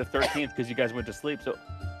point it'd be the 13th because you guys went to sleep. So,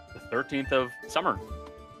 the 13th of summer.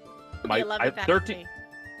 The 11th actually.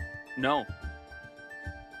 No.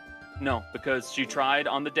 No, because she tried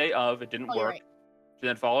on the day of, it didn't Oh, you're work. right. She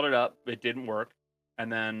then followed it up, it didn't work.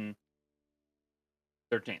 And then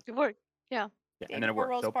 13th. It worked. Yeah, and then it For worked.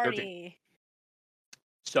 Rose So 13th. party.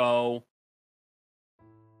 So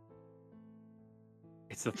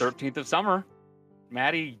it's the 13th of summer.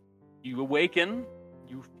 Maddie, you awaken.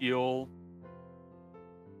 You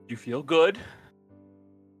feel good,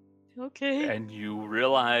 Okay. and you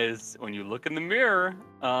realize when you look in the mirror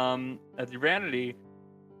at your vanity,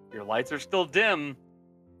 your lights are still dim,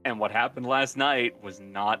 and what happened last night was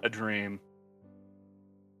not a dream.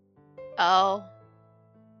 Oh.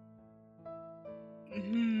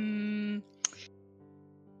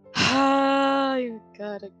 You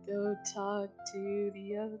gotta go talk to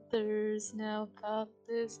the others now about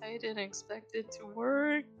this. I didn't expect it to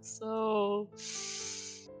work, so.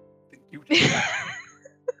 You Yeah,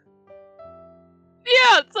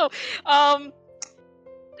 so,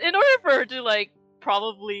 in order for her to, like,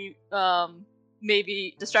 probably,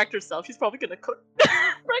 maybe distract herself, she's probably gonna cook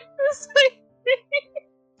breakfast.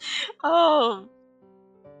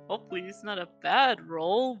 Hopefully it's not a bad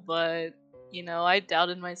roll, but, you know, I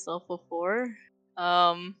doubted myself before.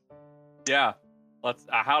 Yeah. Let's.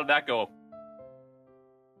 How did that go?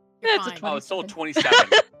 You're It's a fine. Oh, it's still a 27.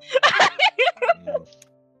 27.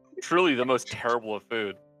 truly the most terrible of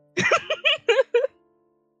food.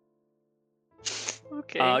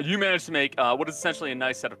 Okay. You managed to make what is essentially a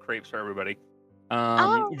nice set of crepes for everybody.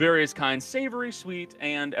 Oh. Various kinds, savory, sweet,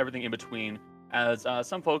 and everything in between. As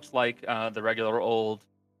some folks like the regular old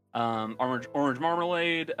orange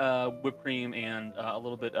marmalade, whipped cream, and a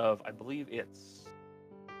little bit of, I believe it's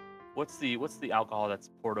what's the alcohol that's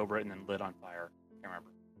poured over it and then lit on fire? Can't remember.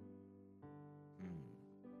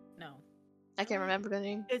 No. I can't remember the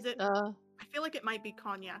name. Is it? Uh, I feel like it might be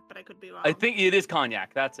cognac, but I could be wrong. I think it is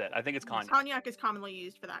cognac. That's it. I think it's cognac. Cognac is commonly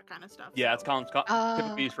used for that kind of stuff. Yeah, so. it's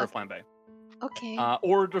typically used for a flambe. okay.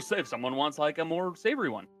 Or just if someone wants like a more savory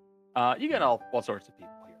one. You get all sorts of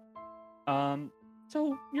people here.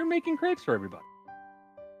 So you're making crepes for everybody.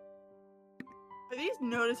 Are these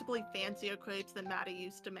noticeably fancier crepes than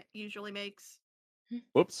Maddie usually makes?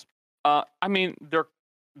 Whoops. I mean,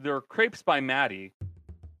 they're crepes by Maddie.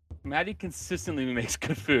 Maddie consistently makes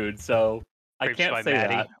good food, so Crepes I can't by say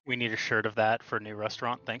Maddie. that. We need a shirt of that for a new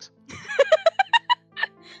restaurant. Thanks.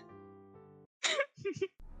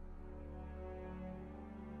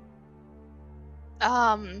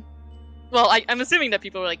 Well, I'm assuming that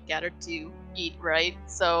people were like gathered to eat, right?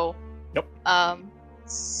 So. Yep.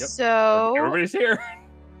 So. Everybody's here.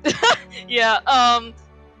 Yeah.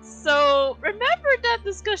 So remember that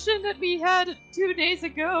discussion that we had 2 days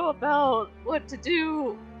ago about what to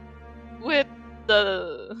do with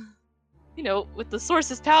the, with the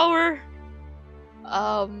source's power?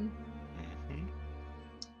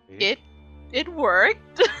 It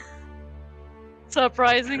worked.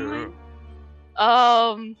 Surprisingly.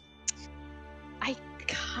 I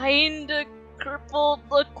kinda crippled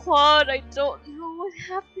the quad. I don't know what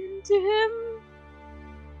happened to him.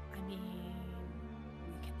 I mean,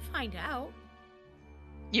 we can find out.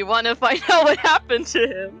 You want to find out what happened to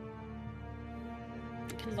him?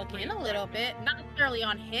 We can look in a little bit. Not necessarily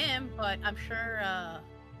on him, but I'm sure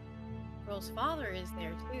Rose's father is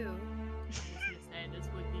there too. This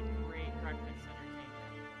would be great breakfast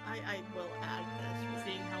entertainment. I will add this.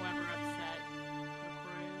 Seeing however upset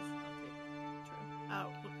McCoy is, I'll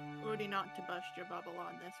take it. True. Rudy, not to bust your bubble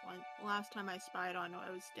on this one. Last time I spied on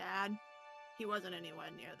O's dad, he wasn't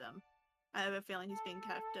anywhere near them. I have a feeling he's being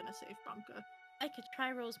kept in a safe bunker. I could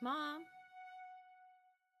try Rose's mom.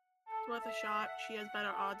 It's worth a shot. She has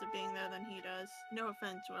better odds of being there than he does. No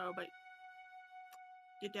offense, Ro, but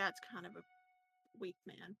your dad's kind of a weak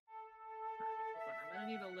man. I'm gonna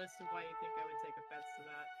need a list of why you think I would take offense to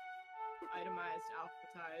that. Itemized,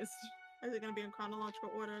 alphabetized. Is it going to be in chronological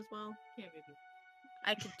order as well? Can't be.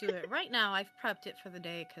 I could do it right now. I've prepped it for the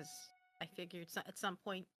day because I figured at some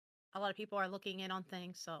point a lot of people are looking in on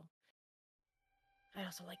things, so I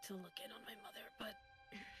also like to look in on my mother, but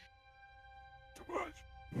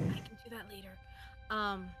I can do that later.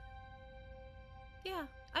 Yeah,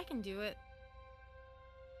 I can do it.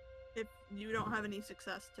 If you don't have any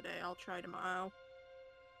success today, I'll try tomorrow.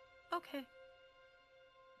 Okay.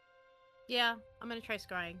 Yeah, I'm gonna try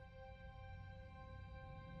scrying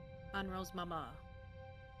on Rose's mama.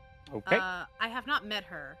 Okay. I have not met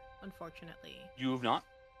her, unfortunately. You have not?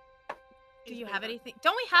 Do you have anything?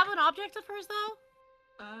 Don't we have an object of hers though?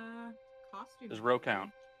 Costume. Does row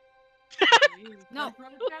count? No.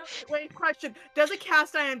 Wait, question. Does a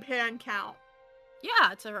cast iron pan count?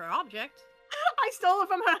 Yeah, it's her object. I stole it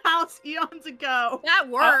from her house eons ago. That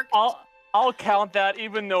worked. I'll count that,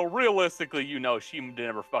 even though realistically, she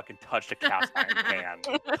never fucking touched a cast iron pan.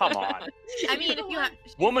 Come on. I mean, if you have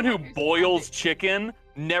Woman who boils chicken,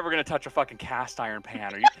 never gonna touch a fucking cast iron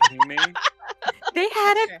pan. Are you kidding me? They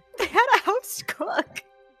had a house cook.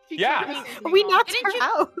 Yeah. We knocked Didn't her you-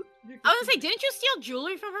 out. I was gonna say, didn't you steal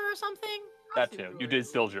jewelry from her or something? That too. You did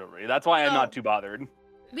steal jewelry. That's why I'm not too bothered.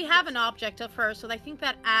 We have an object of hers, so I think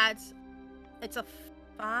that adds. It's a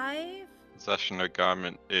 5, Possession or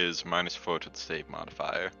garment is -4 to the save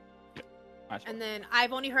modifier. and then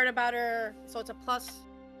I've only heard about her, so it's a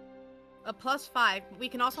 +5. We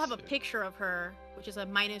can also have a picture of her, which is a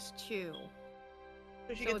 -2. So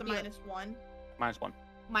she So gets a it'd be like- -1. -1.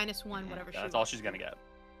 -1, whatever she That's wants. all she's gonna get.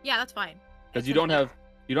 Yeah, that's fine. Because you don't have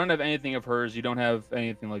anything of hers. You don't have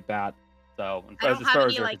anything like that. So I don't as have far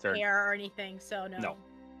any as you're like concerned, hair or anything, so no.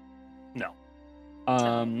 no.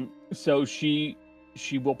 So she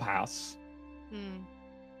will pass. Hmm.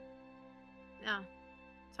 No.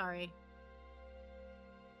 Sorry.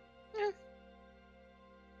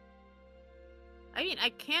 I mean, I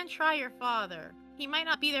can try your father. He might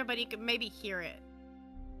not be there, but he could maybe hear it.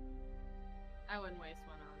 I wouldn't waste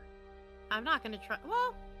one on it. I'm not gonna try.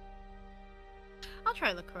 Well, I'll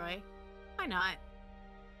try LaCroix. Why not?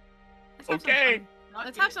 Let's have some Okay. fun.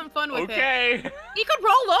 Let's have some fun with it. Okay. He could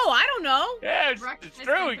roll low. I don't know. Yeah, it's Breakfast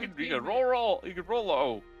true. You and can containment. roll. You can roll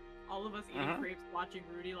low. All of us eating Uh-huh. crepes, watching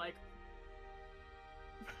Rudy like,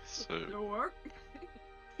 So it'll work.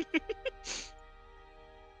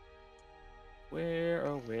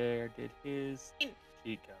 Where did his In-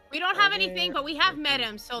 cheek go? We don't have anything, but we have met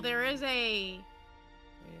him, so there is a.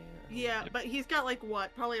 Yeah, but he's got like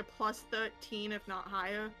what? Probably a plus 13, if not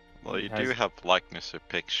higher. well, you Has- do have likeness or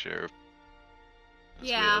picture. as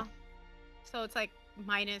Yeah. well. So it's like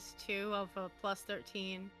 -2 of a plus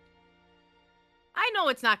 13. I know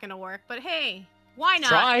it's not gonna work, but hey, why not?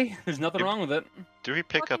 Try. There's nothing Yep. wrong with it. Do we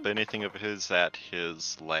pick up anything of his at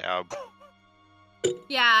his lab?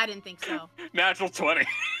 Yeah, I didn't think so. Natural 20.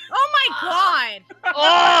 Oh my god!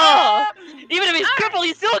 Oh! Even if he's crippled,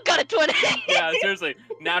 he still got a 20. Yeah, seriously.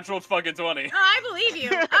 Natural fucking 20. Oh, I believe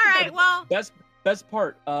you. All right, well, Best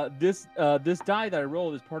part, this die that I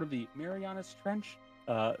rolled is part of the Marianas Trench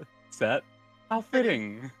set. How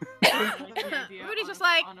fitting. Rudy's just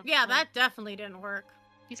like, yeah, that definitely didn't work.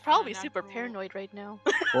 He's probably Unnatural. super paranoid right now.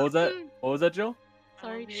 What was that? What was that, Jill?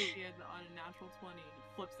 Sorry. On a natural 20,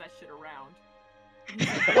 he flips that shit around.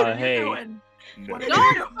 Hey. Doing? What are you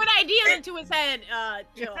Don't doing? put ideas into his head,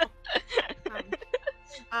 Jill.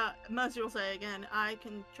 Mercy will say again, I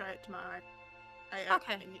can try it tomorrow. I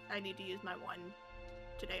Okay. I need to use my one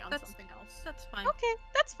today on That's- something else. That's fine. Okay,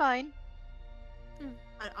 that's fine.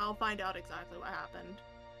 I'll find out exactly what happened.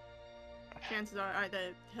 Chances are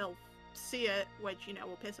either he'll see it, which, you know,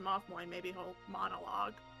 will piss him off more, and maybe he'll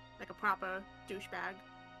monologue like a proper douchebag,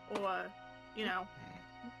 or, you know,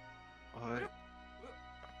 What?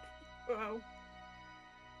 oh,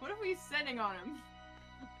 What if we sitting on him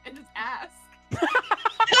and just ask?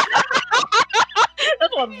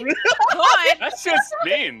 That's what rude. Good. That's just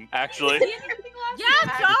mean, actually. Did he see anything last Yeah,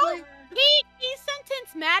 night? Joe. He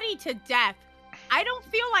sentenced Maddie to death. I don't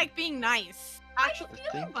feel like being nice. actually,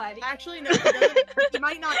 think- Buddy. actually, no, he doesn't. He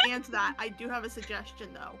might not answer that. I do have a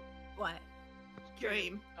suggestion, though. What?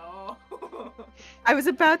 Dream. Oh. I was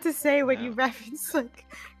about to say when Yeah. you referenced like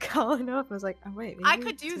calling up, I was like, oh wait, I maybe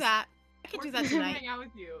could it's do just- that. I could do that tonight. Hang out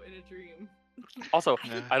with you in a dream. Also,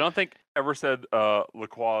 Yeah. I don't think I ever said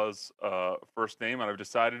Lacroix's first name, and I've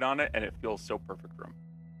decided on it, and it feels so perfect for him.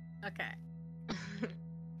 Okay.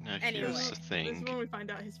 Now Anyway. here's the This is thing. when we find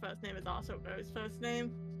out his first name is also Ro's first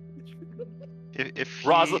name. If he,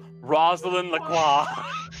 Rosalind Lacroix.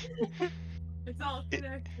 It's all It-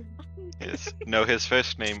 connected. his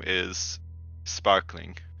first name is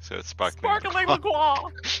Sparkling, so it's Sparkling. Sparkling Lacroix.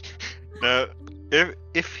 Lacroix. No,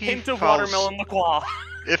 if he Hint of falls, watermelon Lacroix.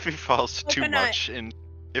 if he falls too Coconut. much in,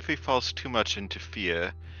 if he falls too much into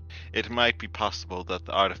fear, it might be possible that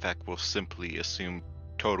the artifact will simply assume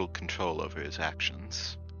total control over his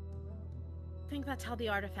actions. I think that's how the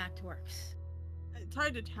artifact works. It's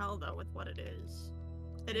hard to tell though with what it is.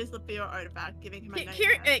 It is the fear artifact giving him a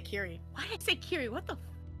Kiri, nightmare. Kiri. Why did I say Kiri? What the?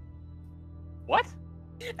 What?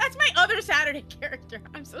 That's my other Saturday character.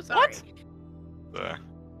 I'm so sorry. There.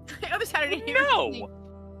 My other Saturday character. No!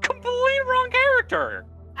 Completely wrong character!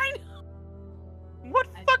 I know. What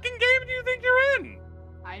fucking game do you think you're in?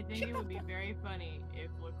 I think it would be very funny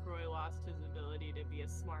if LaCroix lost his ability to be a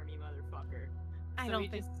smarmy motherfucker. I So don't he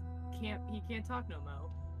think. just he can't talk no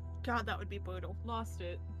mo. God, that would be brutal. Lost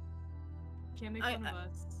it. Can't make I- fun of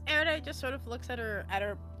us. Erida just sort of looks at her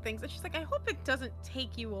things, and she's like, "I hope it doesn't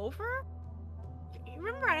take you over.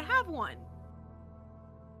 Remember, I have one."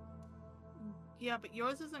 Yeah, but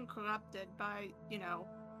yours isn't corrupted by, you know.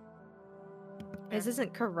 This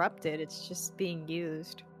isn't corrupted, it's just being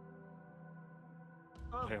used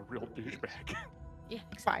Oh, By a real douchebag. Yeah.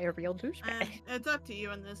 by a real douchebag. it's up to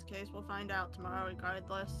you in this case. We'll find out tomorrow,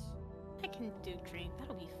 regardless. I can do dream.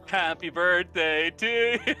 That'll be fun. Happy birthday to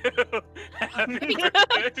you! Happy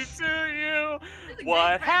birthday to you!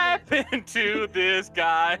 What happened to this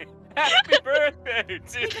guy? Happy birthday We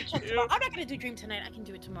to can check you! tomorrow. I'm not gonna do dream tonight. I can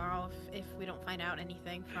do it tomorrow if we don't find out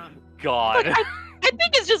anything from. God. I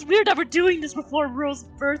think it's just weird that we're doing this before Rose's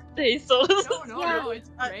birthday, so this No, is no, Yeah. no, it's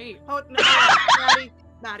great. Oh, no,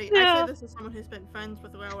 Maddie, I Yeah. say this as someone who's been friends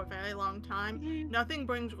with Ro a very long time. Nothing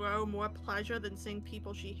brings Ro more pleasure than seeing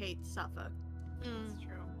people she hates suffer. Mm. It's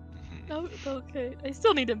true. Oh, okay. I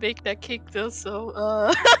still need to make that cake though, so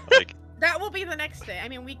Like, That will be the next day. I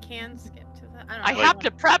mean, we can skip to that. I don't I know. have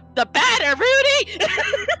to prep the batter, Rudy.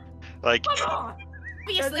 like Come on!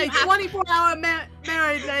 There's Obviously, a you have 24-hour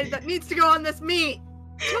marriage that needs to go on this meat.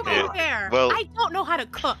 to be Yeah, fair. well- I don't know how to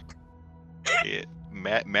cook.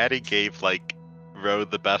 Maddie gave like Ro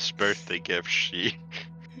the best birthday gift she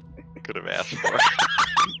could have asked for.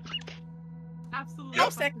 Absolutely.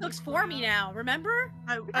 Elsa fucking cooks for me incredible. now. Remember?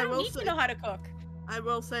 I I don't will need say, to know how to cook. I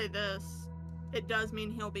will say this. It does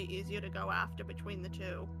mean he'll be easier to go after between the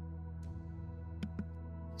two.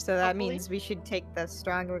 So that Hopefully. means we should take the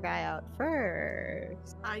stronger guy out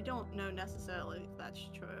first. I don't know necessarily if that's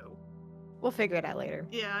true. We'll figure it out later.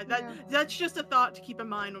 Yeah, Yeah. that's just a thought to keep in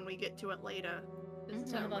mind when we get to it later. There's a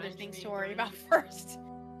Mhm. ton of No other wrench things being to worry thrown about in. first.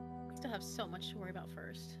 We still have so much to worry about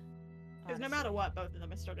first. Because no matter what, both of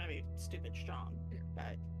them are still gonna be stupid strong.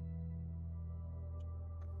 But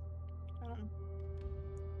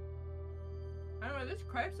I don't know, these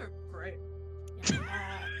crepes are great. Yeah.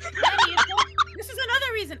 Maddie, this is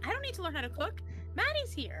another reason I don't need to learn how to cook.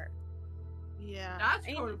 Maddie's here. yeah, That's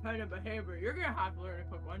Ain't- codependent behavior. You're gonna have to learn to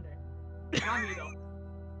cook one day. Not me though.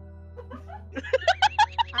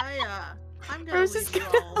 I'm gonna Rose leave is you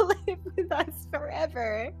gonna all. live with us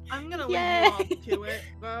forever. I'm gonna leave Yay. you all to it.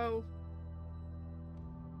 Go.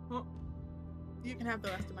 Well, you can have the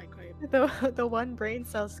rest of my crepe. The one brain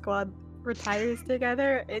cell squad retires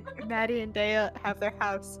together. Maddie and Dea have their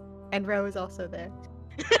house, and Ro is also there.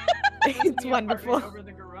 It's Me wonderful. apartment over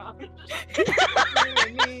the garage.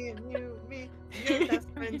 Me and you, me, your best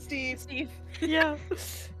friend Steve. Steve. Yeah.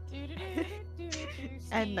 Do-do-do-do-do-do,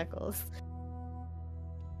 And Steve. Knuckles.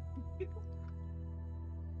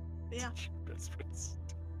 Yeah. Best friends.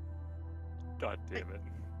 God damn it.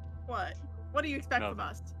 What? What do you expect from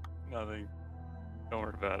Nothing. us? Nothing. Don't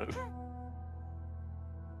worry about it.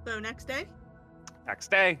 So next day, Next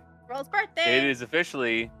day, Rose's birthday. it is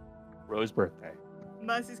officially Rose's birthday.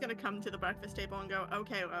 Mercy's gonna come to the breakfast table and go,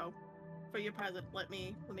 "Okay, Ro, for your present, let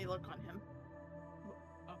me look on him.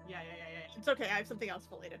 Oh, yeah. It's okay. I have something else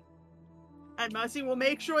for later." And Mercy will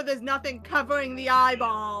make sure there's nothing covering the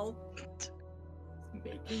eyeball.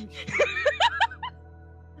 Making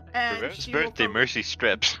And Rose's she will birthday, pro- Mercy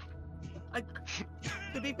strips.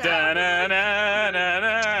 To be fair,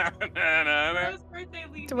 Rose birthday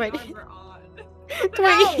leaves Twenty. the armor on.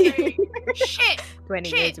 20, Shit. 20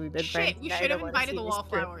 Shit. years we've been friends. Shit. You and I should have don't wanna invited see the you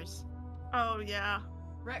strip. wallflowers. oh yeah.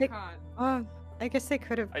 Retcon. Oh, I guess they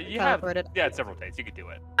could have You have teleported. several days. You could do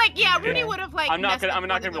it. Like, yeah, Rudy Yeah. would have like. I'm not messed gonna. with I'm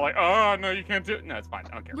not one gonna of be them. like, oh no, you can't do it. No, it's fine.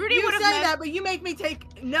 I don't care. Rudy You would say have that, but you make me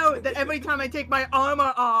take note that every time I take my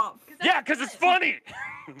armor off, Yeah, because it's funny.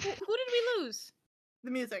 Who did we lose? the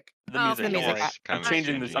music The Oh, music. the don't music. worry. Kind I'm of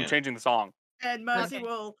changing this. I'm yeah. changing the song. and Mercy Okay.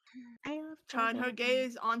 will I love turn her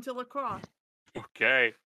gaze onto LaCroix.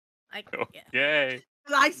 Okay. Like, yeah. Okay.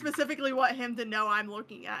 'Cause I specifically want him to know I'm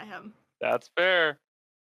looking at him. That's fair.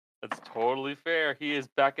 That's totally fair. He is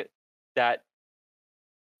back at that.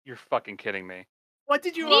 You're fucking kidding me. What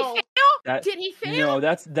did you Did he roll? fail? That- Did he fail? No,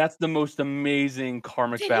 that's the most amazing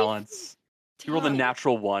karmic Did he balance. You rolled a Did he-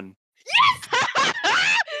 natural one.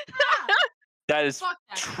 That is Fuck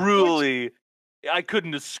that. truly. I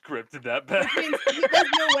couldn't have scripted that better. Which means there's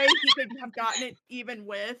no way he could have gotten it even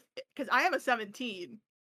with, because I have a 17.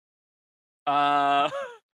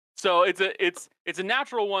 So it's a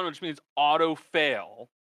natural one, which means auto fail.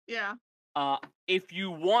 Yeah. If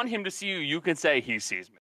you want him to see you, you can say he sees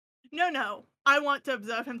me. No. I want to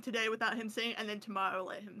observe him today without him seeing, and then tomorrow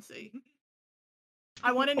let him see.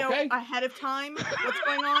 I want to know Okay. ahead of time what's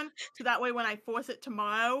going on, so that way when I force it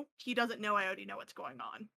tomorrow, he doesn't know I already know what's going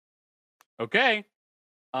on. Okay.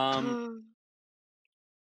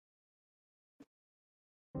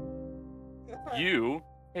 You.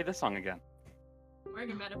 Hey, this song again. I'm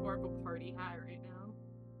wearing a metaphorical party hat right now.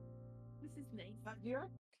 This is nice. Do you have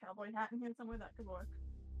a cowboy hat in here somewhere that could work?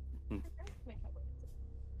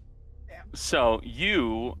 So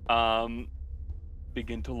you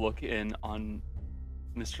begin to look in on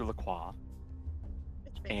Mr. Lacroix,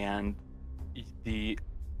 and the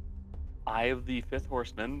eye of the fifth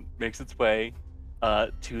horseman makes its way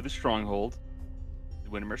to the stronghold, the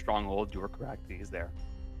Windermere stronghold. You are correct; he is there.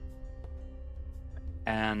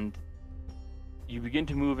 And you begin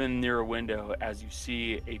to move in near a window as you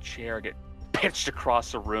see a chair get pitched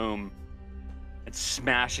across the room and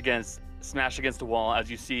smash against the wall, as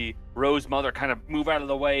you see Rose's mother kind of move out of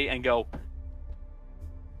the way and go,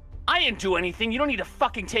 "I didn't do anything. You don't need to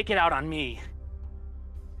fucking take it out on me."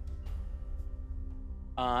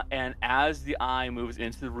 And as the eye moves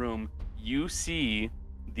into the room, you see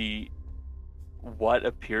what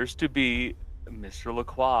appears to be Mr.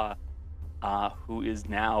 Lacroix, who is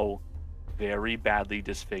now very badly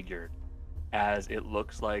disfigured, as it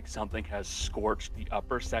looks like something has scorched the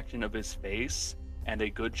upper section of his face and a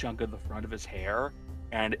good chunk of the front of his hair,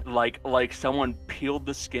 and like someone peeled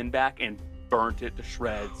the skin back and burnt it to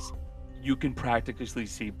shreds. You can practically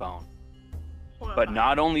see bone. But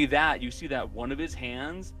not only that, you see that one of his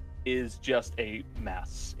hands is just a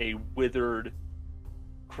mess, a withered,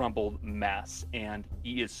 crumpled mess, and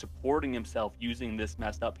he is supporting himself using this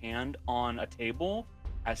messed up hand on a table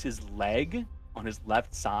as his leg on his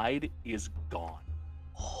left side is gone.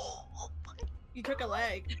 You took a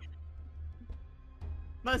leg.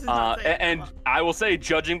 Most is not saying And that. I will say,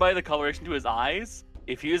 judging by the coloration to his eyes,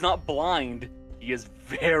 if he is not blind, he is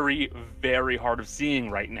very, very hard of seeing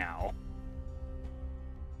right now.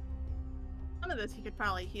 Some of this he could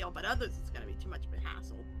probably heal, but others it's gonna be too much of a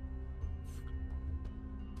hassle.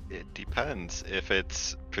 It depends. If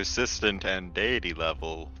it's persistent and deity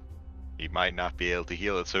level, he might not be able to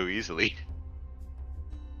heal it so easily.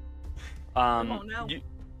 won't know.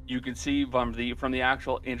 You can see from the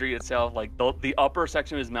actual injury itself, like the upper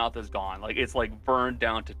section of his mouth is gone. Like it's like burned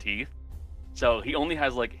down to teeth. So he only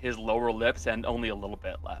has like his lower lips and only a little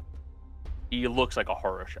bit left. He looks like a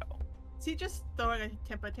horror show. Is he just throwing a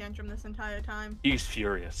temper tantrum this entire time? He's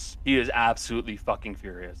furious. He is absolutely fucking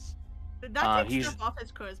furious. Did that take he's- stuff off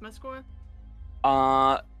his charisma score?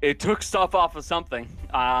 It took stuff off of something.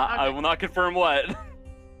 I Okay. will not confirm what.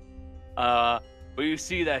 But you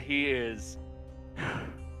see that he is.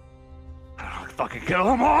 I'll fucking kill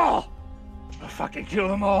them all! I'll fucking kill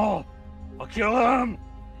them all! I'll kill them!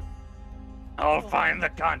 I'll find the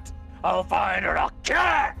cunt! I'll find her! I'll kill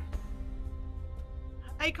her!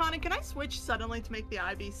 Hey, Connor, can I switch suddenly to make the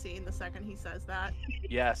IBC in the second he says that?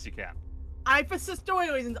 Yes, you can. For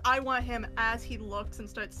story reasons, I want him as he looks and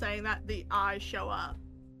starts saying that the eyes show up.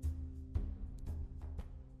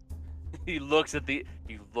 He looks at the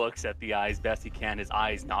eyes best he can. His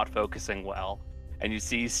eyes not focusing well, and you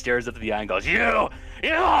see he stares up at the eye and goes, "You!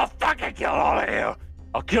 I'll fucking kill all of you!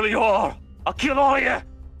 I'll kill you all! I'll kill all of you!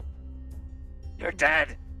 You're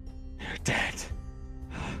dead! You're dead!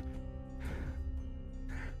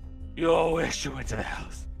 You wish you went to the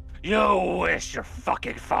house. You wish your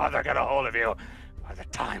fucking father got a hold of you by the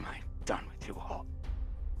time I'm done with you all."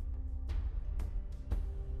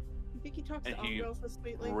 You think he talks And to he girls so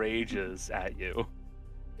sweetly? rages at you.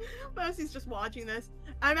 Mercy's just watching this.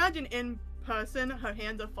 I imagine in person, her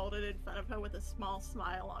hands are folded in front of her with a small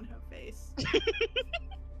smile on her face.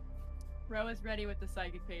 Ro is ready with the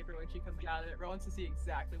psychic paper when she comes out of it. Ro wants to see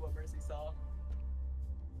exactly what Mercy saw.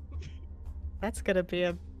 That's gonna be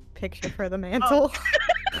a picture for the mantle.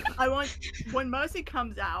 I want, when Mercy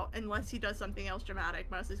comes out, unless he does something else dramatic,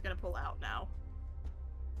 Mercy's gonna pull out now.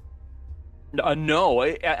 No,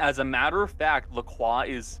 as a matter of fact, Lacroix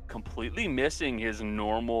is completely missing his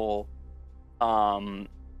normal,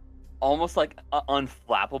 almost like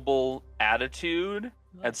unflappable attitude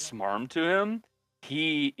and smarm to him.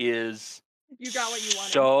 He is You got what you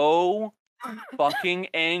wanted. so fucking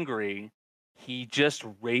angry. He just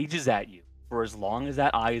rages at you for as long as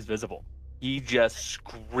that eye is visible. He just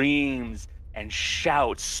screams and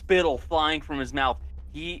shouts, spittle flying from his mouth.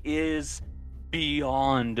 He is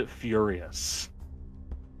beyond furious.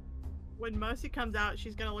 When Mercy comes out,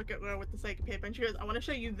 she's gonna look at Ro with the psychic paper and she goes, "I want to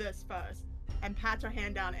show you this first," and pats her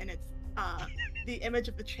hand down, and it's the image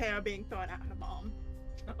of the chair being thrown at her mom.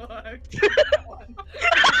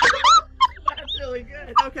 That's really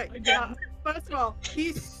good. Okay, first of all,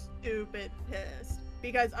 he's stupid pissed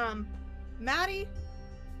because Maddie,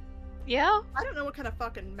 Yeah? I don't know what kind of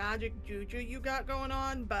fucking magic juju you got going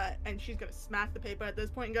on, and she's gonna smack the paper at this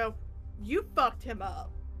point and go, "You fucked him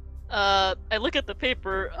up." I look at the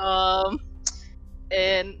paper,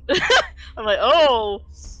 and I'm like, oh.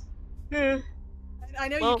 And I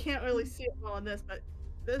know Well- you can't really see it well on this, but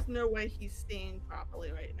there's no way he's seeing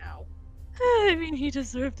properly right now. I mean, he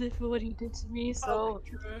deserved it for what he did to me, so.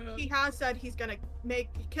 He has said he's gonna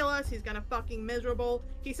kill us, he's gonna fucking miserable.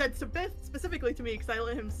 He said specifically to me, because I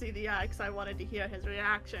let him see the eye, because I wanted to hear his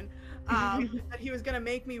reaction, that he was gonna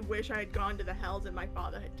make me wish I had gone to the hells and my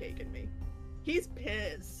father had taken me. He's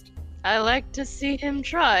pissed. I like to see him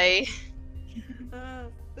try.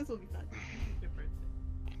 This will be fun.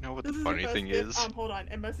 You know what This the is funny your thing first is? hold on,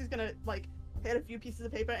 and Mercy's gonna like hit a few pieces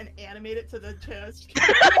of paper and animate it to the chest.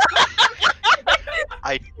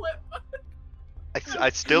 I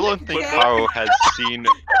still don't think Yeah. Haru has seen.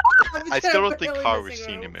 I'm I still don't just think barely Haru's missing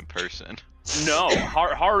seen Ro. him in person. No,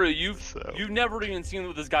 Haru, you've So never even seen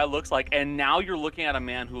what this guy looks like, and now you're looking at a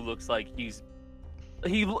man who looks like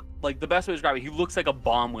like the best way to describe it, he looks like a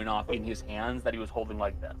bomb went off in his hands that he was holding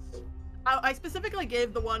like this. I specifically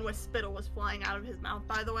gave the one where spittle was flying out of his mouth,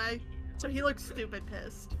 by the way. So he looks stupid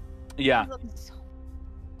pissed. Yeah,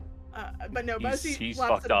 But no, Mercy he's slaps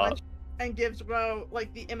fucked it a up. bunch and gives Ro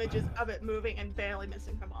like the images of it moving and barely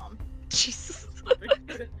missing her mom. Jesus.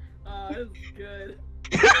 This is good.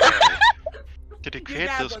 did he Your create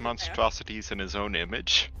dad those wasn't there. monstrosities in his own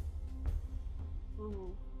image?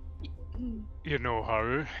 Ooh. You know,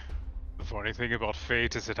 Haru, The funny thing about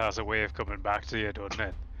fate is it has a way of coming back to you, doesn't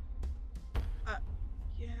it?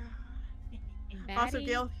 Yeah. Also, Maddie?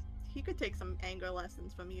 Gale, he could take some anger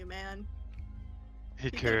lessons from you, man. He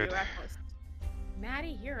He's gonna be could. reckless.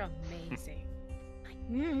 Maddie, you're amazing.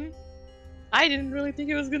 I didn't really think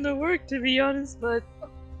it was gonna work, to be honest, but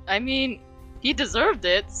I mean, he deserved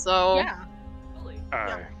it, so. Yeah. Fully.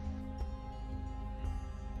 Aye.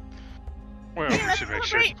 Well, Yeah, we let's should make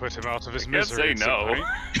sure to celebrate. put him out of his I can't misery. say at some no.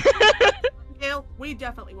 point. Gale, we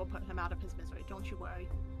definitely will put him out of his misery. Don't you worry.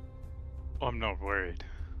 I'm not worried.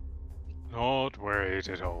 Not worried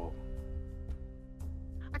at all.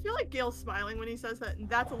 I feel like Gale's smiling when he says that, and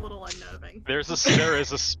that's a little unnerving. There is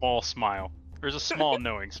a small smile. There's a small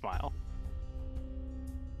knowing smile.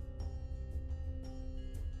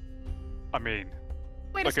 I mean,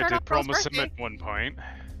 Way to like I start did off Pearl's promise him birthday. at one point.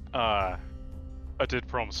 I did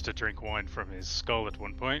promise to drink wine from his skull at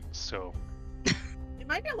one point, so It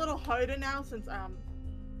might be a little harder now since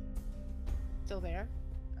Still there.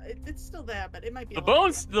 it's still there, but it might be. The a little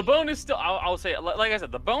bones, the bone is still. I'll say, like I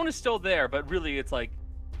said, the bone is still there, but really, it's like,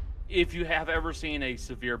 if you have ever seen a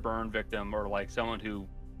severe burn victim or like someone who,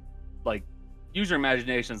 like, use your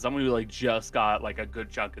imagination, someone who like just got like a good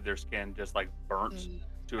chunk of their skin just like burnt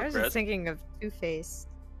to I a was just crisp. thinking of Two-Face.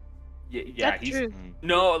 Yeah, That's he's true.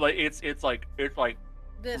 no, like it's like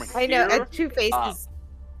This. I know, Here? Two-Face Ah. is...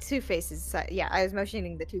 Two-Face is... Yeah, I was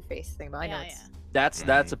mentioning the Two-Face thing, but I know Yeah, it's...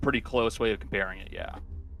 that's a pretty close way of comparing it. Yeah.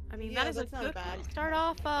 I mean, Yeah, that is a that's not good bad. way to start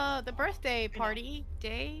off the birthday know. party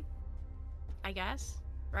day, I guess.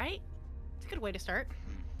 Right? It's a good way to start.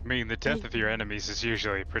 I mean, the death of your enemies is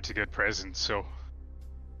usually a pretty good present, so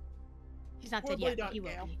He's not dead Horribly yet, but done, he will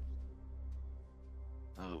Gale. be.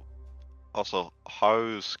 Oh. Also,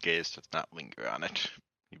 Haru's gaze does not linger on it.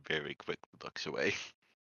 He very quickly looks away.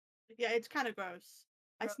 Yeah, it's kind of gross.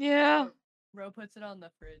 Yeah. Ro puts it on the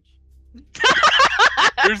fridge.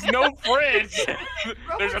 There's no fridge.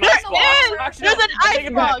 There's an There ice box. is! Actually, There's no, an I take ice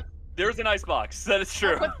it back. box! There's an ice box. That is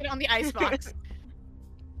true. Put it on the ice box.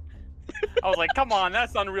 I was like, come on,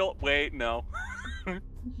 that's unreal. Wait, no.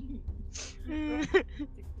 It's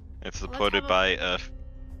Let's supported have a- by a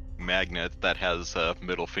magnet that has a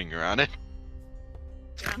middle finger on it.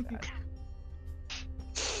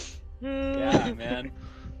 Yeah, man.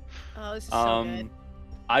 Oh, this is so good.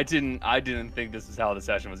 I didn't think this is how the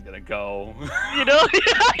session was gonna go. You know?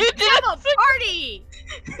 You did. Have a party!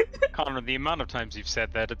 Connor, the amount of times you've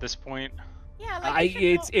said that at this point, Yeah, like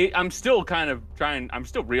I'm still kind of trying. I'm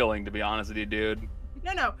still reeling, to be honest with you, dude.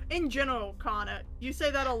 No. In general, Connor, you say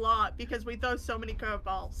that a lot because we throw so many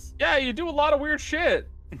curveballs. Yeah, you do a lot of weird shit.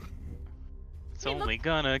 it's Hey, look- only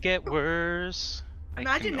gonna get worse.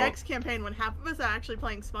 Imagine can next campaign when half of us are actually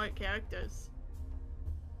playing smart characters.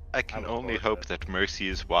 I can look only forward hope to that Mercy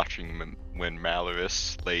is watching when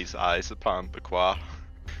Malorus lays eyes upon Bakwa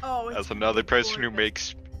Oh, it's as another gonna be person who gorgeous.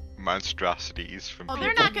 makes monstrosities from Oh, people.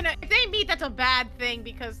 they're not gonna. If they meet, that's a bad thing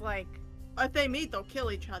because, like, If they meet, they'll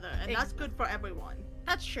kill each other, and that's good for everyone.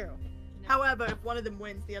 that's true. However, if one of them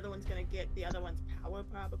wins, the other one's gonna get the other one's power,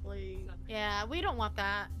 probably. Yeah, we don't want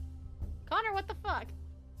that. Connor, what the fuck?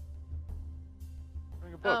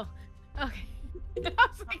 Bring a book. Oh, okay. I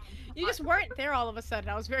was like, you just weren't there all of a sudden.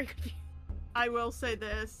 I was very confused. I will say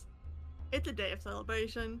this: it's a day of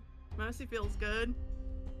celebration. Mercy feels good.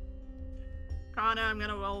 Connor, I'm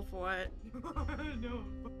gonna roll for it.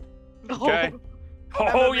 No. Okay. Oh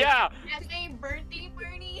Remember, yeah. That's my birthday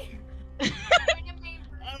party.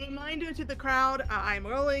 A reminder to the crowd: I'm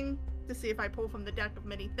rolling to see if I pull from the deck of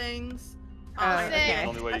many things. Oh, Sick. That's okay. the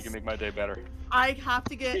only way you can make my day better. I have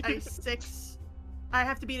to get a 6. I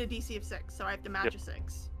have to beat a DC of 6, so I have to match Yep. a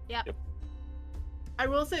 6. Yep. I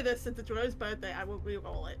will say this: since it's Rose's birthday, I will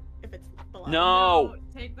re-roll it if it's below. No,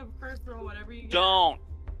 Take the first roll, whatever you get. don't.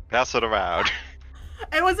 Pass it around.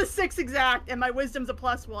 It was a 6 exact, and my wisdom's a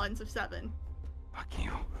 +1, so 7. Fuck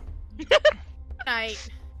you. Night.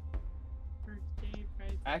 Birthday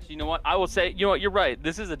present. Actually, you know what? I will say, you know what? You're right.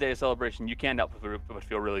 This is a day of celebration. You can't help but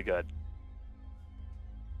feel really good.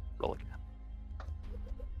 Roll again.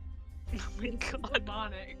 Oh my god.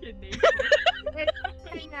 Demonic in nature.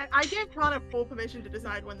 I gave Connor full permission to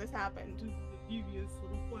decide when this happened. Just a devious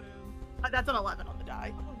little plan. That's an 11 on the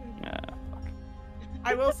die. Yeah. Fuck.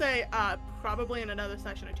 I will say, probably in another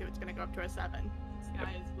session or two, it's gonna go up to a 7.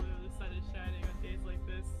 Sky is blue, the sun is shining on days like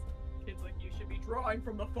this. Kids like you should be drawing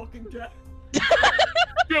from the fucking deck.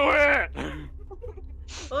 Do it!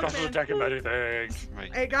 Look, Come to man, attacking many things.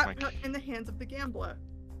 it got put in the hands of the gambler.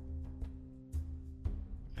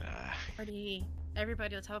 Party.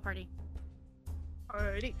 Everybody, let's have a party.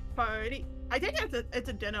 Party. I think it's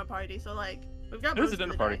a dinner party, so like we've got. It is most a of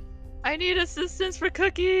dinner the party. day. I need assistance for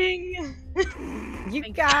cooking.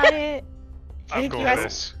 You got it. I'm think going you with guys-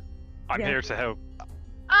 this. I'm Yeah. here to help.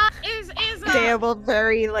 Dea will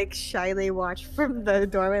very like shyly watch from the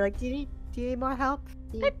doorway. Like, do you need more help?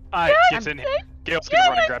 Alright, Kid's in here. Gail's gonna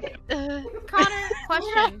run and grab it. Connor,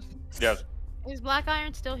 question. Yes. Is Black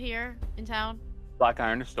Iron still here in town? Black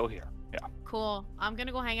Iron is still here. Yeah. Cool. I'm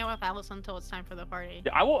gonna go hang out with Alice until it's time for the party.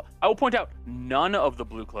 Yeah. I will point out none of the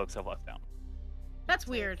blue cloaks have left town. That's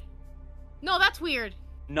weird. No, that's weird.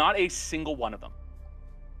 Not a single one of them.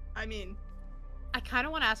 I mean, I kind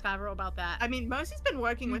of want to ask Avro about that. Mercy's been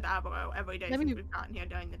working with Avro every day Let since me- we've gotten here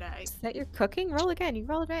during the day. Is that your cooking? Roll again. You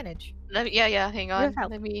roll advantage. Yeah, hang on.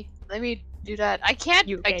 help. Let me do that. I can't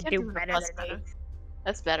You I can can't do the better plus than me. eight.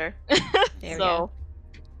 That's better. There we So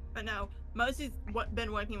But no, Mercy's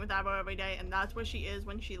been working with Avro every day, and that's where she is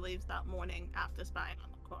when she leaves that morning after spying on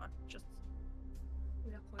the core. Just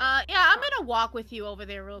Yeah, I'm gonna walk with you over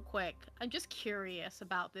there real quick. I'm just curious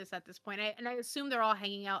about this at this point, and I assume they're all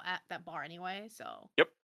hanging out at that bar anyway. So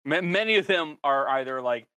Many of them are either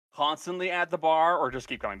like constantly at the bar or just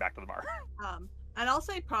keep coming back to the bar. And I'll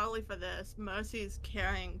say probably for this, Mercy's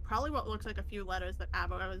carrying probably what looks like a few letters that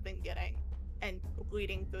Avro has been getting and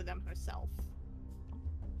reading through them herself.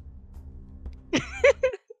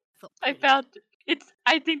 I found it's.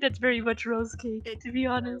 I think that's very much rose cake, It to be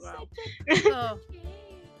honest. Well. So,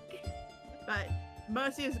 But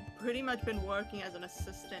Mercy has pretty much been working as an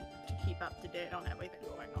assistant to keep up to date on everything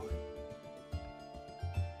going on.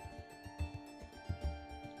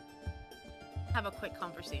 have a quick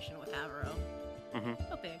conversation with Avro. Mhm.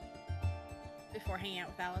 No big. Before hanging out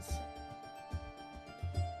with Alice.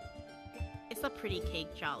 It's a pretty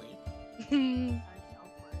cake, Jolly.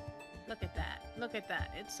 Look at that. Look at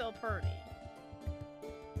that. It's so pretty.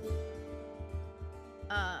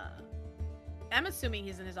 I'm assuming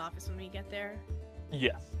he's in his office when we get there.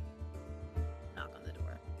 Yes. Knock on the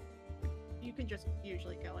door. You can just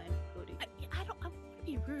usually go in, Booty. I don't want to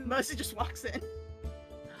be rude. Mercy just walks in.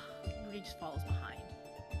 Rudy just follows behind.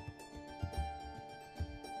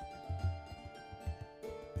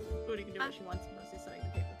 Booty can do what she wants. Mercy's setting the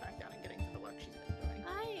paper back down and getting to the work she's been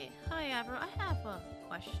doing. Hi, Avro. I have a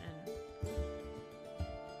question.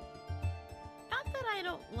 Not that I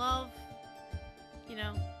don't love,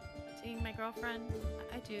 seeing my girlfriend.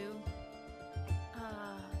 I do.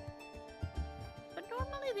 But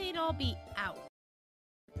normally they'd all be out.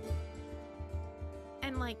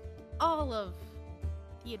 And all of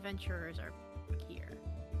the adventurers are here.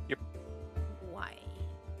 Yep. Why?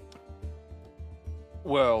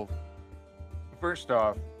 Well, first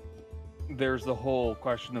off, there's the whole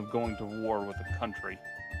question of going to war with a country.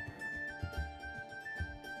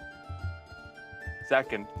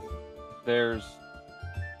 Second,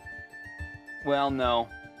 no.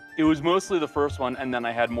 It was mostly the first one, and then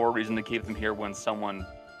I had more reason to keep them here when someone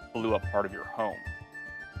blew up part of your home.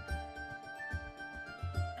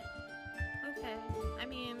 Okay. I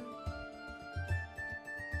mean,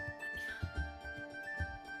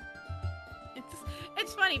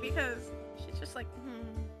 it's funny because she's just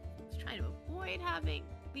just trying to avoid having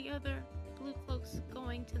the other blue cloaks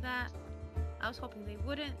going to that. I was hoping they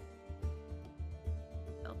wouldn't.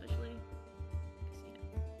 Selfishly.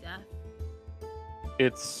 'Cause, death.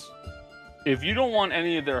 If you don't want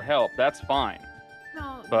any of their help, that's fine.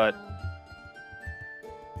 No, But- no.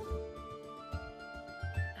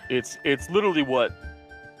 It's literally what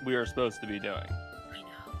we are supposed to be doing. I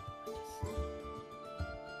know.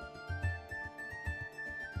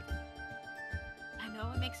 I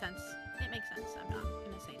know, it makes sense. It makes sense. I'm not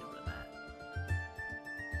gonna say no to that.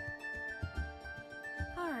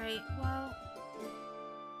 Alright, well.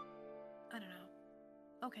 I don't know.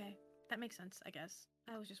 Okay, that makes sense, I guess.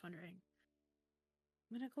 I was just wondering.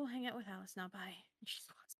 I'm gonna go hang out with Alice now, bye.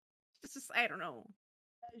 It's just, I don't know.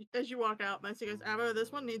 As you walk out, Mercy goes, Avro,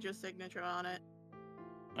 this one needs your signature on it.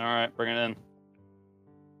 All right, bring it in.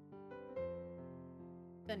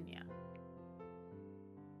 Then, yeah.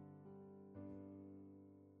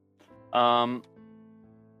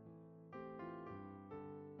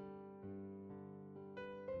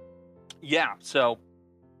 Yeah, so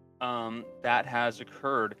that has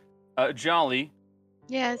occurred. Jolly,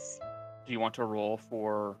 Yes. do you want to roll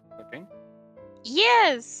for cooking?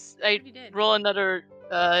 Yes. I You did. roll another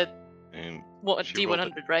And D she rolled a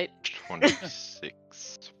 100, right?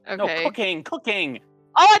 26. Okay. No, cooking.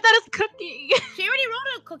 Oh, I thought it was cooking. She already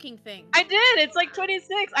wrote a cooking thing. I did. It's like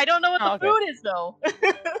 26. I don't know what Oh, the okay. food is though.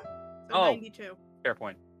 So Oh. 92. Fair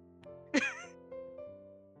point. Hey,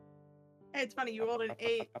 it's funny, you rolled an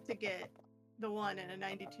 8 to get the 1 and a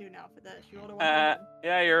 92 now for this. You rolled a 1.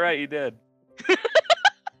 Yeah, you're right. You did.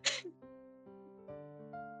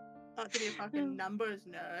 to be a fucking numbers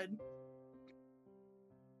nerd.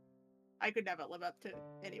 I could never live up to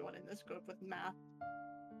anyone in this group with math.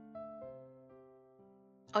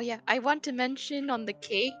 Oh yeah, I want to mention on the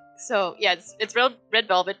cake. So yeah, it's red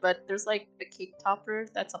velvet, but there's like a cake topper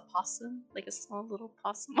that's a possum, like a small little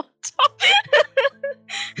possum on top.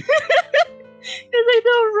 Because I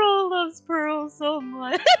know Ro loves Pearl so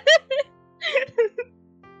much.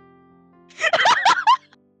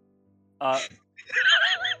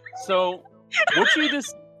 So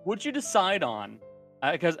what you decide on?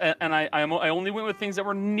 Because I only went with things that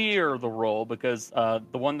were near the roll because the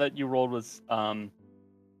one that you rolled was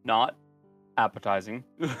not appetizing.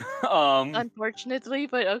 Unfortunately,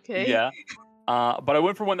 but okay. Yeah. But I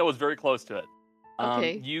went for one that was very close to it.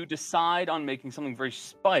 Okay. You decide on making something very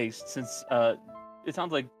spiced since it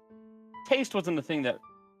sounds like taste wasn't the thing that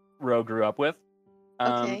Ro grew up with.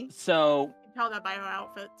 Okay. So You can tell that by her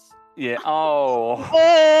outfits. yeah. Oh.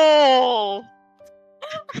 Oh!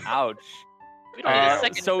 Ouch. We don't need a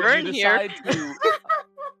second so burn you here. decide to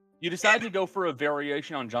you decide to go for a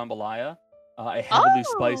variation on jambalaya, a heavily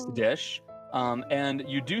spiced dish, and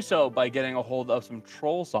you do so by getting a hold of some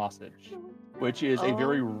troll sausage, which is a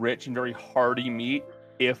very rich and very hearty meat,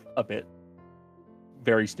 if a bit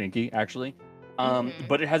very stinky, actually.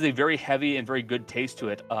 But it has a very heavy and very good taste to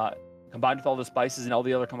it. Combined with all the spices and all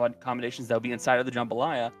the other combinations that will be inside of the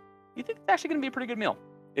jambalaya, you think it's actually going to be a pretty good meal.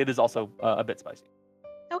 It is also a bit spicy.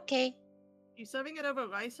 Okay. You serving it over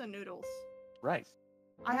rice or noodles? Rice.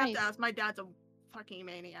 I have Rice. to ask. My dad's a fucking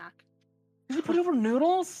maniac. Did you put it over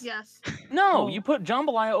noodles? Yes. No, Oh. you put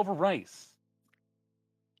jambalaya over rice.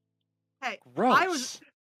 Hey, Gross.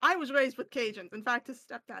 I was raised with Cajuns. In fact, his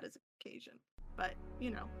stepdad is a Cajun. But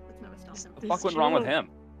you know, it's never stopped him. What the fuck went wrong with him?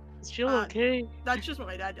 Is Jill Uh, okay? That's just what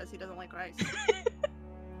my dad does. He doesn't like rice.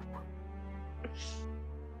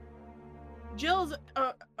 Jill's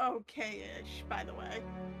okay-ish, by the way.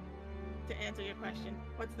 To answer your question,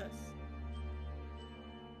 what's this?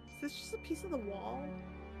 Is this just a piece of the wall?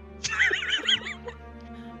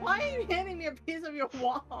 Why are you handing me a piece of your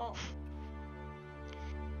wall?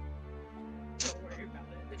 Don't worry about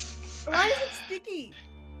it. Why is it sticky?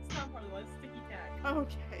 It's not part of the sticky tack.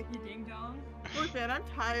 Okay. You ding dong. Look, man, I'm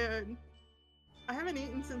tired. I haven't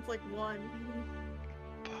eaten since like 1.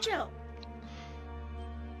 Jill.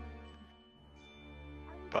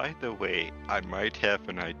 By the way, I might have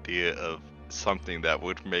an idea of something that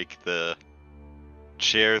would make the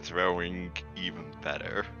chair throwing even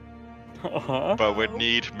better, but would Uh-oh.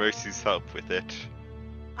 need Mercy's help with it.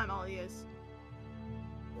 I'm all ears.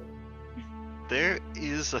 There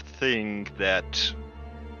is a thing that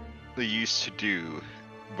they used to do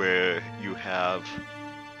where you have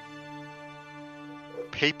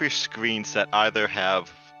paper screens that either have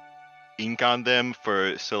ink on them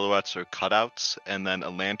for silhouettes or cutouts, and then a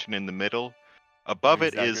lantern in the middle. Above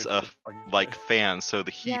it is a like fan, so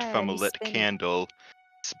the heat Yeah, from a you lit spin it. candle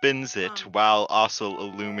spins it Oh. while also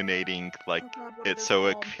illuminating like Oh God, what it is so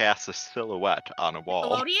it called? casts a silhouette on a wall.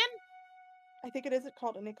 Nickelodeon? I think it is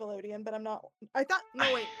called a Nickelodeon, but I'm not. I thought.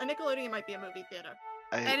 No, wait. A Nickelodeon might be a movie theater.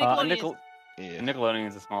 And I, Nickelodeon yeah, Nickelodeon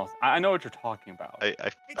is the smallest. I know what you're talking about. I, It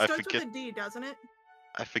I starts forget with a D, doesn't it?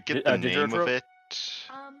 I forget Did- the did you name of intro- it.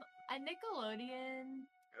 A Nickelodeon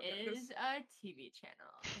Okay, is a TV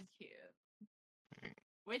channel. It's cute.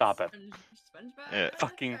 With Stop it. SpongeBob. Yeah.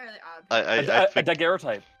 Fucking- Charlie Odd I- Parents. a think-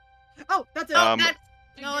 daguerreotype. Oh, that's it. Um, That's,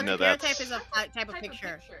 no, No, a that's- daguerreotype is a type of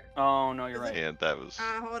picture. Oh no, you're Is right. Yeah, that was.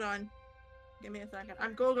 Hold on. Give me a second.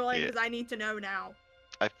 I'm googling Yeah. because I need to know now.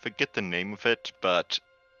 I forget the name of it, but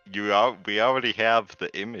we already have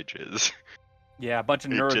the images. Yeah, a bunch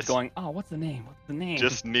of It nerds just- going, oh, what's the name? What's the name?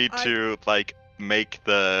 Just need I- to like make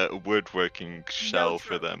the woodworking shell for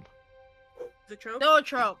trope. them. Is it trope?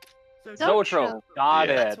 Zoetrope. So Zoetrope. Got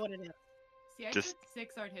Yeah. That's it. what it is. See, I Just- took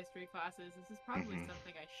 6 art history classes. This is probably Mhm.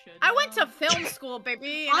 something I should. I went to know. film school,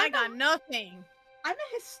 baby, and I I'm got a- nothing. I'm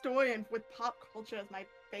a historian with pop culture as my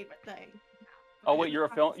favorite thing. Oh wait, you're a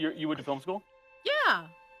film. You went to film school? Yeah.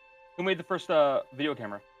 Who made the first video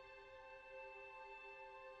camera?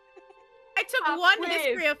 I took Pop one quiz.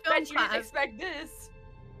 history of film Bet you didn't class. expect this.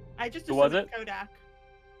 I just Who was assumed it? Kodak.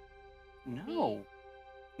 No.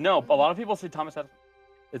 No, a lot of people say Thomas Edison.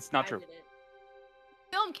 It's not I true. did it.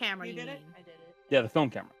 Film camera, You you did it? mean? I did it. Yeah, the film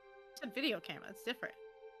camera. It's a video camera. It's different.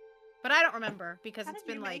 But I don't remember because How it's did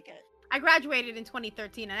you been like make it? I graduated in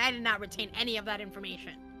 2013 and I did not retain any of that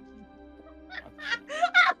information.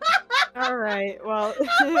 All right. Well,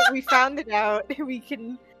 we found it out. We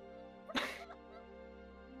can.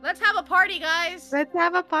 Let's have a party, guys. Let's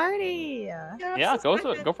have a party. Give us Yeah, a go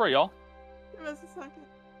second. for it, y'all. Give us a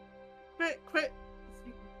second. Quit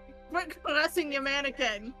caressing your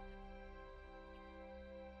mannequin.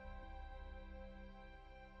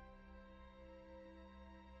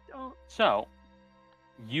 Don't. So,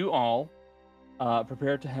 you all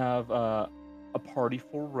prepare to have a party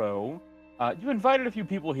for Ro. You invited a few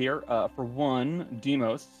people here. For one,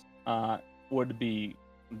 Demos would be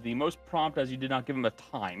the most prompt, as you did not give him a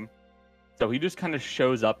time. So he just kind of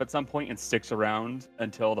shows up at some point and sticks around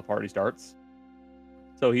until the party starts.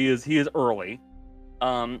 So he is early.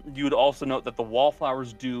 You would also note that the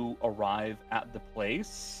wallflowers do arrive at the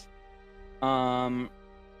place. Anna,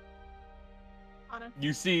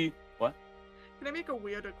 You see what? can I make a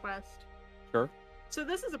weird request? Sure. So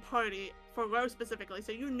this is a party for Ro specifically,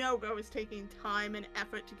 so you know Ro is taking time and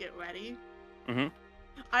effort to get ready. Mhm.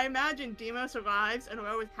 I imagine Demos arrives and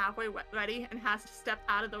Ro is halfway ready and has to step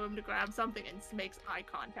out of the room to grab something and makes eye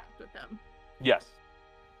contact with him. Yes.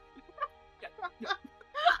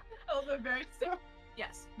 Although very sick.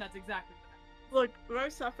 Yes, that's exactly that. Look,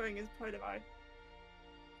 Ro's suffering is part of our...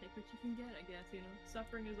 Take what you can get, I guess, you know.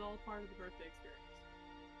 Suffering is all part of the birthday experience.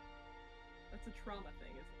 That's a trauma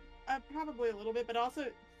thing, isn't it? Probably a little bit, but also,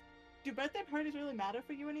 do birthday parties really matter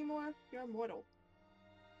for you anymore? You're immortal.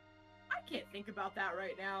 I can't think about that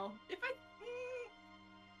right now. If I...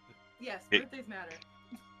 Yes, It- birthdays matter.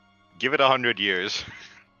 Give it 100 years.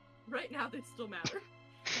 Right now, they still matter.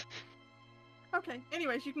 Okay,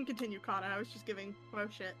 anyways, you can continue, Connor. I was just giving Ro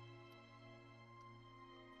shit.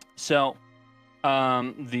 So,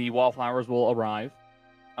 the wallflowers will arrive.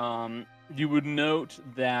 You would note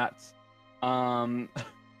that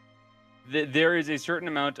there is a certain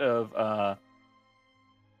amount of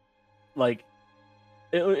like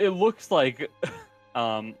it looks like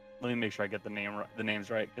let me make sure I get the names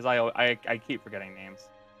right because I keep forgetting names.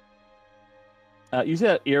 You see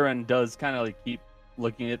that Aaron does kind of like keep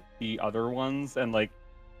looking at the other ones and like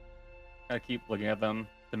kind of keep looking at them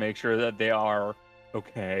to make sure that they are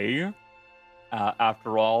okay.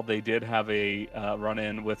 After all, they did have a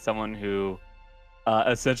run-in with someone who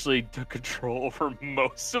essentially took control over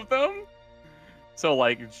most of them. So,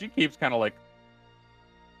 like, she keeps kind of, like,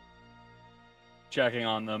 checking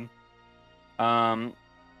on them.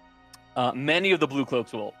 Many of the Blue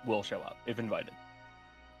Cloaks will show up, if invited.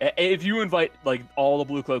 If you invite, like, all the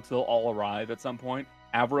Blue Cloaks, they'll all arrive at some point.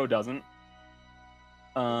 Avro doesn't.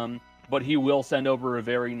 But he will send over a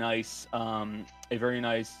very nice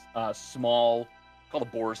small, called a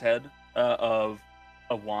boar's head of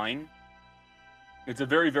wine. It's a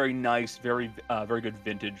very, very nice, very good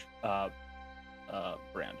vintage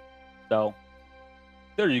brand. So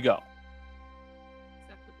there you go.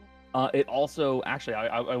 Acceptable. It also, actually,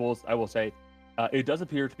 I will say, it does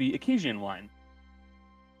appear to be Acasian wine.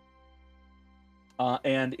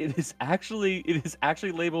 And it is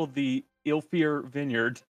actually labeled the Ilfir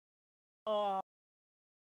Vineyard.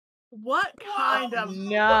 What kind of...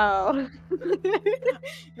 No.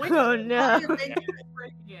 Which Oh no. kind of thing-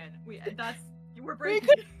 Breaking in. We're We breaking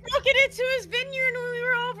could in. look at it to his vineyard when we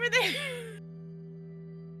were over there.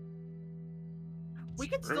 We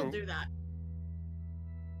could still True. do that.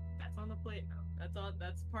 That's on the plate now.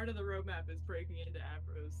 That's part of the roadmap is breaking into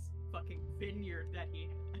Avro's fucking vineyard that he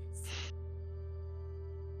has.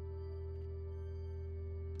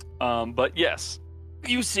 But yes,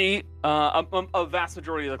 you see a vast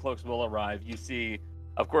majority of the cloaks will arrive. You see,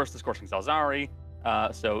 of course, the Scorching Zalzari,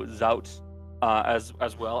 so Zout,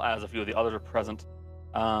 as well as a few of the others are present.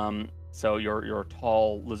 So your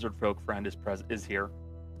tall lizard folk friend is here.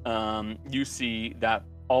 You see that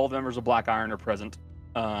all the members of Black Iron are present.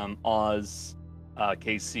 Oz,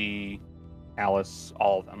 KC, Alice,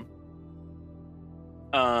 all of them.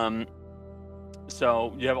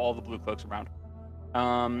 So you have all the blue cloaks around.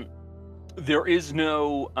 There is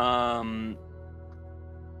no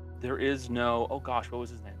oh gosh, what was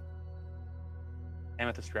his name?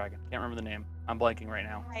 Amethyst Dragon. Can't remember the name. I'm blanking right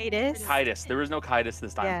now. Titus. Kaitis. There is no Kaitis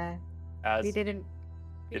this time. Yeah, As we didn't.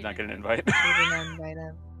 did not get an invite. We didn't invite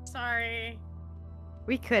him. Sorry.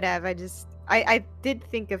 We could have. I did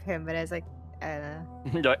think of him, but I was like,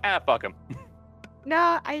 You're like, fuck him.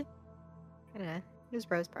 no, I don't know. It was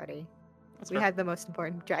Rose party. That's We fair. had the most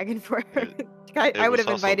important dragon for her. It I would was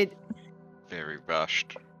have also invited. Very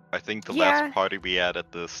rushed. I think the Yeah. last party we had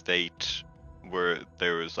at the state where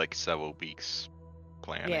there was like several weeks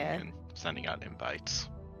planning Yeah. and sending out invites.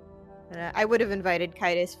 I would have invited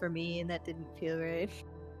Kaitis for me, and that didn't feel right.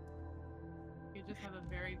 You just have a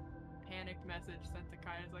very panicked message sent to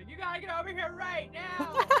Kai. It's like, you gotta get over here right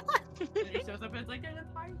now. And he shows up and it's like, there's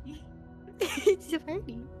a party. It's a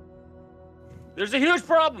party. There's a huge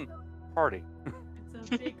problem. Party. It's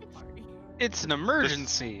a big party. It's an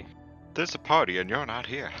emergency. There's a party and you're not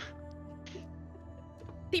here.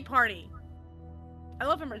 Tea party. I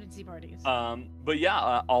love emergency parties. But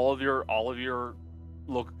yeah, all of your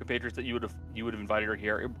local compatriots that you would have invited her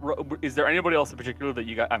here. Is there anybody else in particular that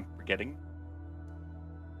you got? I'm forgetting.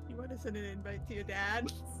 You want to send an invite to your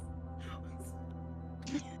dad?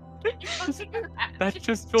 That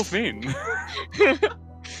just feels mean.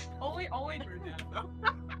 only for dad though.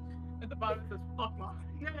 At the bottom it says fuck mom.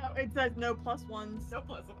 No, it says no plus ones. No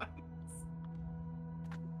plus ones.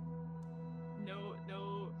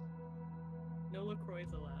 No LaCroix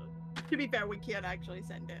allowed. To be fair, we can't actually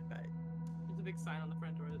send it, but There's a big sign on the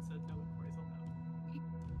front door that says no LaCroix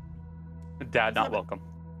allowed. Dad, not welcome.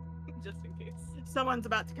 Just in case. someone's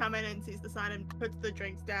about to come in and sees the sign and puts the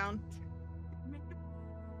drinks down.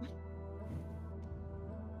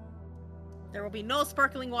 There will be no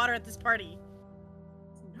sparkling water at this party.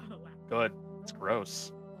 It's not allowed. Good. It's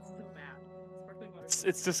gross. It's so bad. Sparkling water.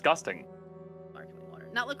 It's disgusting. Sparkling water.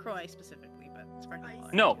 Not LaCroix specifically, but sparkling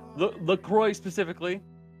water. No, LaCroix specifically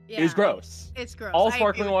Yeah, is gross. It's gross. All I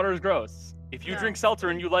sparkling agree. water is gross. If you No. drink seltzer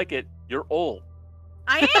and you like it, you're old.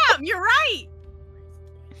 I am! You're right!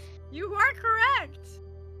 You are correct!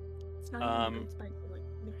 It's not even good spicy like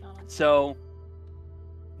McDonald's. So,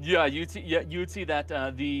 yeah, you'd see that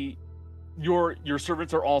your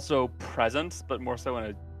servants are also present, but more so in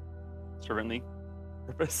a servantly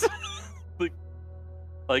purpose.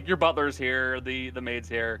 like your butler's here, the maid's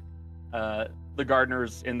here, the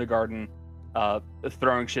gardener's in the garden,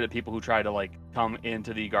 throwing shit at people who try to like come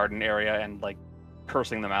into the garden area and like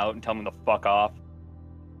cursing them out and telling them to fuck off.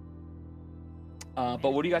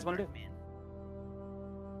 But what do you guys want to do?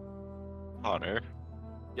 Honor.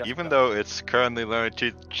 Yes, Even go. though it's currently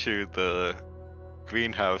limited to the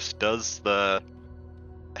greenhouse, does the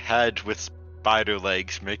head with spider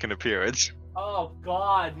legs make an appearance? Oh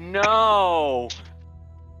God, no!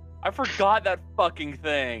 I forgot that fucking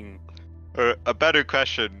thing. Or a better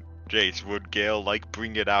question, Jace, would Gale like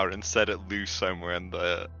bring it out and set it loose somewhere in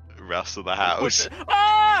the rest of the house?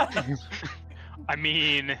 Ah! I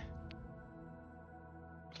mean,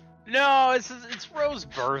 no, it's Ro's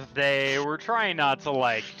birthday. We're trying not to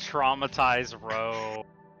like traumatize Ro.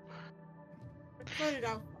 Started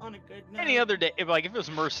off on a good note. Any other day, if it was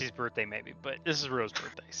Mercy's birthday, maybe, but this is Ro's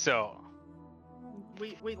birthday, so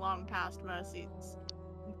We long passed Mercy's.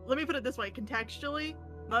 Let me put it this way, contextually,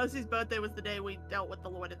 Mercy's birthday was the day we dealt with the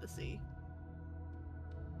Lord of the Sea.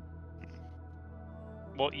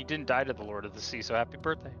 well, you didn't die to the Lord of the Sea, so happy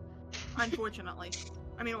birthday. Unfortunately.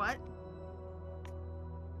 I mean, what?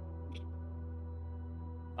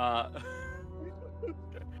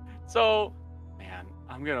 So, man,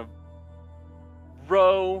 I'm gonna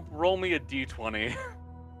roll me a d20. Okay.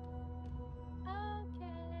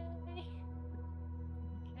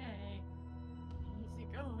 Okay. Easy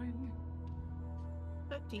going.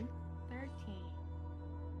 13. 13.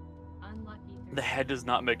 Unlucky 13. The head does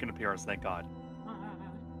not make an appearance, thank God.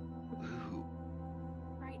 Ooh.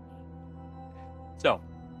 Frightening. So,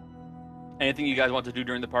 anything you guys want to do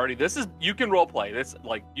during the party? You can role play. This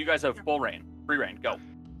like you guys have full reign, free reign. Go.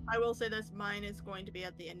 I will say this, mine is going to be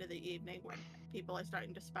at the end of the evening when people are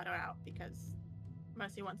starting to sputter out because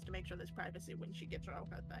Mercy wants to make sure there's privacy when she gets her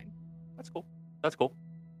thing. That's cool. That's cool.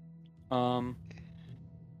 You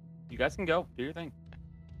guys can go. Do your thing.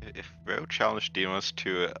 If Ro challenged Demos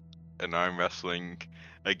to an arm wrestling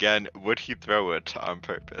again, would he throw it on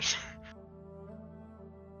purpose?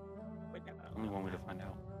 Would never Only one way to find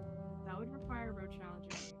out. That would require Ro challenging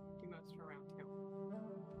Demos for round 2.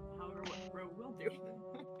 However, what Ro will do.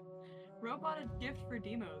 Ro bought a gift for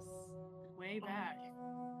Demos way back.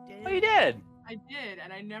 Oh, you did. I did,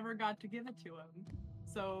 and I never got to give it to him.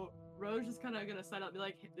 So Ro's just kind of gonna set up, be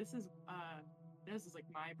like, hey, this is like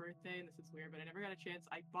my birthday, and this is weird, but I never got a chance.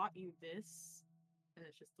 I bought you this, and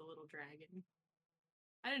it's just a little dragon.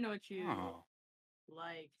 I didn't know what you Oh.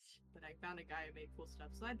 liked, but I found a guy who made cool stuff,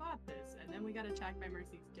 so I bought this. And then we got attacked by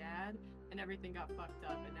Mercy's dad, and everything got fucked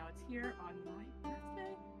up, and now it's here on my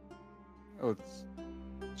birthday. Oh, it's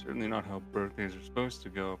certainly not how birthdays are supposed to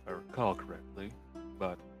go, if I recall correctly.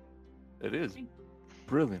 But it is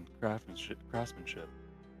brilliant craftsmanship.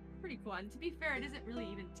 Pretty cool. And to be fair, it isn't really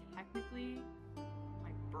even technically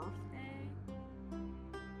my birthday.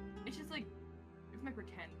 It's just like it's my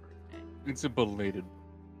pretend birthday. It's a belated.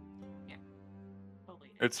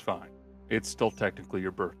 Belated. It's fine. It's still technically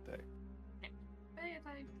your birthday. But if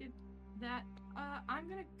I did that, I'm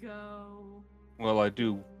gonna go. Well, I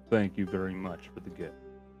do thank you very much for the gift.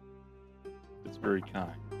 It's very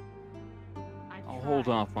kind. I'll hold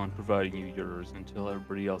tried. off on providing you yours until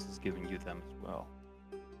everybody else is giving you them as well.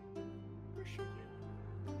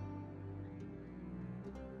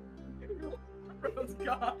 Rose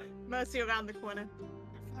got Mercy around the corner.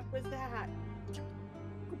 What was that?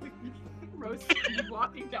 Rose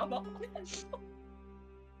walking down the hall.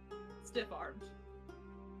 Stiff armed.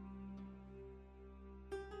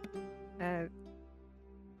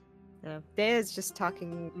 Daya's just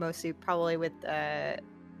talking mostly probably with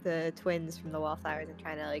the twins from the Wallflowers and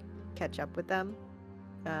trying to like catch up with them.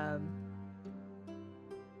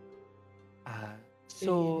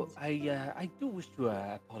 So I do wish to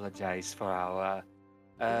apologize for our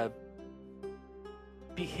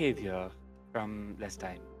behavior from last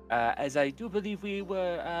time, as I do believe we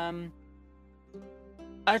were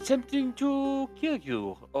attempting to kill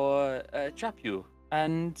you or trap you,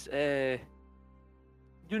 and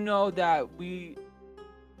you know that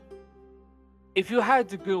if you had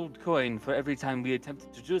the gold coin for every time we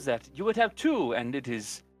attempted to do that, you would have 2, and it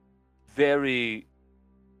is very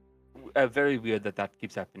weird that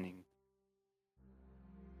keeps happening.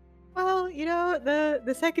 Well, you know,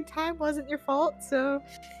 the second time wasn't your fault, so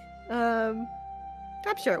I'm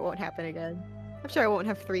sure it won't happen again. I'm sure I won't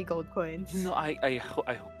have 3 gold coins. No, I hope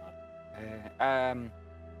not.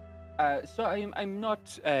 So I'm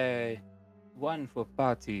not one for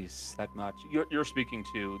parties that much. You're speaking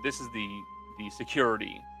to, this is the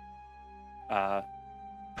security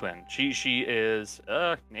twin. She is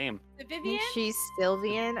name. Vivian? She's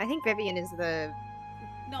Sylvian. I think Vivian is the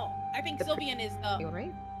No, I think The Sylvian is the. one,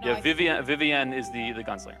 right? No, Yeah, I think- Vivian is the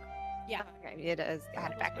gunslinger. Yeah. Okay, it is. I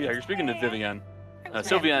had it backwards. Yeah, you're speaking to Vivian. I was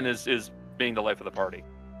Sylvian is being the life of the party.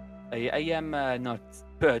 I am not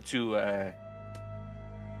too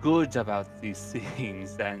good about these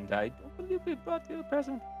things, and I don't believe we brought you a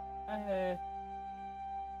present.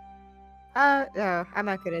 No, I'm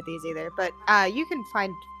not good at these either. But you can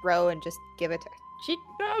find Ro and just give it to her. She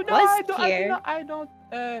No, was I don't. here.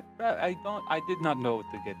 I did not know what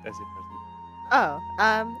to get as a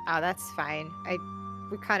present. that's fine.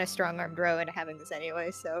 We kind of strong-armed Ro into having this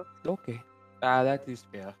anyway, so. Okay, that is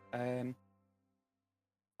fair.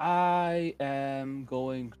 I am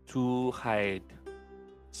going to hide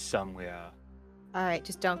somewhere. All right,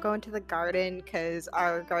 just don't go into the garden because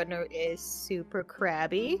our gardener is super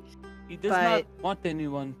crabby. He does not want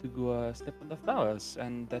anyone to go step on the flowers,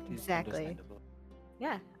 and that is Exactly. understandable.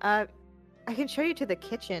 Yeah. I can show you to the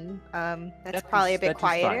kitchen. That's That probably is- a bit that is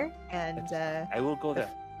fine. quieter, and I will go there's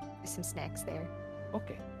there. some snacks there.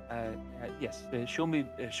 Okay. Yes. Show me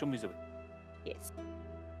the way. Yes.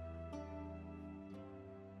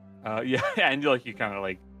 Yeah, and you kind of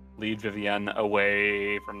lead Vivienne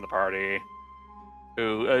away from the party,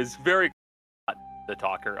 who is very not the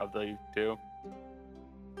talker of the two.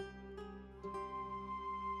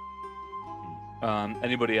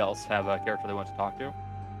 Anybody else have a character they want to talk to?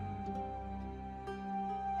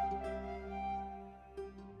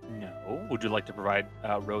 No. Would you like to provide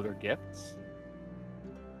Ro their gifts?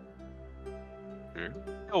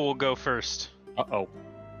 Oh, we'll go first. Uh-oh.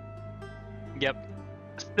 Yep.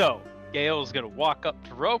 So, Gail's gonna walk up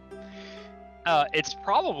to Rope. It's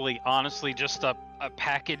probably, honestly, just a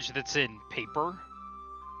package that's in paper.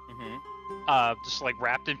 Mm-hmm. Just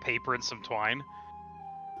wrapped in paper and some twine.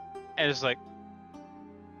 And it's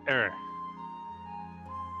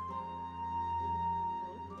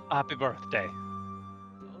happy birthday.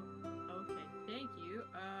 Oh, okay, thank you.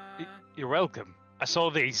 You're welcome. I saw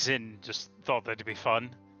these and just thought that'd be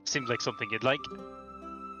fun. Seemed like something you'd like.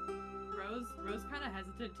 Rose kind of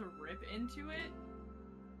hesitant to rip into it,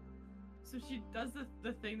 so she does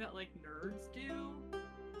the thing that nerds do,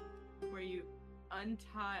 where you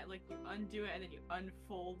untie, you undo it and then you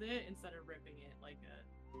unfold it instead of ripping it like a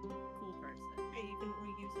cool person. Hey, you can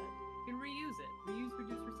reuse it. You can reuse it. Reuse,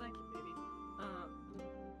 reduce, recycle, baby.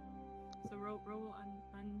 So roll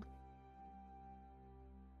on.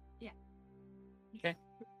 Yeah. Okay.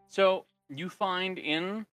 So you find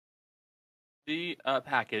in the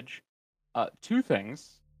package two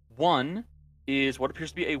things. One is what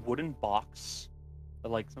appears to be a wooden box,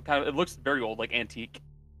 some kind of. It looks very old, antique.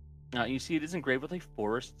 You see, it is engraved with a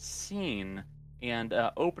forest scene. And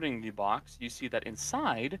opening the box, you see that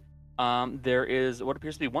inside there is what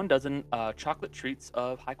appears to be 1 dozen chocolate treats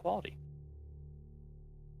of high quality.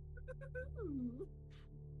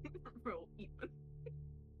 Roll even.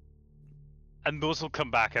 And those will come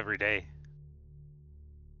back every day.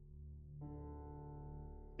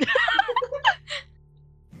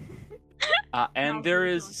 And there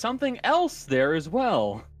is something else there as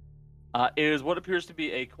well. Is what appears to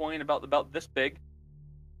be a coin about this big.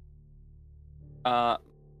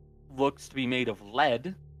 Looks to be made of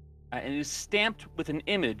lead, and is stamped with an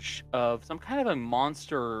image of some kind of a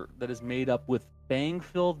monster that is made up with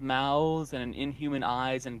fang-filled mouths and inhuman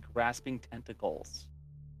eyes and grasping tentacles.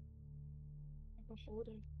 What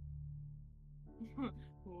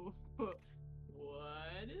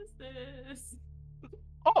is this?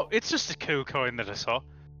 Oh, it's just a cool coin that I saw.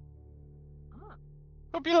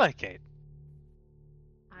 Hope you like it.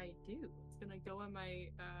 I do. It's gonna go on my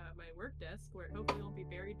my work desk where it hopefully won't be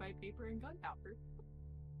buried by paper and gunpowder.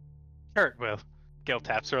 Sure it will. Gil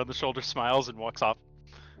taps her on the shoulder, smiles, and walks off.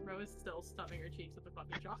 Rose still stuffing her cheeks with the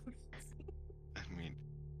fucking chocolates. I mean,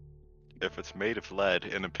 if it's made of lead,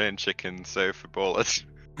 in a pinch it can serve for bullets.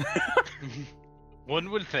 One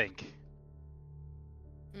would think.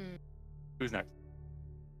 Who's next?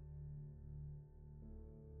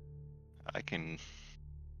 I can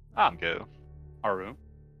go. Haru.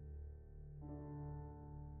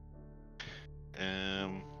 I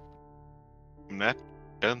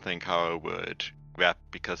don't think Haru would grab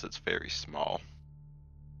because it's very small.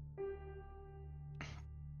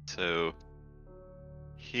 So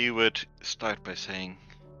he would start by saying,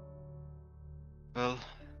 well,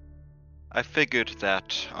 I figured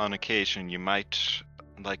that on occasion you might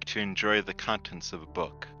like to enjoy the contents of a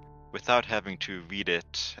book without having to read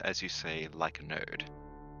it, as you say, like a nerd.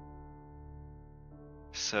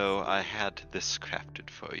 So I had this crafted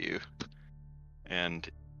for you. And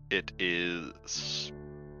it is,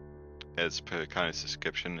 as per Connor's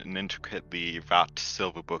description, an intricately wrought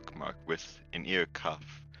silver bookmark with an ear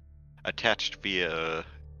cuff attached via a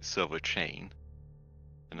silver chain.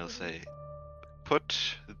 And it'll say, put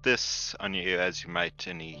this on your ear as you might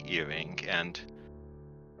any earring, and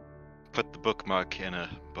put the bookmark in a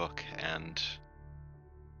book, and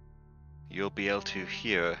you'll be able to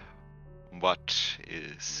hear what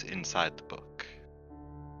is inside the book.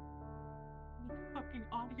 Fucking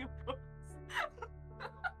audiobooks.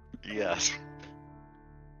 Yes.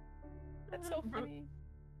 That's so funny.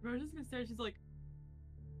 Rose is gonna stare. She's like,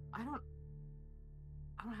 I don't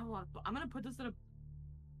have a lot of. I'm gonna put this in a.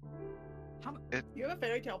 You have a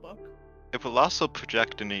fairy tale book. It will also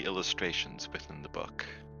project any illustrations within the book.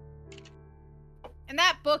 And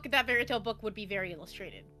that book, that fairy tale book, would be very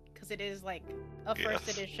illustrated because it is like a first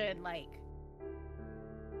Yes. edition, like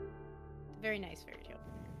very nice fairy tale.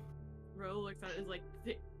 Ro looks at it and is like,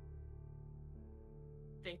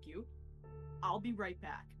 thank you. I'll be right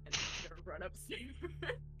back. And then she's gonna run upstairs,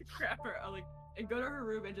 grab her, and go to her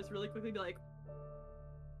room and just really quickly be like,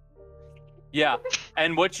 Yeah,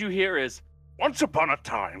 and what you hear is, Once upon a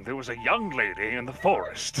time, there was a young lady in the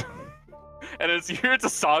forest. and you hear it's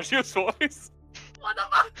Asajio's voice. what the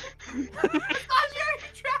fuck? You're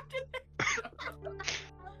trapped in there.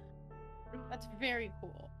 That's very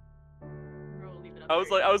cool. Ro, leave it up I was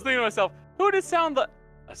there. thinking to myself, who would it sound like?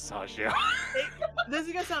 Asajio. This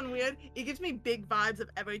is gonna sound weird. It gives me big vibes of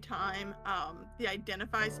every time the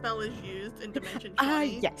identify spell is used in Dimension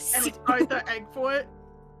 20. Yes. And it's Arthur Eggfort.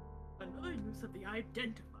 Another use of the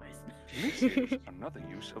identifies. This is another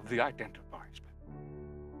use of the identifiers.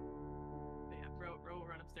 But yeah, Ro will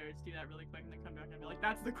run upstairs, do that really quick, and then come back and be like,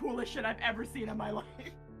 that's the coolest shit I've ever seen in my life.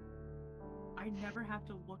 I never have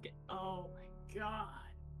to look at. Oh my god.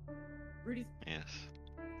 Rudy's. Yes.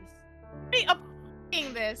 Hey, I'm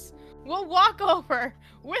f***ing this. We'll walk over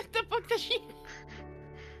with the book that she.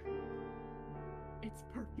 It's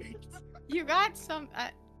perfect. You got some.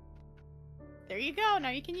 There you go. Now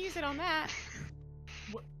you can use it on that.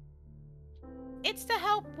 What? It's to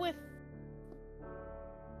help with.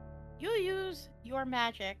 You use your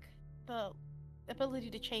magic, the ability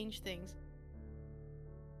to change things,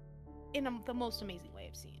 in the most amazing way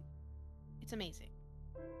I've seen. It's amazing.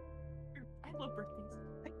 I love birthdays.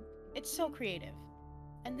 It's so creative.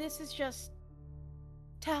 And this is just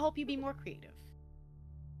to help you be more creative.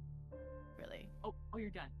 Really. Oh, you're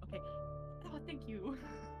done. Okay. Oh, thank you.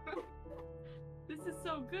 This is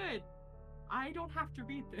so good. I don't have to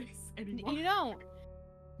read this anymore. You don't.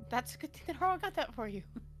 That's a good thing that Haru got that for you.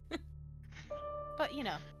 But, you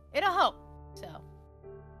know, it'll help. So.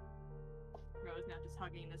 Rose now just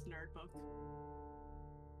hugging this nerd book.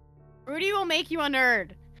 Rudy will make you a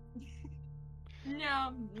nerd.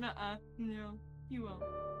 No, nuh-uh, no, you won't.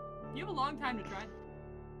 You have a long time to try.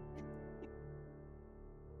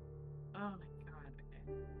 Oh my god, okay.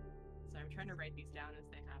 So I'm trying to write these down as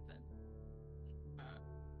they happen.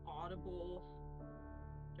 Audible.com.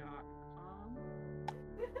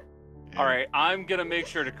 All right, I'm gonna make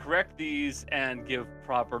sure to correct these and give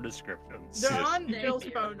proper descriptions. They're on Thank Bill's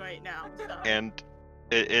you. phone right now. So. And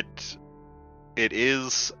it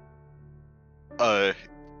is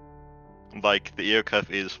like the ear cuff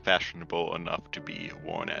is fashionable enough to be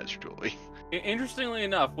worn as jewelry. Interestingly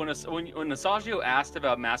enough, when Asajio asked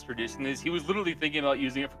about mass producing these, he was literally thinking about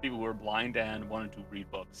using it for people who were blind and wanted to read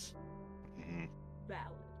books. Mhm.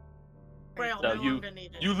 Valid. Braille So no you- longer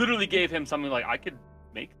needed. You literally gave him something like, I could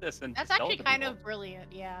make this and That's sell it actually to kind people. of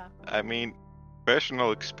brilliant, yeah. I mean,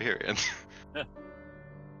 personal experience.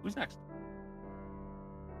 Who's next?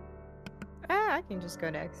 I can just go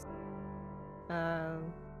next.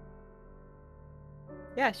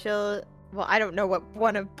 Yeah, she'll. Well, I don't know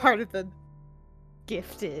what part of the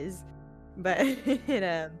gift is, but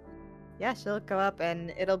yeah, she'll go up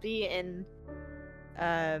and it'll be in.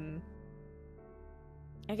 I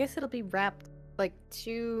guess it'll be wrapped like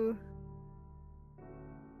two.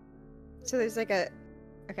 So there's like a.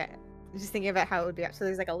 Okay, I'm just thinking about how it would be wrapped. So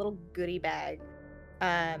there's like a little goodie bag,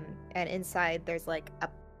 and inside there's like a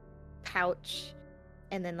pouch,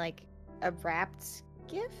 and then like a wrapped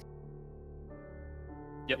gift.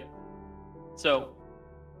 Yep. So,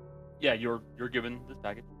 yeah, you're given this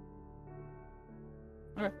package.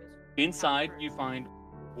 Okay. Inside, you find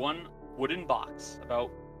one wooden box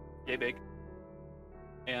about yay big,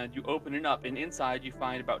 and you open it up, and inside you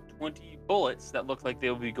find about 20 bullets that look like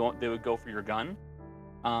they would go for your gun.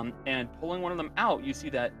 And pulling one of them out, you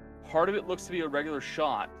see that part of it looks to be a regular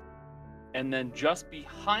shot, and then just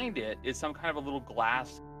behind it is some kind of a little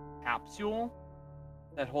glass capsule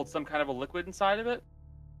that holds some kind of a liquid inside of it.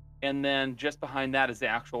 And then just behind that is the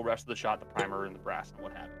actual rest of the shot, the primer and the brass and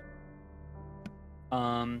what have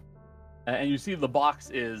you. And you see the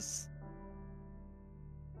box is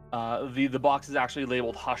the box is actually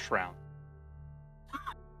labeled Hush Round.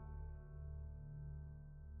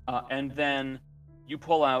 And then you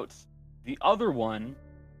pull out the other one,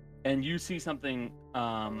 and you see something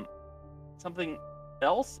something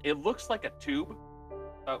else. It looks like a tube,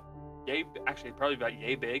 probably about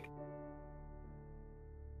yay big.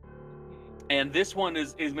 And this one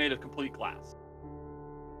is made of complete glass.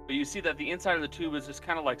 But you see that the inside of the tube is just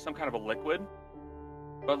kind of like some kind of a liquid.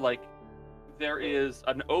 But like there is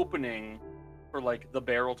an opening for like the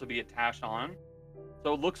barrel to be attached on.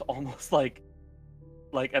 So it looks almost like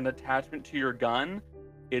an attachment to your gun.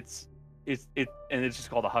 It's just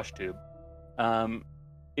called a hush tube.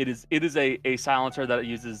 It is a silencer that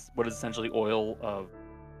uses what is essentially oil of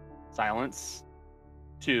silence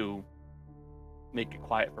to make it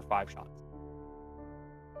quiet for 5 shots.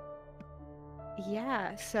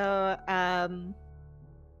 Yeah, so I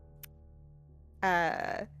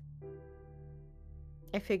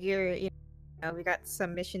figure, we got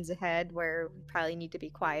some missions ahead where we probably need to be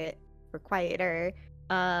quiet or quieter.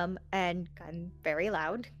 And gun very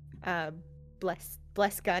loud.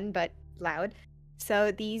 Bless gun, but loud.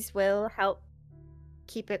 So these will help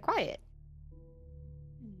keep it quiet.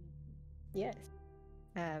 Yes.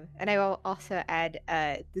 And I will also add,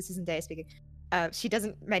 this isn't Daya speaking. She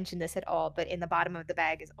doesn't mention this at all, but in the bottom of the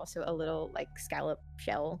bag is also a little like scallop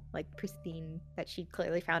shell, like pristine, that she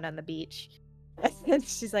clearly found on the beach. And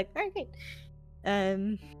she's like, all right, great.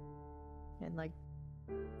 And like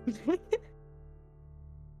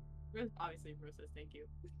obviously Rose says thank you.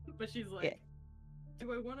 But she's like, yeah.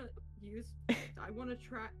 Do I wanna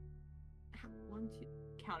try 1, 2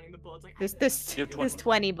 counting the bullets, like there's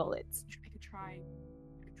 20 bullets. I could try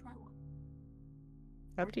one.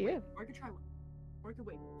 Up to you. Or I could try one. Or I could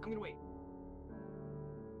wait. I'm gonna wait.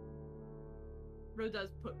 Rose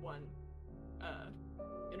does put one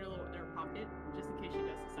in her pocket, just in case she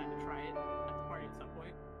does decide to try it at the party at some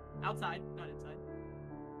point. Outside, not inside.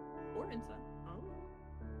 Or inside. Oh.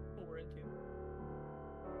 What we're into.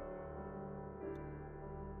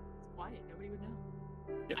 It's quiet, nobody would know.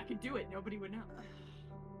 Yep. I could do it, nobody would know.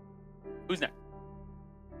 Who's next?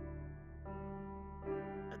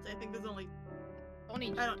 I think there's only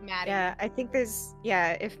Maddie. Yeah, I think there's.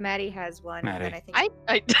 Yeah, if Maddie has one, Maddie. then I think. I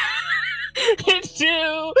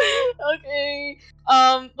do. Okay.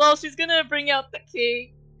 Well, she's gonna bring out the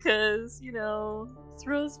cake because it's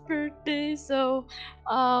Rose's birthday. So,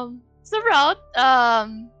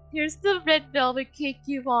 here's the red velvet cake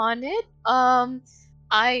you wanted.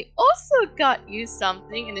 I also got you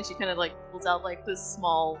something, and then she kind of like pulls out like this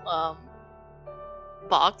small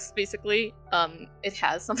box. Basically, it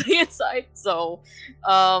has something inside. So,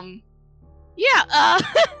 yeah.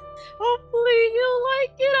 Hopefully you'll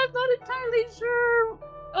like it. I'm not entirely sure.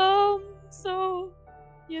 So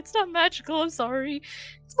yeah, it's not magical. I'm sorry.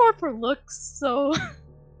 It's more for looks. So.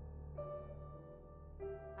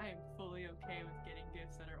 I am fully okay with getting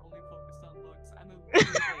gifts that are only focused on looks. I'm a really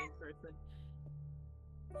vain person.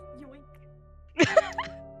 Yoink.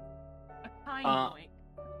 A tiny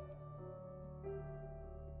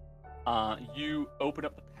yoink. You open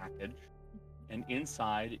up the package, and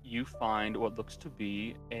inside you find what looks to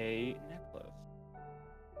be a necklace.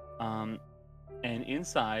 And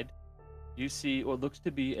inside you see what looks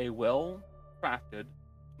to be a well-crafted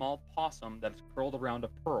small possum that is curled around a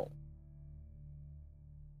pearl.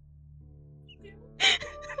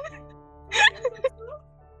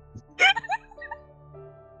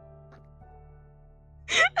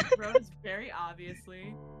 Rose very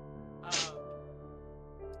obviously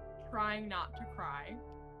trying not to cry.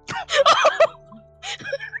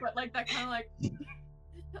 But like that kind of like,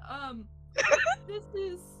 this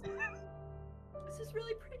is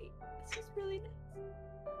really pretty. This is really nice.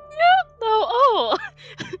 Yeah, no, oh,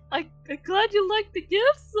 I'm glad you liked the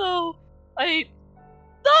gift, so I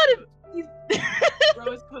thought if you...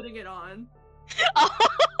 Rose putting it on Oh.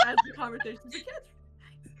 as the conversation's like, yeah,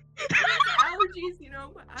 it's really nice. Allergies, you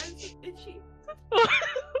know, my eyes are itchy.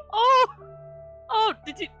 Oh,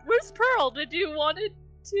 where's Pearl? Did you want it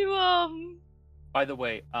to, By the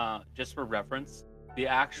way, just for reference, the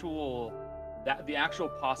actual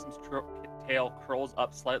possum's tail curls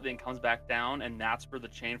up slightly and comes back down, and that's where the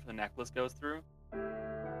chain for the necklace goes through.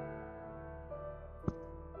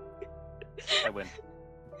 I win.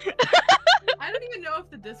 I don't even know if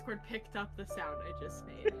the Discord picked up the sound I just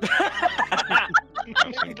made. I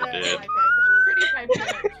think it did. Pretty high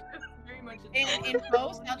pitch. Very much In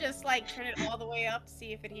post, I'll just like turn it all the way up to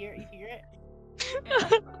see if you hear it. Yeah.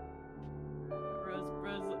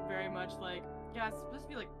 Rose very much like, yeah, it's supposed to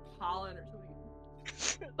be like pollen or something.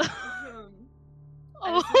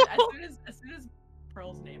 And as soon as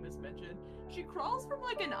Pearl's name is mentioned, she crawls from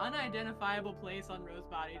like an unidentifiable place on Rose's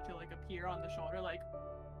body to like appear on the shoulder like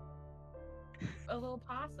a little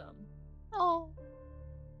possum. Oh.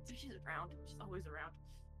 So she's around. She's always around.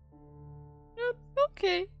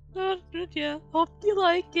 Okay. Yeah. Hope you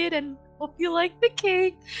like it and hope you like the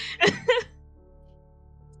cake.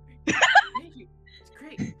 Thank you. It's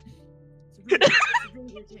great. It's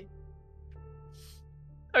really good cake.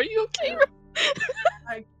 Are you okay?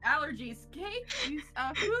 Like allergies, cake,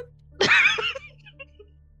 food.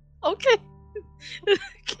 Okay.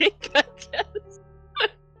 Cake, I guess.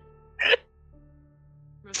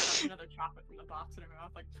 Rose got another chocolate from the box in her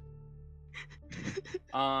mouth, like.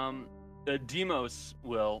 The Demos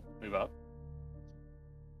will move up,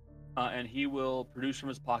 and he will produce from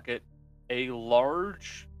his pocket a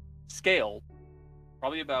large scale,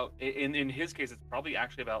 probably about in his case, it's probably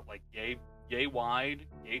actually about like yay wide,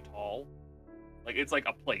 yay tall, like it's like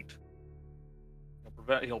a plate.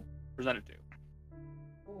 He'll present it to you.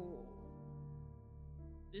 Oh.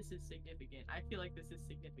 This is significant. I feel like this is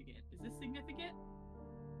significant. Is this significant?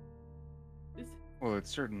 Well,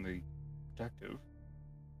 it's certainly protective.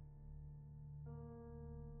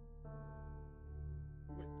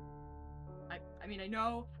 I mean, I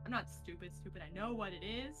know. I'm not stupid. I know what it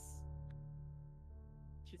is.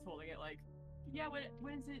 She's holding it like, yeah, what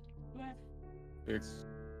is it? What? It's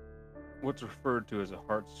what's referred to as a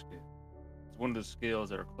heart scale. It's one of the scales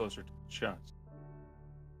that are closer to the chest.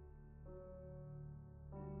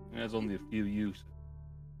 It has only a few uses.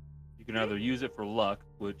 You can either use it for luck,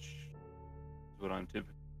 which is what I'm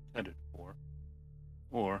intended for,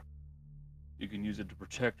 or you can use it to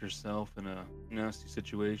protect yourself in a nasty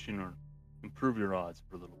situation or improve your odds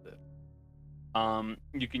for a little bit.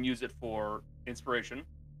 You can use it for inspiration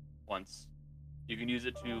once. You can use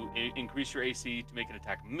it to increase your AC to make an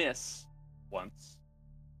attack miss once.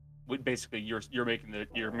 Basically, you're making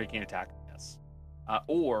an attack miss,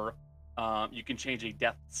 or you can change a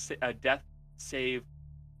death save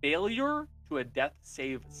failure to a death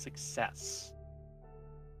save success.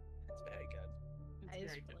 That's very good. It's That is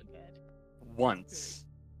very really good. Once,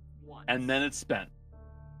 and then it's spent.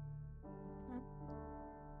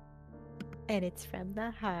 And it's from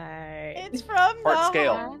the heart. It's from the Heart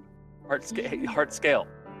scale. heart. Heart scale.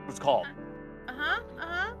 It's called.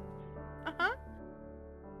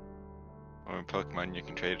 Or in Pokemon, you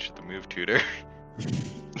can trade it to the move tutor.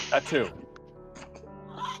 That too.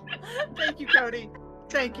 Thank you, Cody.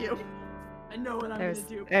 Thank you. I know what I'm I was-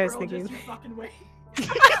 gonna do. I was Pearl, thinking- just you fucking wait.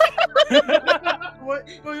 What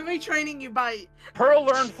are we training you by? Pearl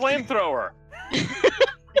learned flamethrower.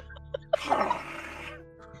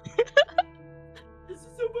 This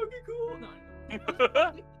is so fucking cool. No.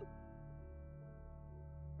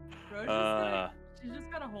 Rose she's just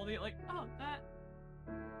kind of holding it like, oh, that.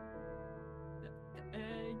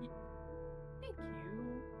 Thank you.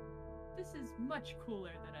 This is much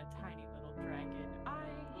cooler than a tiny little dragon.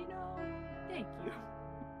 Thank you.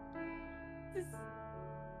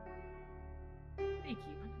 Thank you.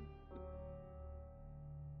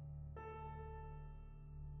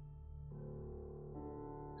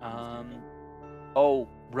 Oh,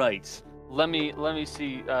 right. Let me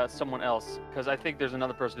see someone else, because I think there's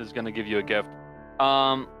another person who's gonna give you a gift.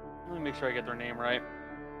 Let me make sure I get their name right.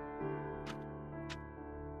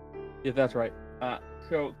 Yeah, that's right.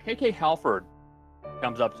 So KK Halford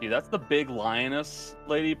comes up to you. That's the big lioness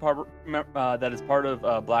lady that is part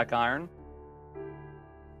of Black Iron.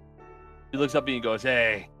 He looks up at you and goes,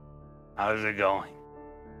 "Hey, how's it going?"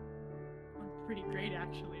 Pretty great,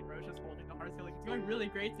 actually. Roja's holding the heart. Like, It's going really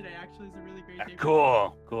great today. Actually, it's a really great day.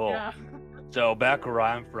 Cool. Yeah. So back where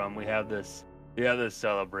I'm from, we have this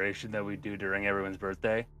celebration that we do during everyone's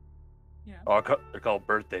birthday. Yeah. Oh, they're called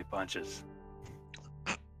birthday punches.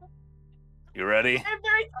 You ready? I'm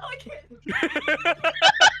very delicate.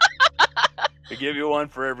 We give you one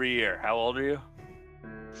for every year. How old are you?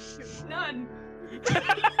 None.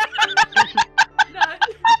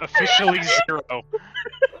 Officially 0. I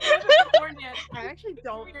haven't born yet. I actually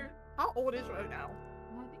don't. How old is Ro now?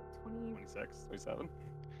 I think 20. 26, 27.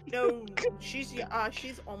 No,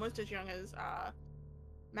 she's almost as young as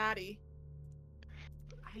Maddie.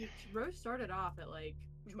 Rose started off at like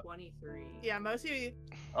 23. Yeah, Mercy.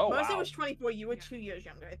 Oh, Mercy wow. was 24. You were Yeah. 2 years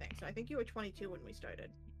younger, I think. So I think you were 22 when we started.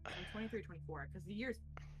 I'm 23, 24. Because the years,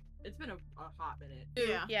 it's been a hot minute.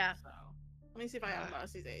 Yeah. Yeah. So. Let me see if I have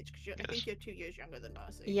Mercy's age, because I think you're 2 years younger than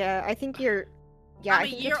Mercy. Yeah, I think you're. Yeah, I'm I a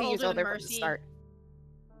think year you're 2 years older than older from the Mercy. start.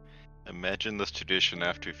 Imagine this tradition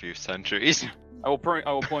after a few centuries. I will point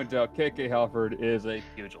out KK Halford is a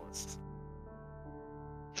pugilist.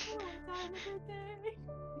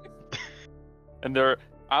 And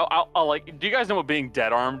I'll like. Do you guys know what being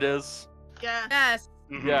dead armed is? Yeah. Yes.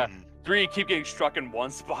 Yeah. Mhm. Three, you keep getting struck in one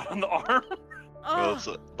spot on the arm. Well, Oh, it's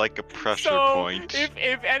like a pressure So, point.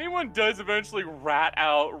 if anyone does eventually rat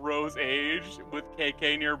out Ro's age with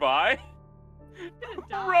KK nearby,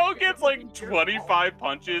 Ro gets like 25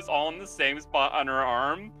 punches all in the same spot on her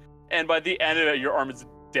arm, and by the end of it, your arm is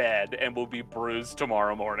dead and will be bruised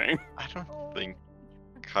tomorrow morning. I don't think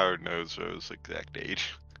Kyle knows Ro's exact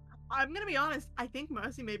age. I'm gonna be honest. I think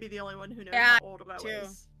Mercy may be the only one who knows Yeah, how old Ro too.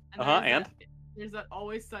 is. And? There's that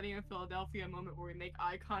Always Sunny in Philadelphia moment where we make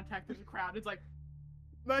eye contact with the crowd. It's like,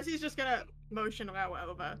 Mercy's just gonna motion Ro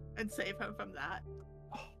over and save her from that.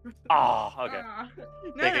 Ah, okay.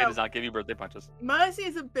 No, KK no. does not give you birthday punches. Mercy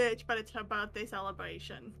is a bitch, but it's her birthday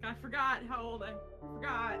celebration. I forgot how old I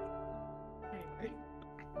forgot. Anyway.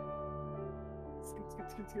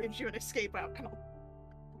 Gives you an escape route. Come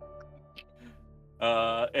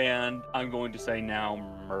on. And I'm going to say now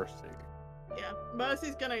Mercy. Yeah,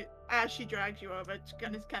 Mercy's gonna, as she drags you over, it's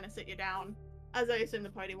gonna kind of sit you down. As I assume the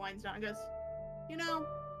party winds down, and goes, you know,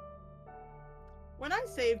 when I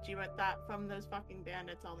saved you at that from those fucking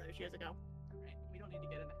bandits all those years ago. Alright, we don't need to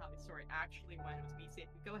get into how the story actually went. It was me safe.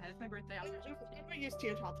 Go ahead, it's my birthday. I'll let you. We're used to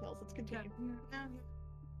your tall tales. Let's continue.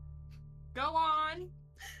 Go on.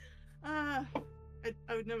 I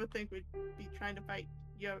would never think we'd be trying to fight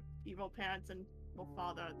your evil parents and your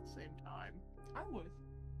father at the same time. I was.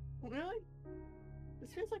 Really?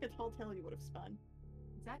 This feels like a tall tale you would have spun.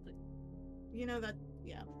 Exactly. You know that,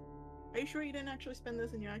 yeah. Are you sure you didn't actually spin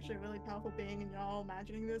this and you're actually a really powerful being and you're all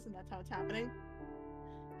imagining this and that's how it's happening?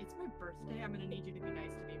 It's my birthday. I'm gonna need you to be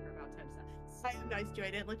nice to me for about 10 seconds. I am nice to you.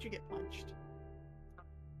 I didn't let you get punched.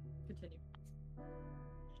 Continue.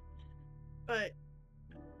 But,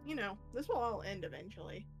 you know, this will all end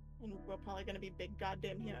eventually. And we're probably gonna be big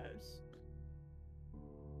goddamn heroes.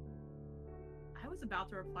 I was about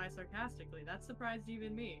to reply sarcastically. That surprised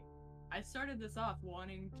even me. I started this off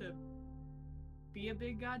wanting to be a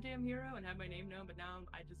big goddamn hero and have my name known, but now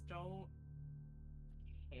I just don't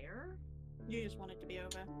care? You just want it to be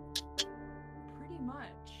over. Pretty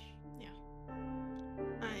much.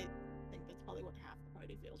 I think that's probably what half the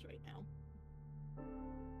party feels right now.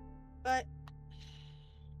 But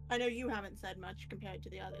I know you haven't said much compared to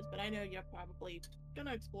the others, but I know you're probably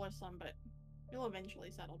gonna explore some, but you'll eventually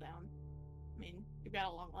settle down. I mean, you've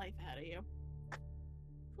got a long life ahead of you.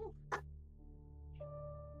 Whew.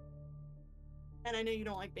 And I know you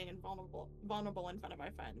don't like being vulnerable in front of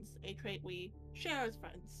our friends, a trait we share as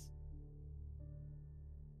friends.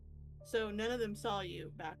 So none of them saw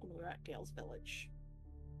you back when we were at Gale's village.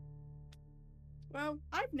 Well,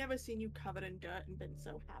 I've never seen you covered in dirt and been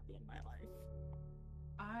so happy in my life.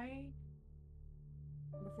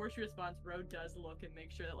 Before she responds, Ro does look and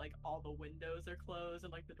make sure that like all the windows are closed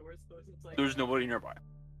and like the doors closed. It's like There's nobody nearby.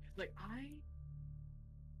 like I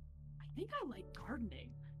think I like gardening.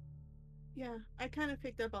 Yeah, I kind of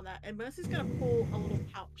picked up on that. And Mercy's gonna pull a little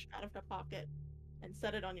pouch out of her pocket and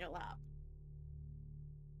set it on your lap.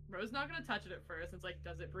 Ro's not gonna touch it at first. It's like,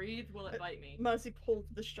 does it breathe? Will it bite me? Mercy pulls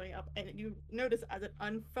the string up, and you notice as it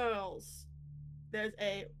unfurls, there's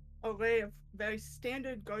a array of very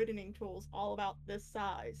standard gardening tools, all about this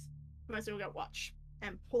size. Mercy will go, watch,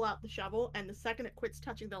 and pull out the shovel, and the second it quits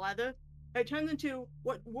touching the leather, it turns into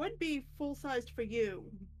what would be full-sized for you,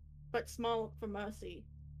 but small for Mercy,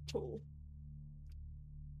 tool.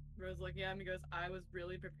 Ro's like, yeah, and he goes, I was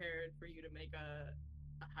really prepared for you to make a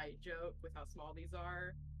height joke with how small these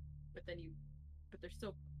are, but they're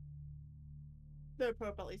still the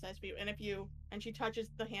appropriately sized for you. And she touches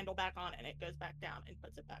the handle back on and it goes back down and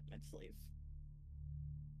puts it back in its sleeve.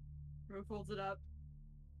 Ro folds it up,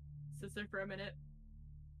 sits there for a minute,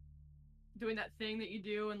 doing that thing that you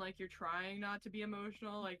do and like you're trying not to be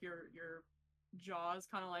emotional, like your jaws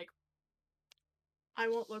kind of like. I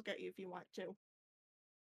won't look at you if you want to.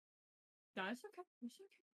 No, it's okay. It's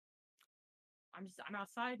okay. I'm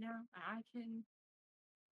outside now. I can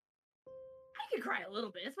cry a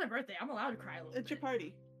little bit. It's my birthday. I'm allowed to cry a little bit. It's your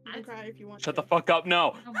party. You can cry if you want Shut to. the fuck up,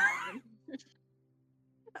 no! Come on.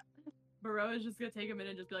 Baro is just gonna take a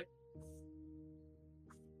minute and just be like,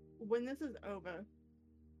 When this is over,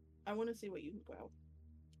 I want to see what you can grow.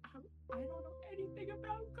 I don't know anything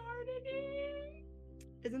about gardening.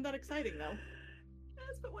 Isn't that exciting, though?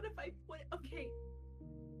 Yes, but okay.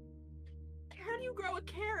 How do you grow a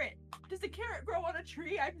carrot? Does a carrot grow on a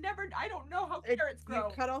tree? I don't know how carrots grow.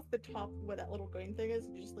 You cut off the top where that little green thing is,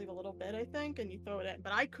 and you just leave a little bit, I think, and you throw it in.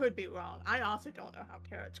 But I could be wrong. I also don't know how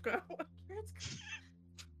carrots grow.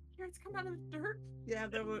 Carrots come out of the dirt? Yeah,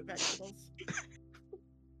 they're root vegetables.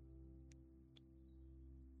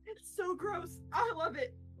 It's so gross. I love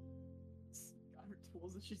it. Got her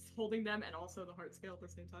tools and she's holding them and also the heart scale at the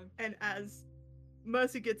same time. And as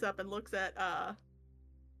Mercy gets up and looks at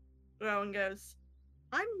Ro and goes,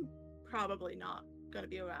 I'm probably not gonna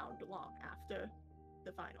be around long after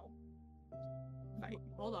the final fight.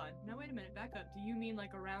 Hold on. No, wait a minute. Back up. Do you mean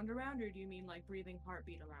like around, or do you mean like breathing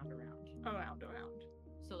heartbeat around? Around.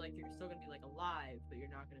 So like you're still gonna be like alive, but you're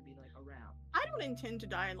not gonna be like around. I don't intend to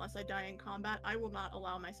die unless I die in combat. I will not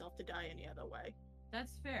allow myself to die any other way.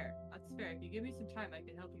 That's fair. If you give me some time, I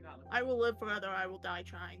can help you out. I will live forever. I will die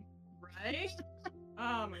trying. Right?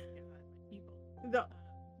 Oh my god, people.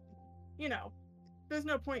 There's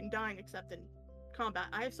no point in dying except in combat.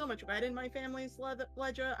 I have so much red in my family's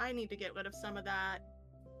ledger. I need to get rid of some of that.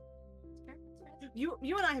 You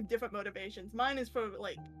and I have different motivations. Mine is for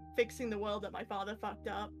like fixing the world that my father fucked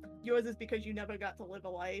up. Yours is because you never got to live a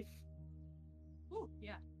life. Ooh,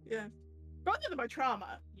 yeah. Yeah. Both of them are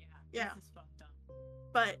trauma. Yeah. This is fucked up.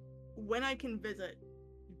 But when I can visit,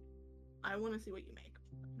 I want to see what you make.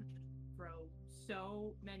 Bro,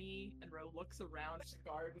 so many. And Ro looks around the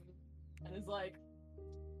garden and is like,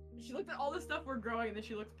 she looked at all the stuff we're growing, and then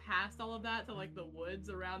she looks past all of that to like the woods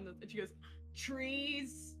around and she goes,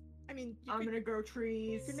 trees. I mean, I'm gonna grow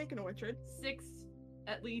trees. You can make an orchard. 6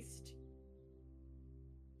 at least.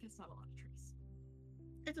 That's not a lot of trees.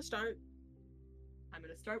 It's a start. I'm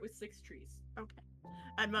gonna start with 6 trees. Okay.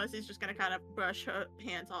 And Mercy's just gonna kind of brush her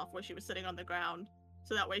hands off where she was sitting on the ground.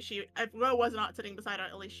 So that way if Ro was not sitting beside her,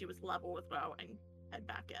 at least she was level with Ro and head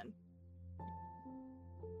back in.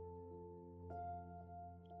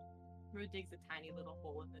 Ro digs a tiny little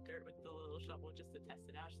hole in the dirt with the little shovel just to test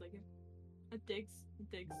it out. She's like, it digs,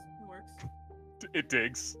 it works. It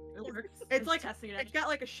digs. It works. It's like testing it out. it's got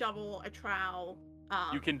like a shovel, a trowel.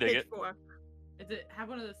 You can dig it. pitchfork. Does it have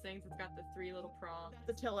one of those things that's got the 3 little prongs?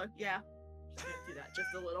 The tiller, yeah. Just gonna do that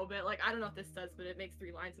just a little bit. Like, I don't know if this does, but it makes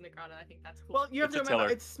 3 lines in the ground, and I think that's cool. Well, you have It's to a remember,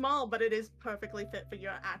 tiller. it's small, but it is perfectly fit for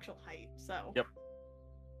your actual height, so. Yep.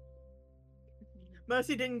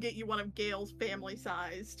 Mercy didn't get you one of Gale's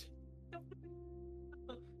family-sized.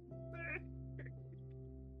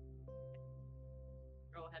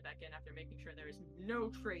 I'll head back in after making sure there is no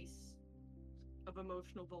trace of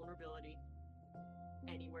emotional vulnerability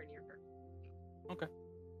anywhere near her. Okay.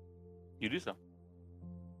 You do so.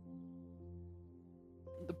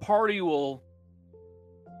 The party will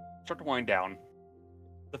start to wind down.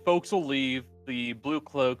 The folks will leave. The blue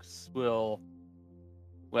cloaks will...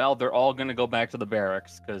 Well, they're all going to go back to the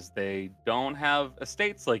barracks because they don't have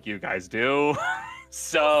estates like you guys do.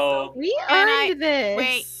 So... We Can I- earned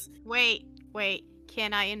this. Wait.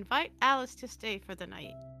 Can I invite Alice to stay for the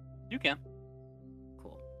night? You can.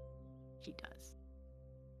 Cool. She does.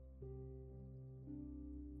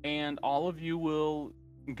 And all of you will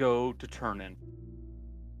go to Turn-In.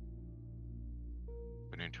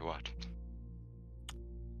 Went into what?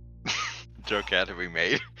 Joke had to be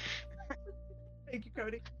made. Thank you,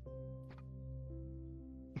 Cody.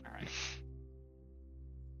 Alright.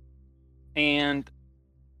 And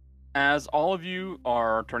as all of you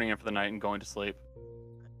are turning in for the night and going to sleep,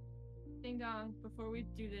 Ding dong, before we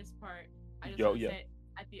do this part, I just Yo, want to yeah. say,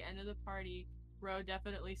 at the end of the party, Ro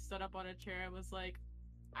definitely stood up on a chair and was like,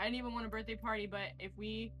 I didn't even want a birthday party, but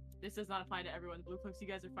this does not apply to everyone. Blue Cloaks, you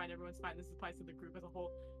guys are fine, everyone's fine, this applies to the group as a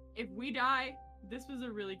whole. If we die, this was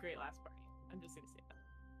a really great last party. I'm just gonna say that.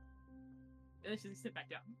 And then she's gonna sit back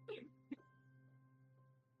down.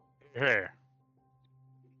 Here.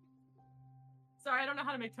 Sorry, I don't know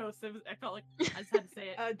how to make toast. I felt like I just had to say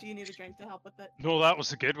it. Do you need a drink to help with it? No, that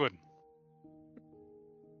was a good one.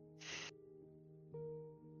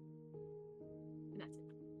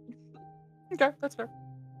 Okay, that's fair.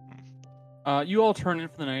 You all turn in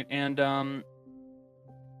for the night, and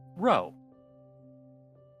Ro,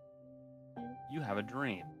 you have a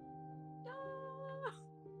dream.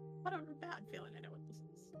 What a bad feeling. I know what this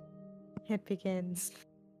is. It begins.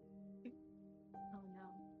 Oh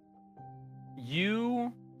no.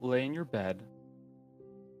 You lay in your bed,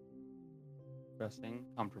 resting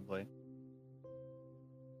comfortably.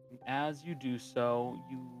 And as you do so,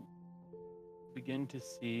 you begin to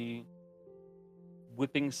see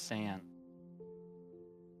whipping sand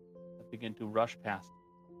that begin to rush past you.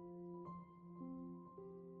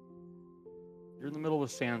 You're in the middle of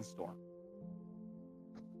a sandstorm.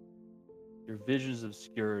 Your vision is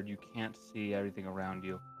obscured. You can't see everything around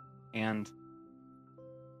you. And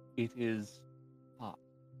it is hot.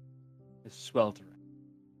 It's sweltering.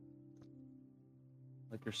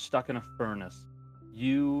 Like you're stuck in a furnace.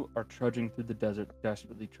 You are trudging through the desert,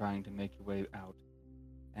 desperately trying to make your way out.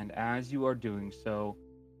 And as you are doing so,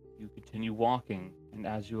 you continue walking. And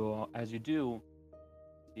as you do,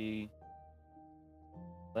 see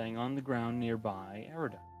laying on the ground nearby,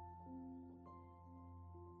 Erudite.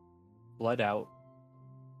 Bled out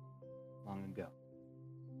long ago.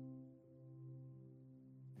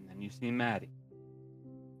 And then you see Maddie,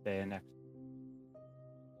 staying next to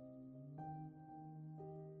you.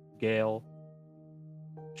 Gale,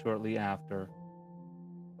 shortly after,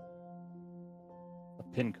 a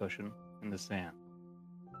pincushion in the sand.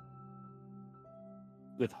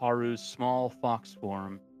 With Haru's small fox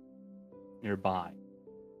form nearby,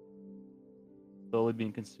 slowly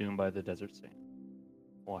being consumed by the desert sand,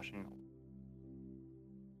 washing over.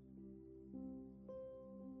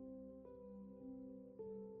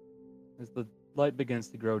 As the light begins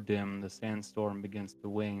to grow dim, the sandstorm begins to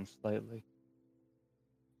wane slightly.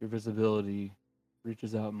 Your visibility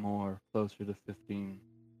reaches out more, closer to 15,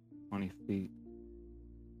 20 feet.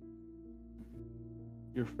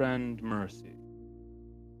 Your friend Mercy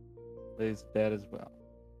lays dead as well.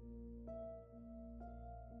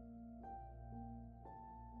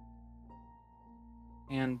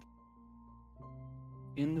 And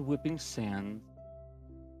in the whipping sand,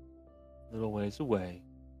 a little ways away,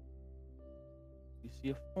 you see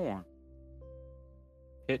a form,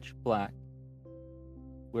 pitch black,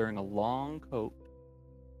 wearing a long coat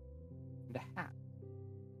and a hat.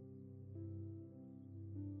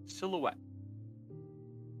 Silhouette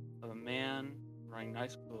of a man wearing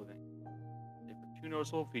nice clothing. They have two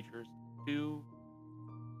noticeable features, two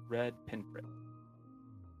red pinpricks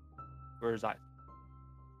where his eyes.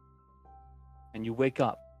 And you wake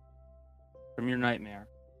up from your nightmare.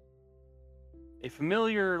 A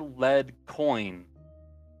familiar lead coin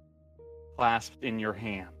clasped in your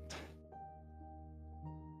hand.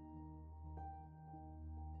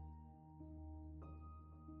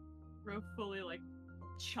 Ro fully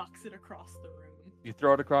chucks it across the room. You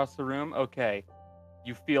throw it across the room? Okay.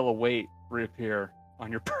 You feel a weight reappear on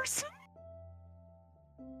your person.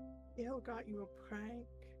 Gale got you a prank.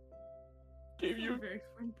 Gave you a very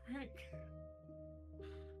fun prank.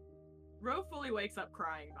 Ro fully wakes up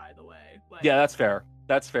crying, by the way. Yeah, that's fair.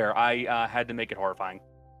 That's fair. I had to make it horrifying.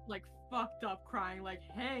 Fucked up crying,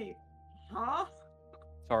 hey, huh?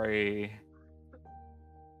 Sorry.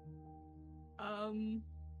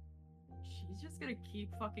 She's just gonna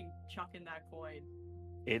keep fucking chucking that coin.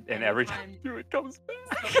 And every time it comes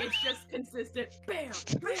back. So it's just consistent. Bam,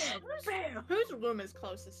 bam, bam. Whose room is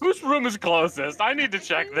closest? Whose room is closest? I need to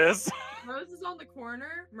check this. Rose is on the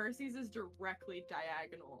corner. Mercy's is directly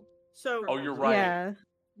diagonal. So. Oh, you're right. Yeah.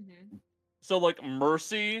 Mm-hmm. So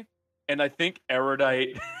Mercy and I think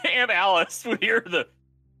Erudite and Alice would hear the.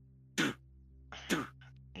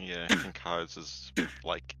 Yeah, I think ours is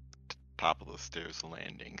top of the stairs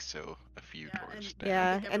landing, so a few doors down.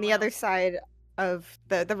 Yeah, and the other side of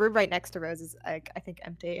the room right next to Rose is I think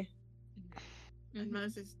empty. And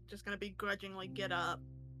Mercy's just gonna begrudgingly get up,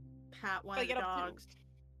 pat one of the get up too. dogs.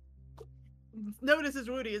 Notices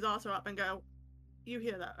Rudy is also up and go, "You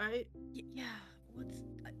hear that, right?" Yeah. What's?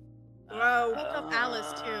 Whoa. Woke up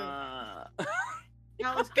Alice too.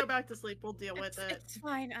 Alice, go back to sleep. We'll deal with it. It's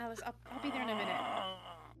fine, Alice. I'll be there in a minute.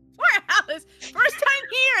 Poor Alice. First time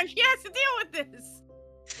here, and she has to deal with this.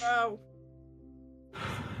 Whoa.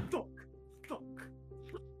 Fuck.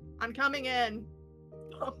 I'm coming in.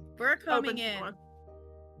 We're coming Open in. door.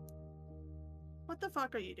 What the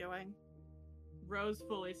fuck are you doing? Rose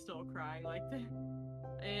fully still crying I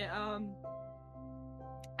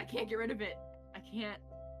can't get rid of it. I can't.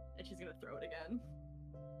 And she's gonna throw it again.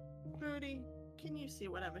 Rudy, can you see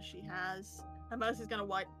whatever she has? And Mercy's gonna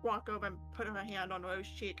walk over and put her hand on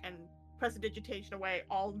Rose's cheek and press the digitation away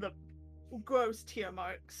all the gross tear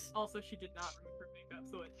marks. Also, she did not remove her makeup,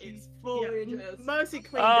 So it is fully just Mostly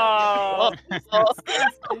cleaned up.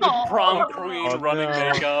 The prom queen running no.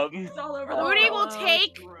 makeup. It's all over the Rudy will pillows,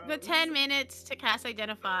 take the gross. 10 minutes to cast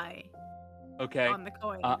Identify Okay. on the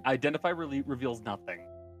coin. Identify reveals nothing.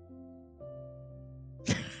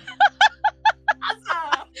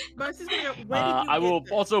 Awesome! Mostly's gonna go, where did you I get will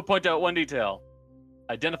this? also point out one detail.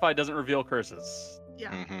 Identify doesn't reveal curses.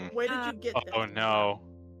 Yeah. Mhm. Where did you get this? Oh no.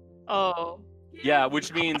 Oh. Yeah,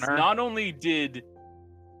 which means Connor. not only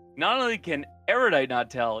can Erudite not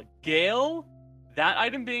tell, Gale, that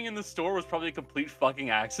item being in the store was probably a complete fucking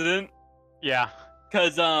accident. Yeah.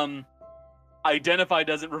 Cause Identify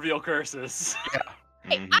doesn't reveal curses.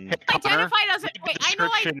 Hey, Mhm. Hey, Connor, Identify doesn't. read Wait, the I know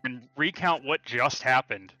I. description and recount what just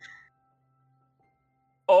happened.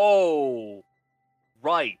 Oh,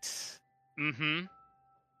 right. Mm-hmm.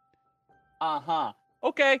 Uh-huh.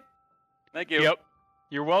 Okay. Thank you. Yep.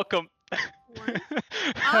 You're welcome. What?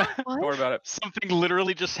 Don't worry about it. Something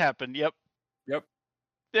literally just happened. Yep. Yep.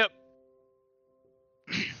 Yep.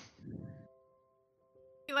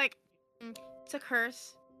 Like, it's a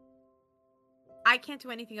curse. I can't do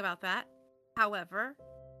anything about that. However,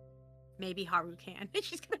 maybe Haru can.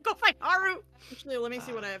 She's gonna go find Haru. Actually, let me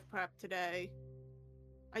see what I have prepped today.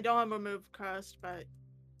 I don't have remove cursed, but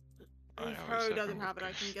I if always Haru have doesn't remove have it, I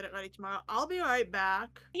can cursed. get it ready tomorrow. I'll be right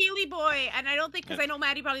back. Healy boy, and I don't think because Yeah. I know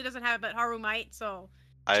Maddie probably doesn't have it, but Haru might. So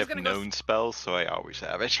I She's have gonna go known spells, so I always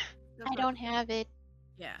have it. That's I right. don't have it.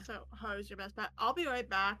 yeah. So, Haru's your best bet. I'll be right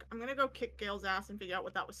back. I'm gonna go kick Gale's ass and figure out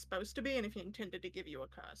what that was supposed to be and if he intended to give you a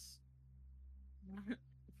curse.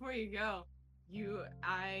 Before you go,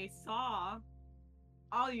 I saw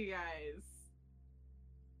all you guys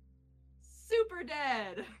super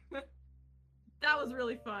dead. That was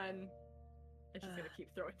really fun. And she's gonna keep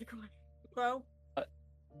throwing the coin. Bro, Uh,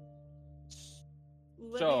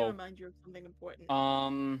 let so, me remind you of something important.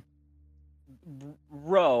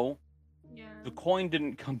 Ro, Yeah. the coin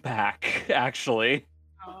didn't come back, actually.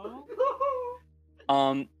 Oh.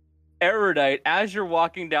 Erudite, as you're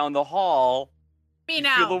walking down the hall, Me you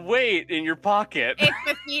now. feel the weight in your pocket. It's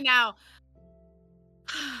with me now.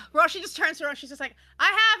 Roshi just turns around. She's just like, I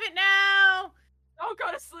have it now. Don't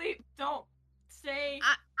go to sleep. Don't stay.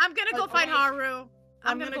 I'm gonna go find Okay. Haru.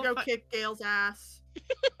 I'm gonna go fi- kick Gale's ass.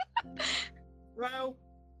 Ro,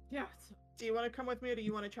 Yeah. do you want to come with me or do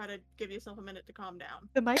you want to try to give yourself a minute to calm down?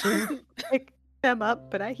 The mic doesn't pick them up,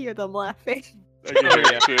 but I hear them laughing. I can hear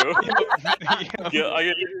yeah. you too. Yep. Yeah, I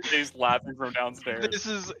can hear your face laughing from downstairs.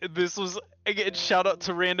 This was again, shout out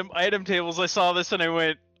to random item tables. I saw this and I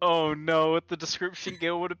went, oh no, with the description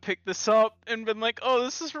Gale would have picked this up and been like, oh,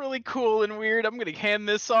 this is really cool and weird. I'm gonna hand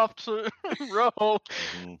this off to Ro.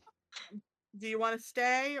 Mhm. Do you want to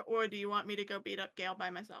stay or do you want me to go beat up Gale by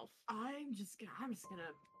myself? I'm just gonna.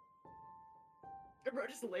 Bro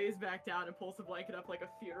just lays back down and pulls the blanket up like a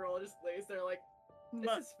funeral and just lays there like, this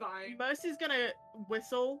Mo- is fine. Mercy's gonna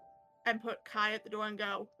whistle and put Kai at the door and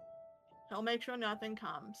go, he'll make sure nothing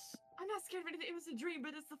comes. I'm not scared of anything. It was a dream,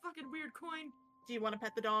 but it's the fucking weird coin. Do you want to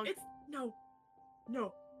pet the dog? It's no.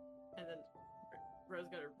 And then Ro's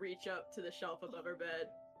gonna reach up to the shelf above her bed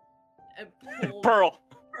and pull Pearl.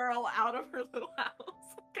 Pearl out of her little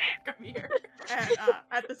house. Come here. And,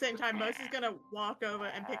 at the same time, Mercy's gonna walk over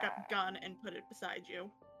and pick up gun and put it beside you.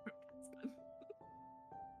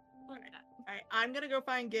 Alright, I'm gonna go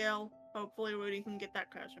find Gale. Hopefully Rudy can get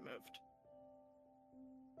that curse removed.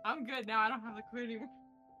 I'm good now. I don't have the coin anymore.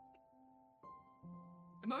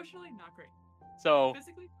 Emotionally, not great. So,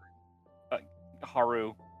 Physically,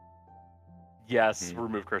 Haru, yes, Hmm.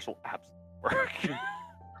 remove curse will absolutely work.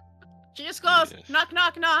 She just goes, Yes. knock,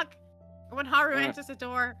 knock, knock. When Haru Uh. enters the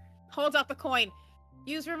door, holds out the coin.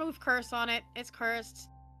 Use remove curse on it. It's cursed.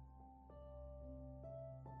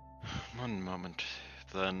 One moment,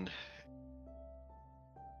 then,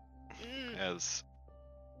 Mm. as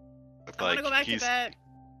I'm gonna go back to he's bed.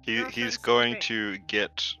 he's Girlfriend's going secret. to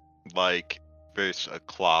get like first a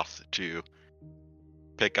cloth to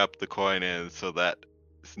pick up the coin in so that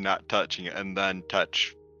it's not touching it, and then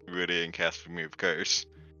touch Rudy and cast remove curse,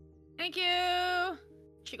 Thank you.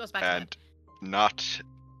 She goes back to and bed. not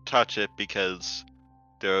touch it because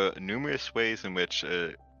there are numerous ways in which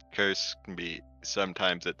a curse can be.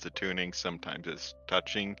 Sometimes it's attuning, sometimes it's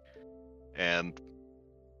touching, and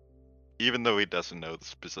even though he doesn't know the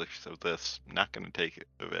specifics of this, I'm not going to take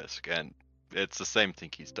a risk, and it's the same thing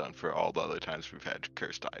he's done for all the other times we've had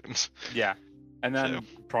cursed items. Yeah, and then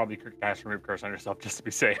probably cast remove curse on yourself just to be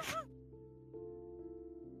safe.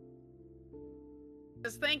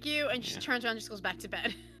 Says thank you, and she Yeah. turns around and just goes back to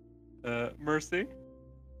bed. Mercy.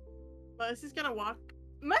 Mercy's gonna walk.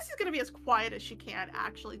 Mercy's gonna be as quiet as she can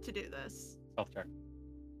actually to do this. Self check.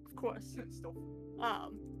 Of course. still.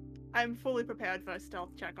 I'm fully prepared for a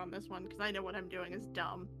stealth check on this one because I know what I'm doing is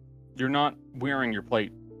dumb. You're not wearing your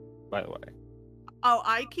plate, by the way. Oh,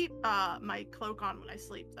 I keep my cloak on when I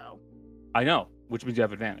sleep though. I know, which means you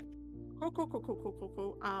have advantage.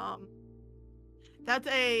 Cool. That's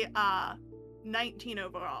a 19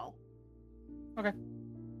 overall.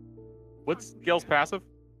 What's Gale's passive?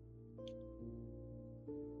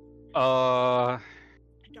 I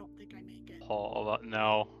don't think I make it.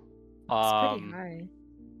 No. It's pretty high.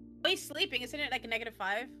 Oh, he's sleeping. Isn't it like a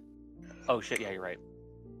 -5? Oh shit, yeah, you're right.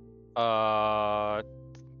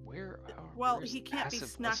 Where? Well, where's he can't be passive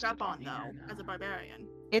snuck listed up on here though now? as a barbarian.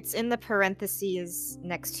 It's in the parentheses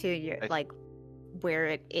next to your like where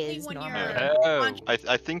it is when you're- normally. Oh.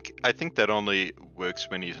 I think that only works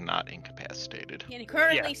when he's not incapacitated. And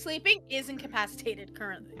currently sleeping is incapacitated.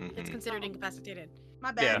 Currently, it's Mhm. considered incapacitated. My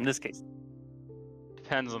Yeah, bad. in this case.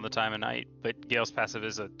 Depends on the time of night, but Gale's passive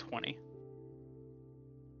is a 20.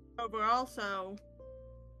 Overall, so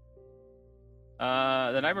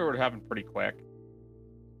The nightmare would happen pretty quick.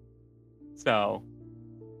 So,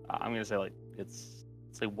 I'm gonna say like it's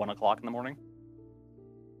say 1 o'clock in the morning.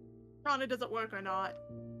 Rhonda, does it work or not?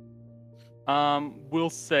 We'll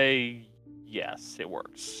say yes, it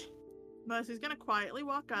works. Mercy's gonna quietly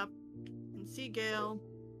walk up and see Gale.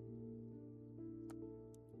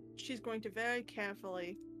 She's going to very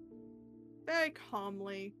carefully, very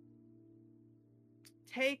calmly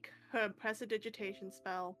take her prestidigitation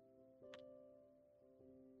spell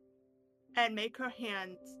and make her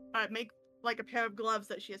hands, make like a pair of gloves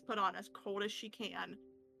that she has put on as cold as she can,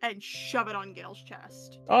 and shove it on Gale's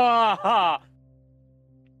chest. Ah!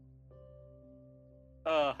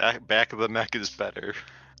 Back of the neck is better.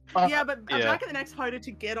 Yeah, but yeah. back of the neck's harder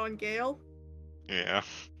to get on Gale. Yeah.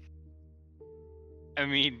 I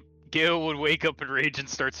mean, Gale would wake up in rage and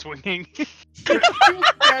start swinging.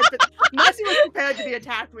 Mercy was prepared to be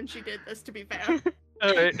attacked when she did this, to be fair.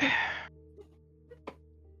 Alright.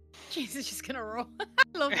 Jesus, she's gonna roll. I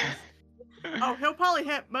love this. Oh, he'll probably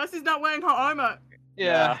hit. Mercy's not wearing her armor.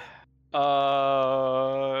 Yeah.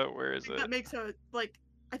 Where is I think that it? makes her, like,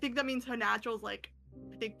 I think that means her natural's, like,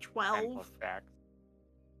 I think 10 12. plus back.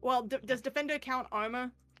 Well, does Defender count armor?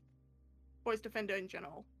 Or is Defender in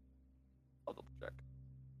general? I'll double check.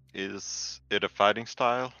 Is it a fighting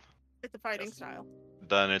style? It's a fighting Yes. style.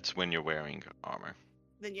 Then it's when you're wearing armor.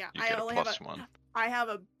 Then yeah, You I get a only plus have one. I have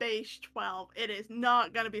a base 12. It is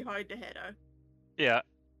not gonna be hard to hit her. Yeah.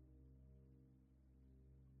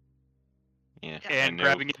 Yeah. And I know.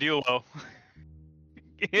 grabbing a duo.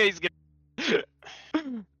 He's gonna.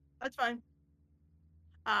 That's fine.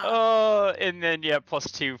 And then yeah,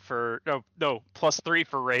 +2 for no, +3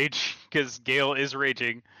 for rage because Gale is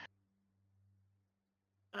raging.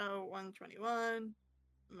 So 121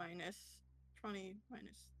 minus 20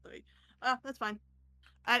 minus 3. That's fine.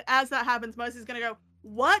 And as that happens, Mercy's gonna go,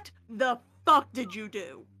 "What the fuck did you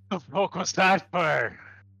do? The fuck was that for?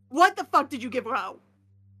 What the fuck did you give Ro?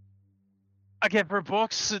 I gave her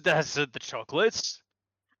books that said the chocolates.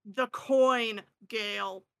 The coin,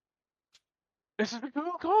 Gale. This is a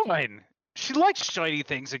cool coin. She likes shiny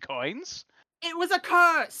things and coins. It was a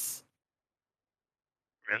curse.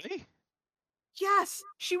 Really? Yes,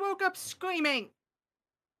 she woke up screaming.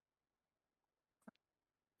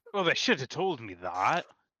 Well, they should have told me that.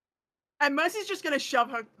 And Mercy's just gonna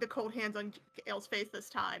shove the cold hands on Gale's face this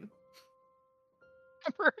time.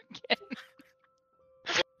 Never again.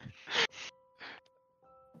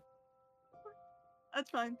 That's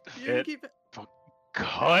fine. You Shit. can keep it.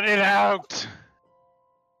 Cut it out.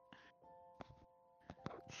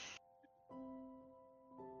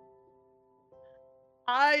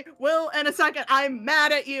 I will in a second. I'm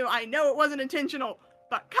mad at you. I know it wasn't intentional,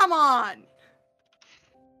 but come on.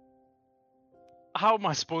 How am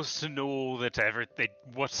I supposed to know that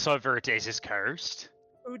whatsoever it is cursed?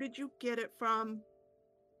 Who did you get it from?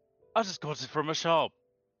 I just got it from a shop.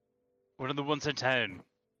 One of the ones in town.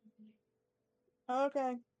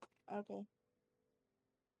 Okay. I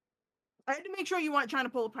had to make sure you weren't trying to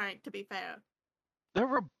pull a prank, to be fair. There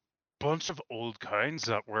were a bunch of old coins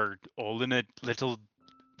that were all in a little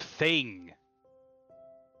thing.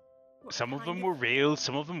 What Some of kind them were real,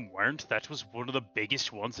 some of them weren't. That was one of the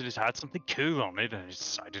biggest ones, and it had something cool on it, and I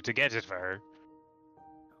decided to get it for her.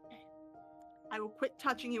 Okay. I will quit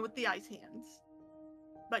touching you with the ice hands.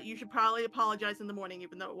 But you should probably apologize in the morning,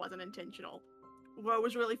 even though it wasn't intentional. Ro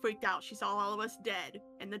was really freaked out. She saw all of us dead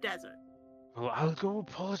in the desert. Well, I'll go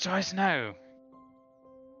apologize now.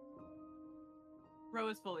 Ro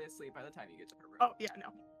is fully asleep by the time you get to her room. Oh, yeah,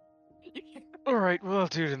 no. Alright, well, I'll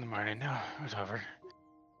do it in the morning. No, whatever.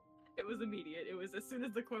 It was immediate. It was as soon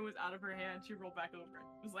as the coin was out of her hand, she rolled back over.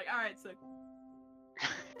 It was like, alright, sick.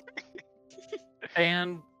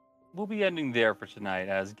 And we'll be ending there for tonight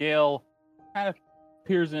as Gale kind of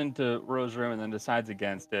peers into Ro's room and then decides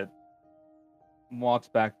against it. Walks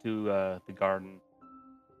back to the garden.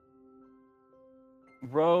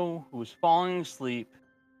 Ro, who is falling asleep,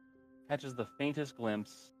 catches the faintest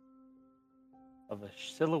glimpse of a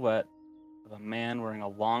silhouette of a man wearing a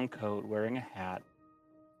long coat, wearing a hat,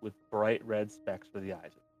 with bright red specks for the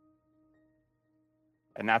eyes.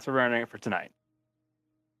 And that's where we're ending it for tonight.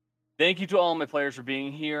 Thank you to all my players for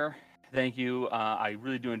being here. Thank you. I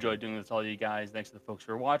really do enjoy doing this with all you guys. Thanks to the folks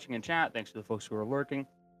who are watching in chat. Thanks to the folks who are lurking.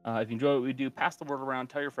 If you enjoy what we do, pass the word around.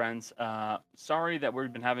 Tell your friends. Sorry that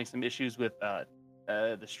we've been having some issues with the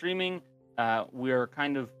streaming. We're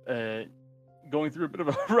kind of going through a bit of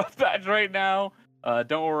a rough patch right now.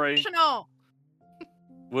 Don't worry.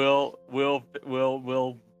 It'll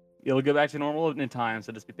go back to normal in time.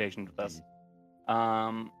 So just be patient with us.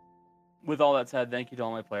 With all that said, thank you to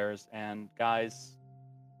all my players, and guys,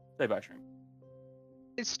 say bye, stream.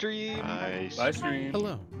 Bye, stream. Bye, stream.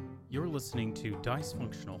 Hello. You're listening to Dice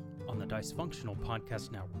Functional on the Dice Functional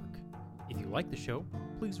Podcast Network. If you like the show,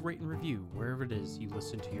 please rate and review wherever it is you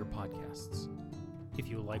listen to your podcasts. If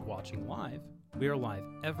you like watching live, we are live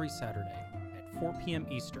every Saturday at 4 p.m.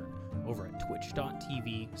 Eastern over at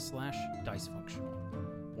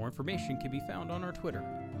twitch.tv/dicefunctional. More information can be found on our Twitter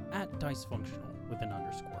 @dicefunctional with an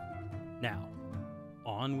underscore. Now,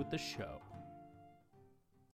 on with the show.